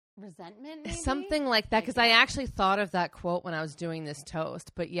resentment, maybe? something like that, because I actually thought of that quote when I was doing this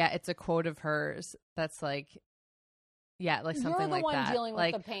toast. But yeah, it's a quote of hers that's like, yeah, like something like that. You're the one dealing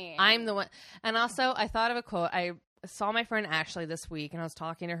like, with the pain. I'm the one. And also, I thought of a quote. I saw my friend Ashley this week, and I was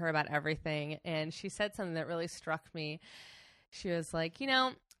talking to her about everything, and she said something that really struck me. She was like, you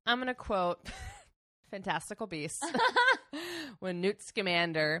know, I'm going to quote Fantastical Beasts when Newt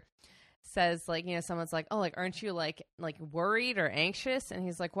Scamander says, like, you know, someone's like, oh, like, aren't you like worried or anxious? And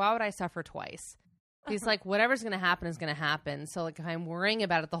he's like, why would I suffer twice? He's like, whatever's going to happen is going to happen. So like, if I'm worrying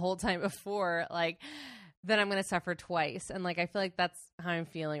about it the whole time before, like, then I'm going to suffer twice. And like, I feel like that's how I'm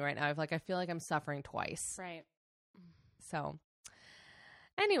feeling right now. I feel like I'm suffering twice. Right. So,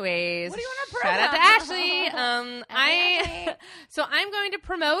 anyways, What do you want to shout out to promote? Ashley. So I'm going to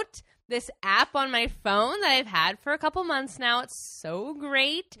promote this app on my phone that I've had for a couple months now. It's so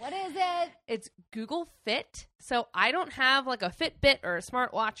great. What is it? It's Google Fit. So I don't have like a Fitbit or a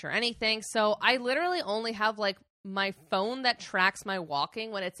smartwatch or anything. So I literally only have like my phone that tracks my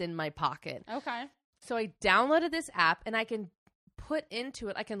walking when it's in my pocket. Okay. So I downloaded this app, and I can put into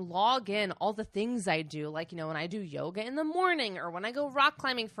it, I can log in all the things I do, like, you know, when I do yoga in the morning or when I go rock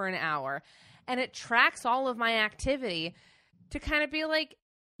climbing for an hour, and it tracks all of my activity to kind of be like,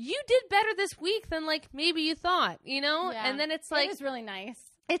 you did better this week than like maybe you thought, you know? Yeah. And then it's like, It is really nice.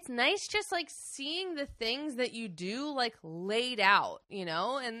 it's nice just like seeing the things that you do like laid out, you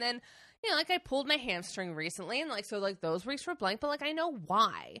know? And then, you know, like I pulled my hamstring recently, and like, so like those weeks were blank, but like I know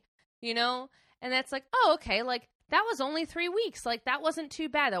why, you know? And that's like, oh, okay, like that was only 3 weeks. Like that wasn't too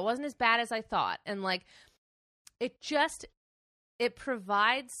bad. That wasn't as bad as I thought. And like, it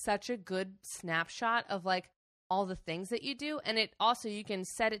provides such a good snapshot of like all the things that you do. And it also, you can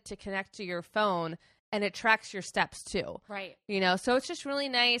set it to connect to your phone and it tracks your steps too. Right. So it's just really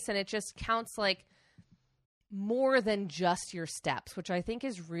nice. And it just counts like more than just your steps, which I think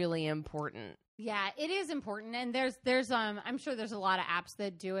is really important. Yeah, it is important. And there's I'm sure there's a lot of apps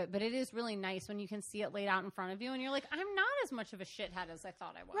that do it, but it is really nice when you can see it laid out in front of you and you're like, I'm not as much of a shithead as I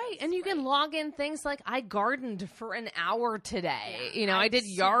thought I was. Right. And you can log in things like, I gardened for an hour today. Yeah, I did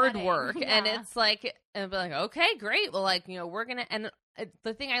yard sweating. work. Yeah. And it's like, and be like, okay, great. Well, like, we're going to, and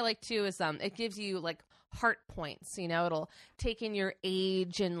the thing I like too is it gives you like heart points. It'll take in your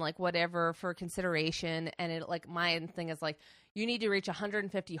age and like whatever for consideration. And it like, my thing is like, you need to reach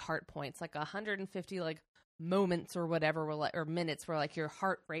 150 heart points, like 150 like moments or whatever, or minutes where like your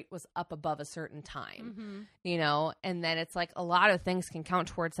heart rate was up above a certain time, and then it's like a lot of things can count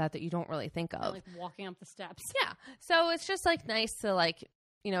towards that you don't really think of. Like walking up the steps. Yeah. So it's just like nice to like,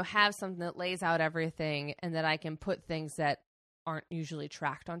 have something that lays out everything and that I can put things that aren't usually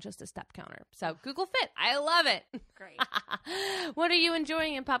tracked on just a step counter. So Google Fit, I love it. Great. What are you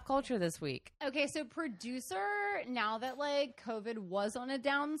enjoying in pop culture this week? Okay, so producer, now that like COVID was on a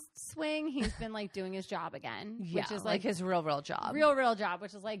downswing, he's been like doing his job again, which is like his real job. Real job,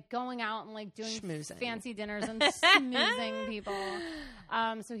 which is like going out and like doing schmoozing. Fancy dinners and smoozing people.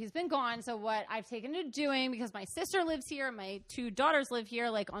 So he's been gone. So what I've taken to doing, because my sister lives here and my 2 daughters live here,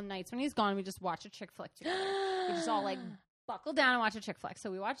 like on nights when he's gone, we just watch a chick flick together. We just all like buckle down and watch a chick flick.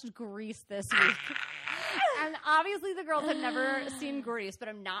 So we watched Grease this week. And obviously the girls had never seen Grease, but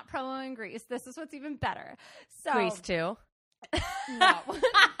I'm not promoting Grease. This is what's even better. So Grease 2. No.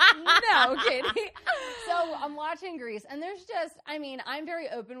 No, Katie. So I'm watching Grease, and there's just, I'm very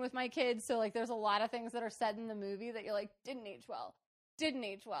open with my kids, so like there's a lot of things that are said in the movie that you're like, didn't age well.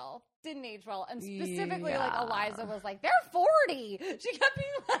 And specifically, like, Eliza was like, they're 40. She kept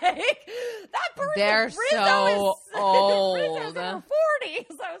being like, that person, they're Rizzo so is, old. Rizzo's over 40.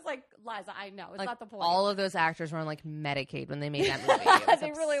 So I was like, Liza, I know. It's like, not the point. All of those actors were on, like, Medicaid when they made that movie. It was They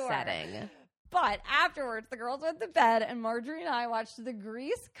really were. upsetting. But afterwards, the girls went to bed, and Marjorie and I watched the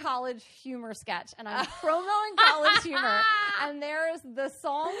Grease College Humor sketch. And I'm promoting College Humor. And there's the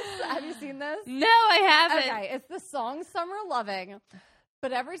songs. Have you seen this? No, I haven't. Okay, it's the song Summer Loving.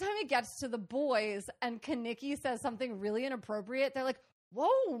 But every time it gets to the boys and Kaniki says something really inappropriate, they're like,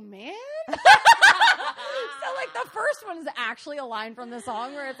 whoa, man. So, like, the first one is actually a line from the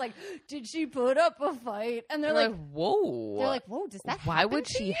song where it's like, did she put up a fight? And they're like, whoa. They're like, whoa, does that Why happen would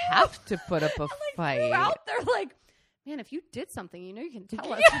to she you? have to put up a and, like, fight? throughout, they're like, man, if you did something, you can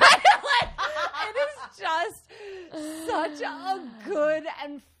tell us. It is just such a good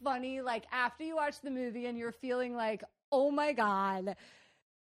and funny, like, after you watch the movie and you're feeling like, oh my God,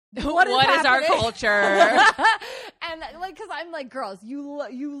 what is our culture? And like, because I'm like, girls, you'll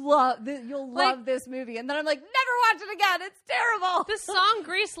love this movie, and then I'm like, never watch it again. It's terrible. The song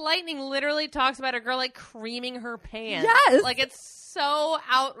 "Grease Lightning" literally talks about a girl like creaming her pants. Yes, like it's so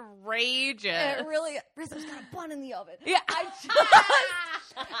outrageous. It really. Rizzo's got a bun in the oven. Yeah.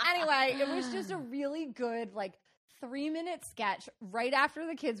 Anyway, it was just a really good like 3-minute sketch right after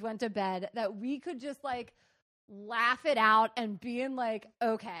the kids went to bed that we could just like laugh it out and be in like,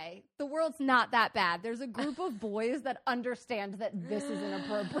 okay, the world's not that bad. There's a group of boys that understand that this is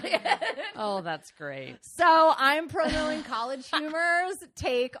inappropriate. Oh, that's great. So I'm promoting College Humor's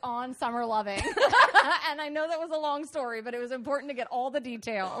take on Summer Loving. And I know that was a long story, but it was important to get all the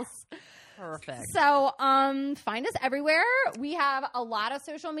details. Perfect. So find us everywhere. We have a lot of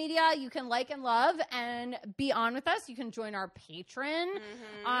social media you can like and love and be on with us. You can join our Patreon.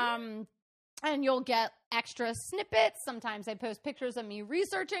 And you'll get extra snippets. Sometimes I post pictures of me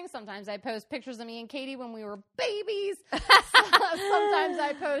researching. Sometimes I post pictures of me and Katie when we were babies. Sometimes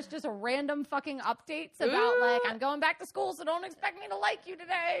I post just random fucking updates about like, I'm going back to school, so don't expect me to like you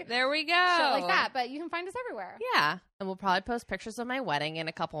today. There we go. Shit like that. But you can find us everywhere. Yeah. And we'll probably post pictures of my wedding in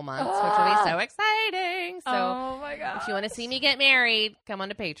a couple months, which will be so exciting. So oh my God. If you want to see me get married, come on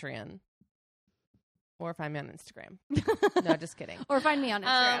to Patreon. Or find me on Instagram. No, just kidding. Or find me on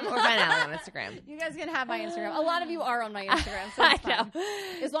Instagram. Or find Allie on Instagram. You guys can have my Instagram. A lot of you are on my Instagram, so it's fine.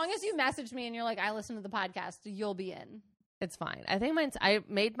 As long as you message me and you're like, I listen to the podcast, you'll be in. It's fine. I think I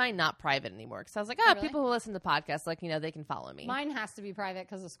made mine not private anymore because I was like, Really? people who listen to the podcast, like, they can follow me. Mine has to be private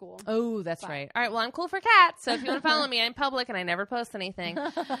because of school. Oh, that's Fine. right. All right. Well, I'm cool for cats. So if you want to follow me, I'm public and I never post anything.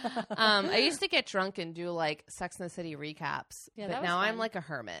 I used to get drunk and do like Sex and the City recaps, Yeah, but that was now fun. I'm like a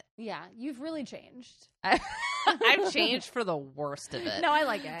hermit. Yeah, you've really changed. I've changed for the worst of it. No, I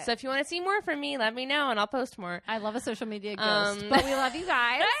like it. So if you want to see more from me, let me know and I'll post more. I love a social media ghost, but we love you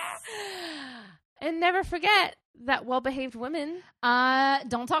guys. And never forget that well-behaved women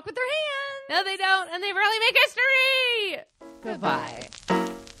Don't talk with their hands. No, they don't, and they really make history. Goodbye.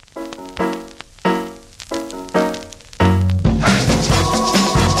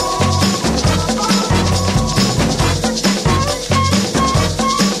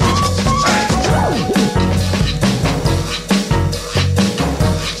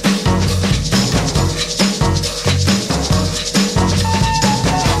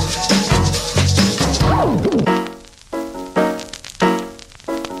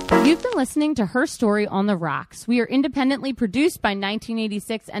 You've been listening to Her Story on the Rocks. We are independently produced by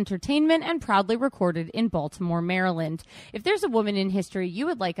 1986 Entertainment and proudly recorded in Baltimore, Maryland. If there's a woman in history you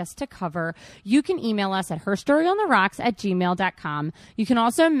would like us to cover, you can email us at herstoryontheRocks@gmail.com. You can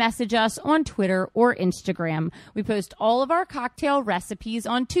also message us on Twitter or Instagram. We post all of our cocktail recipes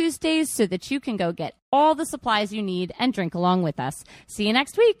on Tuesdays so that you can go get all the supplies you need and drink along with us. See you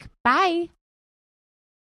next week. Bye.